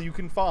file you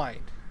can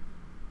find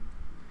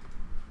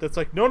that's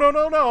like,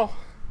 no.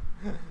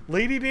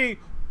 Lady D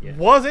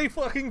was a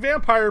fucking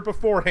vampire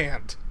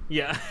beforehand.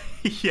 Yeah.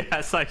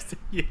 yes.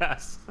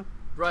 Yes.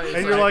 Right, it's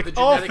And you're like, the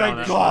oh, genetic thank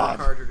condition God.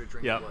 work harder to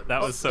drink Yep. blood.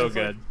 That was so it's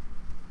like- good.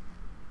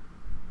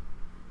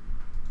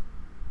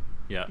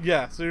 Yeah.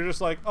 Yeah, so you're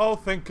just like, oh,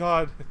 thank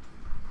God.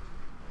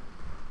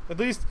 At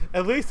least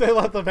they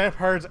let the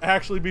vampires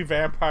actually be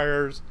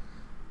vampires,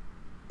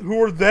 who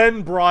were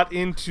then brought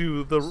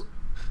into the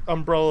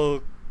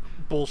Umbrella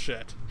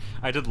bullshit.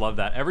 I did love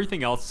that.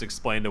 Everything else is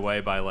explained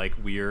away by like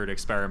weird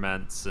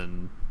experiments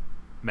and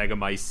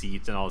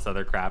Megamycete and all this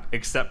other crap,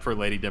 except for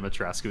Lady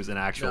Dimitrescu, who's an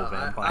actual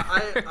vampire.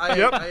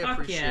 Yep. I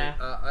appreciate yeah.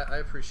 I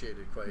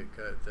appreciated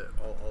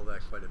all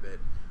that quite a bit.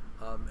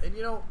 And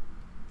you know,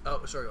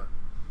 oh sorry, go on.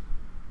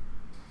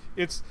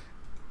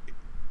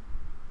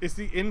 It's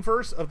the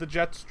inverse of the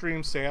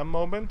Jetstream Sam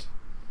moment.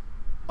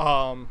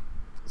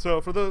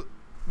 So for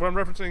what I'm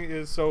referencing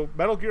is, so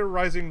Metal Gear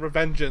Rising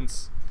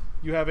Revengeance,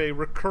 you have a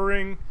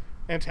recurring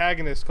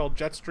antagonist called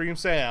Jetstream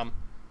Sam,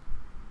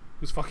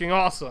 who's fucking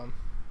awesome.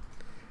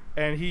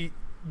 And you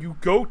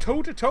go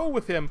toe to toe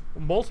with him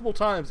multiple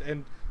times,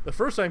 and the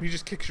first time he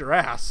just kicks your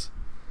ass.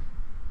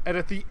 And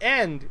at the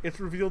end, it's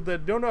revealed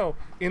that no,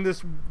 in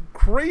this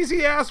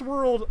crazy ass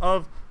world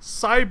of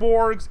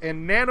cyborgs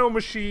and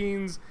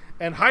nanomachines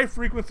and high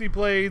frequency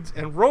blades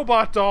and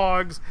robot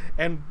dogs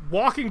and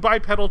walking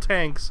bipedal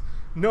tanks,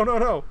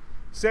 no.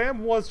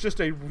 Sam was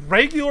just a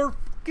regular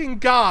fucking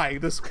guy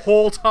this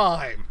whole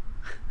time.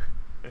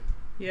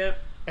 Yep.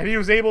 and he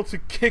was able to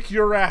kick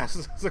your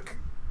ass as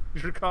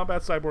your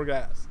combat cyborg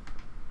ass.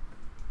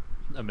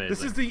 Amazing.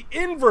 This is the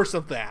inverse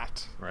of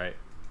that. right.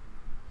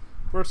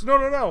 Where it's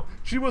no.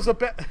 She was a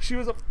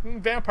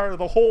vampire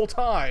the whole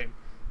time.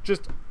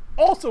 Just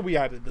also we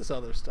added this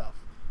other stuff.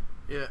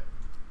 Yeah.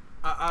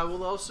 I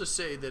will also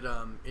say that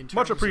in terms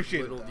Much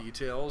appreciated, of little though.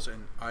 details,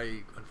 and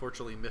I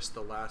unfortunately missed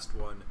the last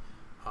one,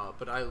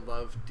 but I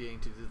love getting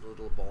to do the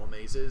little ball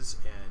mazes,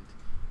 and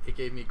it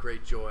gave me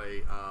great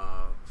joy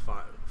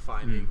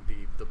finding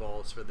the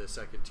balls for the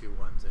second two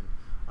ones and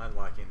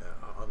unlocking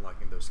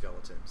those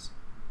skeletons.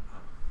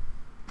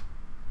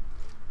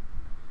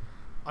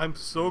 I'm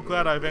so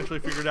glad I eventually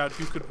figured out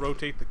who could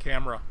rotate the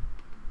camera.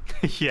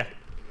 yeah.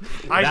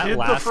 I That did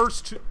last- the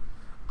first two.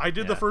 I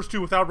did the Yeah. first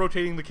two without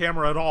rotating the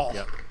camera at all.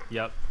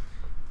 Yep.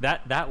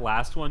 That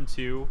last one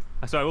too.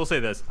 So I will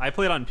say this: I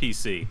played on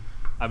PC.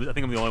 I think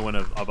I'm the only one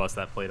of us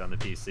that played on the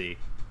PC,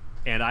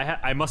 and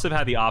I must have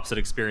had the opposite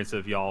experience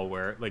of y'all,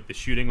 where like the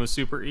shooting was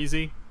super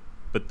easy,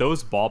 but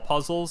those ball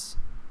puzzles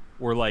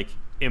were like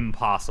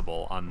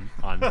impossible on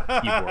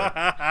keyboard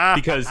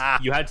because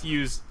you had to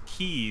use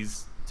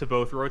keys to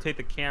both rotate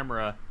the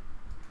camera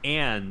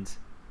and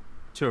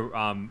to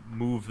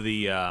move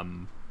the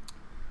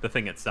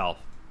thing itself.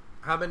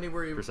 How many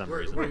were you? For some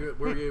were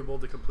you able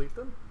to complete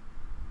them?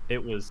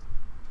 It was.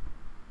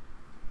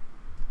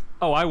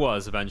 Oh, I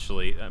was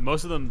eventually.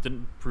 Most of them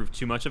didn't prove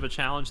too much of a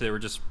challenge. They were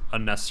just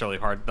unnecessarily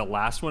hard. The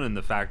last one in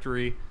the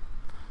factory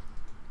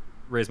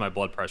raised my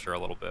blood pressure a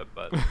little bit,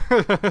 but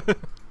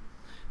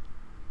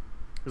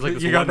there's like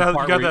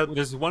this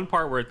there's one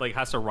part where it like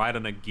has to ride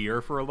on a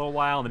gear for a little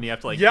while, and then you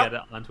have to like get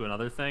it onto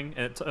another thing.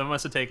 And it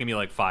must have taken me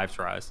like 5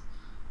 tries.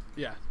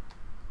 Yeah.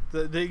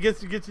 It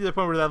gets to the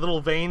point where that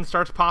little vein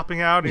starts popping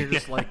out, and you're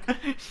just like,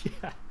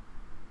 yeah.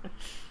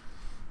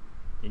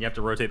 And you have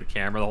to rotate the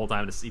camera the whole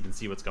time to even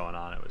see what's going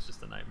on. It was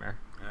just a nightmare.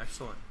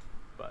 Excellent.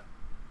 But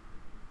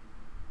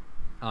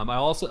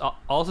I'll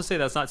also say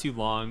that's not too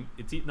long.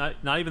 It's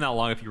not even that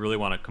long if you really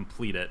want to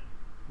complete it.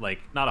 Like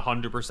not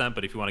 100%,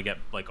 but if you want to get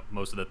like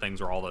most of the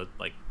things or all the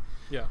like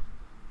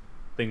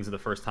things the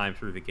first time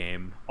through the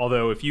game.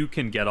 Although if you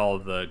can get all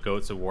of the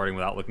goats of warding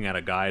without looking at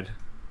a guide,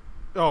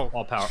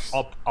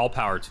 all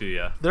power to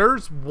you.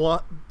 There's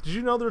one. Did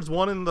you know there's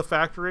one in the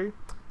factory?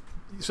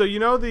 So you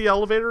know the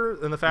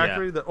elevator in the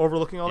factory that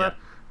overlooking all that?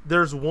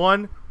 There's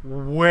one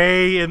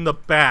way in the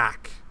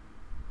back.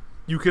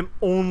 You can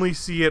only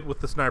see it with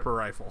the sniper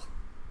rifle.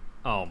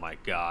 Oh my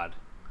god.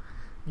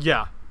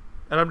 Yeah.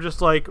 And I'm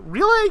just like,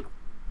 really?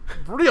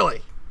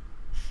 Really?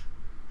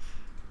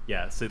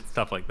 Yeah, so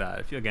stuff like that.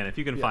 If you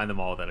can find them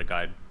all without a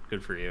guide,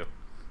 good for you.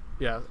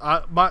 Yeah.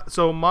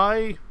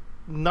 My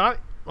not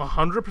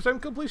 100%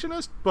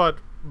 completionist, but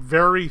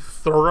very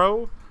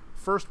thorough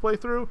first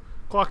playthrough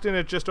clocked in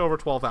at just over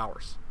 12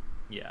 hours.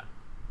 Yeah.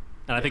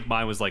 And I think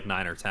mine was like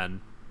 9 or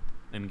 10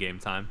 in game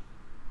time.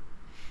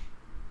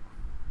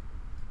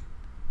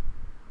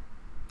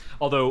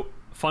 Although,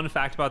 fun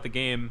fact about the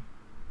game,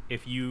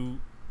 if you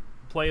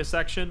play a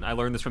section, I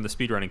learned this from the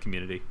speedrunning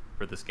community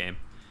for this game.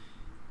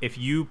 If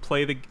you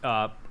play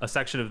a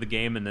section of the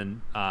game and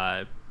then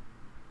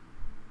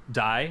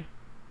die,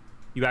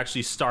 you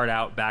actually start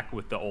out back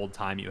with the old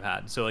time you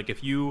had. So like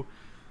if you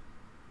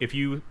hit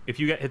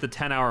the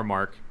 10-hour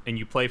mark and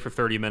you play for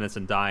 30 minutes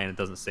and die and it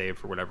doesn't save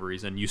for whatever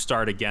reason, you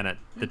start again at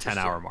the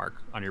 10-hour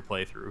mark on your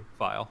playthrough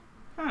file.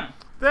 Huh.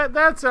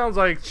 That sounds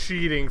like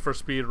cheating for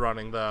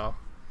speedrunning, though.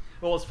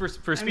 Well, it's for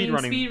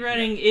speedrunning.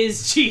 Speedrunning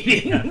is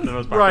cheating. Yeah, for the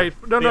most part. Right.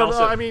 No.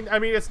 Also, I mean,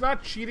 it's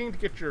not cheating to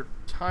get your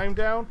time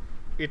down.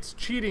 It's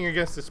cheating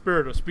against the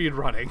spirit of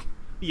speedrunning.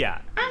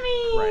 Yeah. I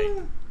mean,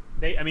 right.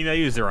 They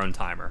use their own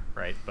timer,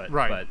 right?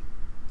 But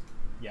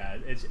yeah,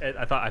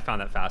 I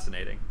found that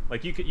fascinating.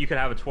 Like you could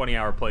have a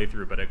 20-hour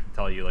playthrough, but it could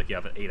tell you like you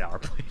have an 8-hour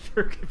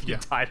playthrough if you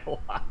died a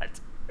lot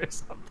or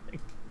something.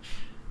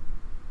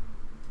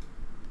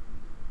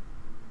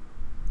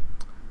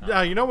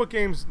 Yeah, you know what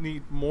games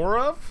need more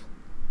of,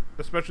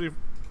 especially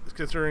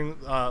considering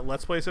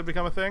Let's Plays have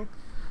become a thing.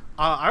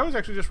 I was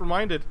actually just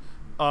reminded,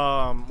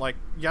 like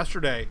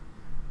yesterday,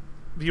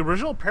 the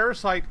original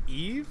Parasite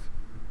Eve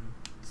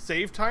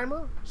save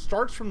timer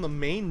starts from the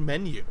main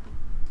menu.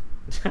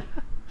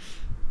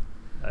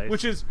 Nice.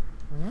 Which is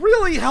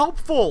really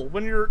helpful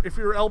if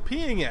you're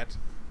LPing it,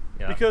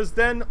 because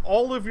then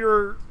all of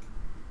your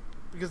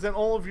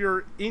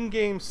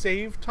in-game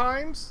save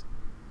times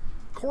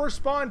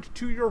correspond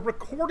to your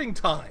recording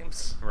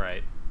times.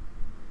 Right.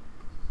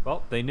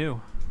 Well, they knew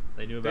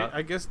about.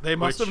 I guess they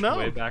must have known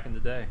way back in the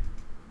day.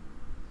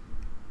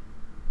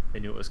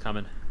 They knew it was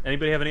coming.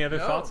 Anybody have any other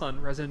thoughts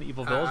on Resident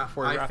Evil Village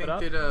before we wrap it up? I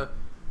think that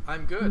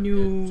I'm good.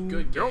 No. It's a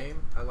good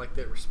game. I like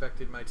that it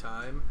respected my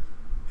time,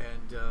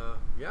 and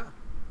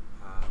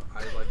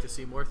I'd like to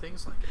see more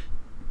things like it.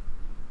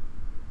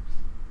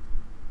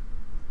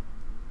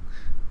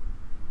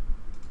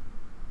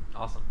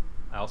 Awesome.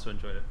 I also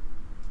enjoyed it.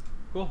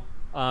 Cool.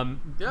 Yeah,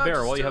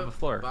 Bear, while you have the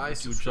floor, buy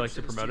would you like to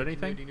subscriptions promote your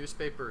anything? Community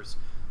newspapers.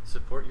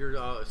 Support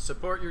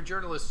your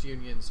journalists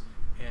unions,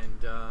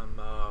 and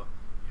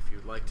if if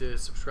you'd like to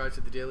subscribe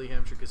to the Daily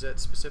Hampshire Gazette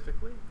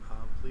specifically,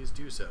 please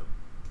do so.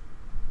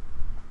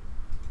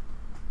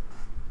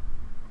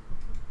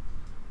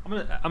 I'm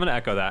gonna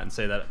echo that and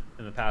say that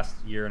in the past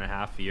year,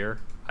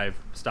 I've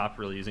stopped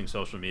really using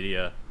social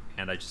media,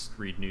 and I just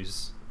read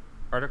news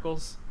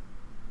articles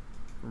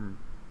from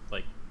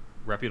like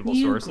reputable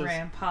sources.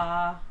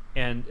 Grandpa.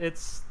 And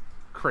it's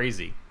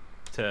crazy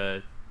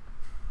to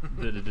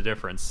the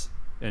difference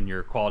in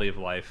your quality of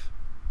life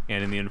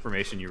and in the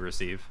information you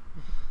receive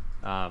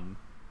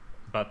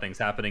about things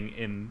happening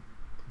in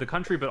the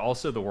country, but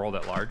also the world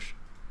at large.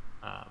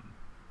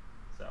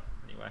 So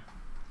anyway,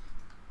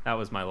 that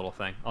was my little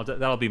thing.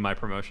 That'll be my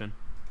promotion.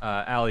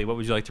 Allie, what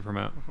would you like to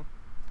promote?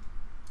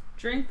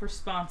 Drink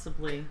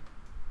responsibly,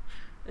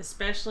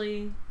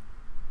 especially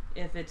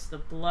if it's the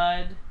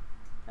blood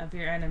of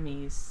your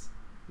enemies.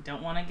 You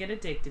don't want to get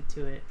addicted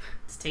to it.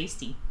 It's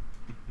tasty.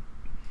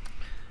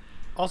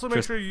 Also,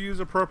 make sure you use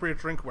appropriate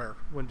drinkware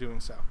when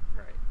doing so.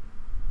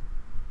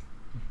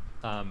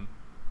 Right.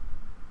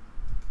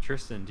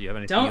 Tristan, do you have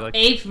anything Don't you like?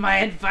 ape my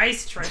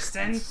advice,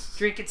 Tristan.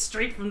 Drink it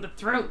straight from the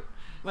throat.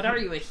 What are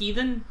you, a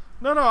heathen?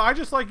 No, I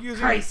just like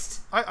using...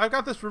 Christ. I've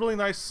got this really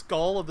nice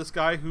skull of this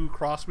guy who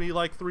crossed me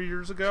like 3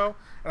 years ago,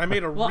 and I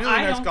made a Well, really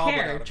I nice don't goblet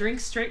care. out of it. Drink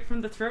straight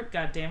from the throat,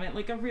 goddammit,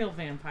 like a real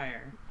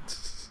vampire.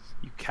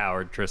 You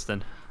coward,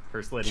 Tristan.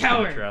 First Lady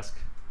Coward. Dimitrescu.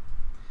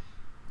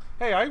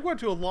 Hey, I went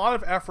to a lot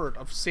of effort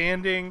of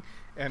sanding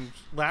and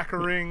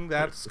lacquering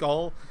that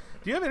skull.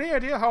 Do you have any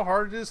idea how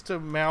hard it is to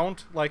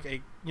mount like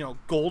a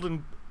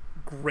golden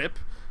grip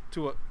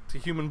to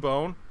human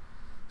bone?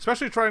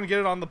 Especially trying to get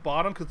it on the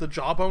bottom because the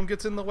jawbone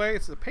gets in the way.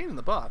 It's a pain in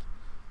the butt.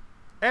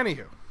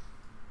 Anywho,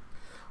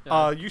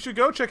 you should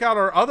go check out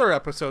our other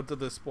episodes of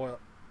the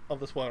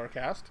Spoiler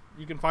Cast.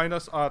 You can find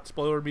us at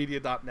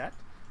spoilermedia.net.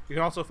 You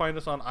can also find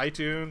us on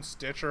iTunes,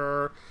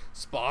 Stitcher,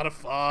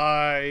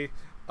 Spotify,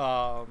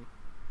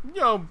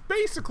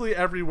 basically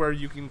everywhere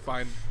you can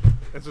find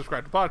and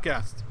subscribe to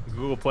podcasts.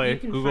 Google Play. You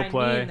can Google find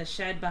Play. me in the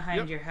shed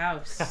behind your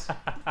house.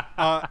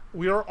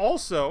 We are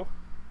also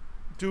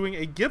doing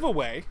a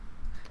giveaway,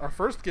 our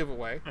first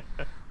giveaway,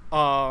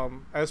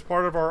 as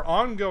part of our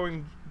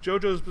ongoing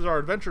JoJo's Bizarre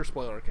Adventure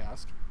Spoiler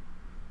Cast.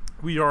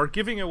 We are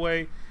giving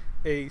away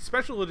a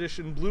special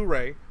edition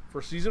Blu-ray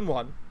for Season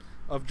 1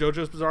 of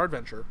JoJo's Bizarre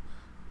Adventure,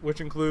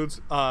 which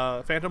includes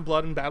Phantom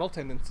Blood and Battle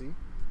Tendency,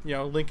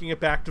 linking it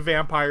back to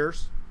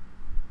vampires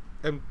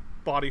and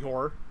body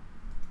horror.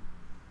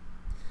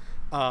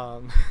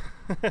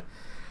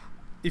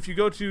 If you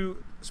go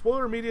to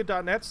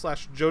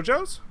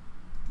spoilermedia.net/JoJo's,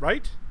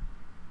 right?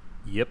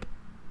 Yep.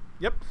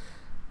 Yep.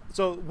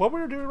 So what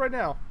we're doing right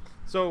now,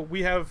 so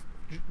we have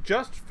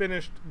just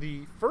finished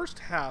the first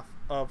half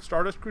of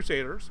Stardust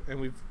Crusaders, and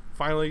we've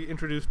finally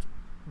introduced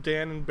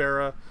Dan and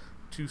Bera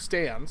to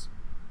stands.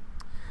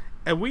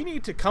 And we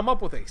need to come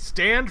up with a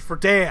stand for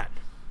Dan.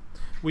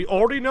 We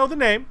already know the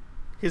name.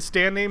 His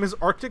stand name is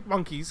Arctic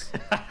Monkeys.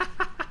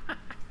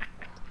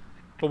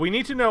 But we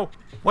need to know,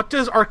 what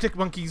does Arctic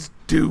Monkeys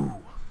do?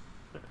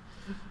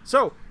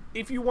 So,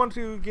 if you want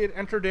to get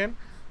entered in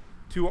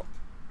to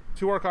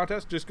our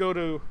contest, just go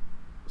to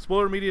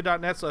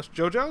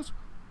spoilermedia.net/JoJo's.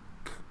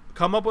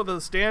 Come up with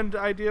a stand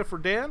idea for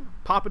Dan.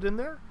 Pop it in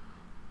there.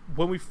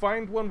 When we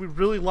find one we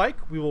really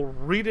like, we will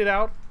read it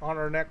out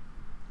on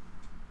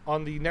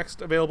on the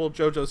next available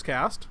JoJo's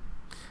cast.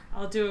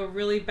 I'll do a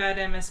really bad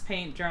MS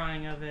Paint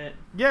drawing of it.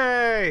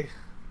 Yay!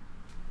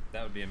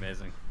 That would be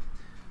amazing.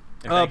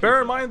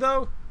 Bear in mind,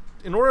 though,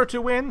 in order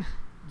to win,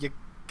 you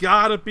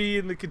gotta be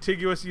in the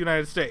contiguous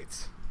United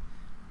States.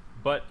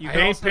 But you I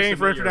can ain't also paying for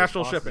submit your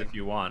international responses shipping if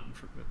you want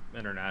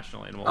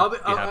internationally, and we'll I'm be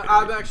happy to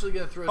I'm read them. actually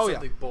going to throw Oh, yeah.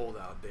 something bold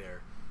out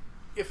there.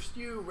 If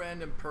you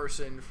random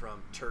person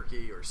from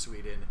Turkey or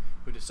Sweden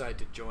who decide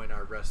to join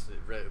our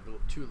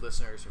two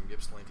listeners from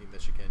Ypsilanti,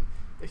 Michigan,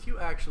 if you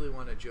actually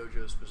want a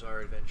JoJo's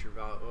Bizarre Adventure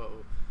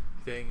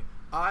thing,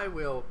 I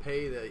will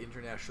pay the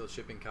international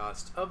shipping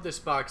cost of this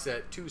box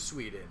set to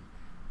Sweden.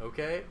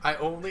 Okay? I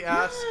only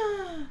ask.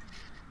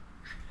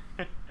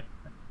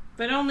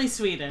 But only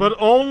Sweden. But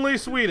only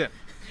Sweden.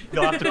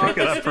 You'll have to pick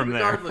it up from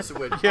there. Regardless of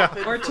which, Yeah. I'll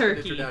pay Or for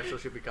Turkey. international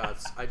shipping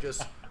costs.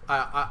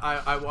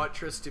 I want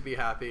Tris to be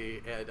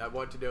happy, and I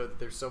want to know that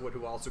there's someone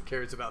who also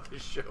cares about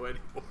this show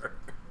anymore.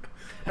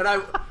 But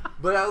I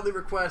only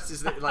request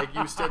is that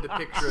you send a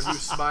picture of you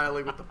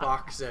smiling with the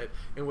box set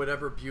in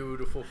whatever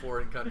beautiful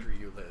foreign country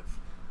you live.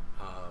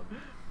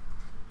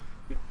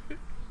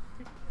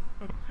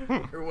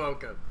 You're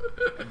welcome.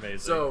 Amazing.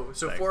 So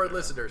Thanks, foreign Vera.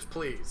 listeners,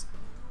 please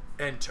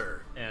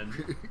enter.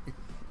 And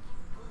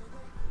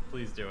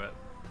please do it.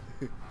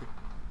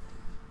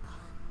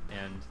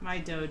 And My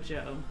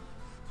dojo.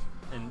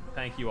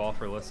 thank you all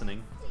for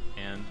listening,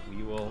 and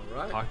we will All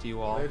right. talk to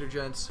you all Later,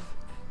 gents.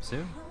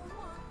 soon.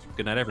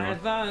 Good night, everyone.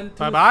 I want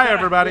to Bye-bye, suck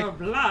everybody. your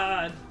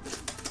blood.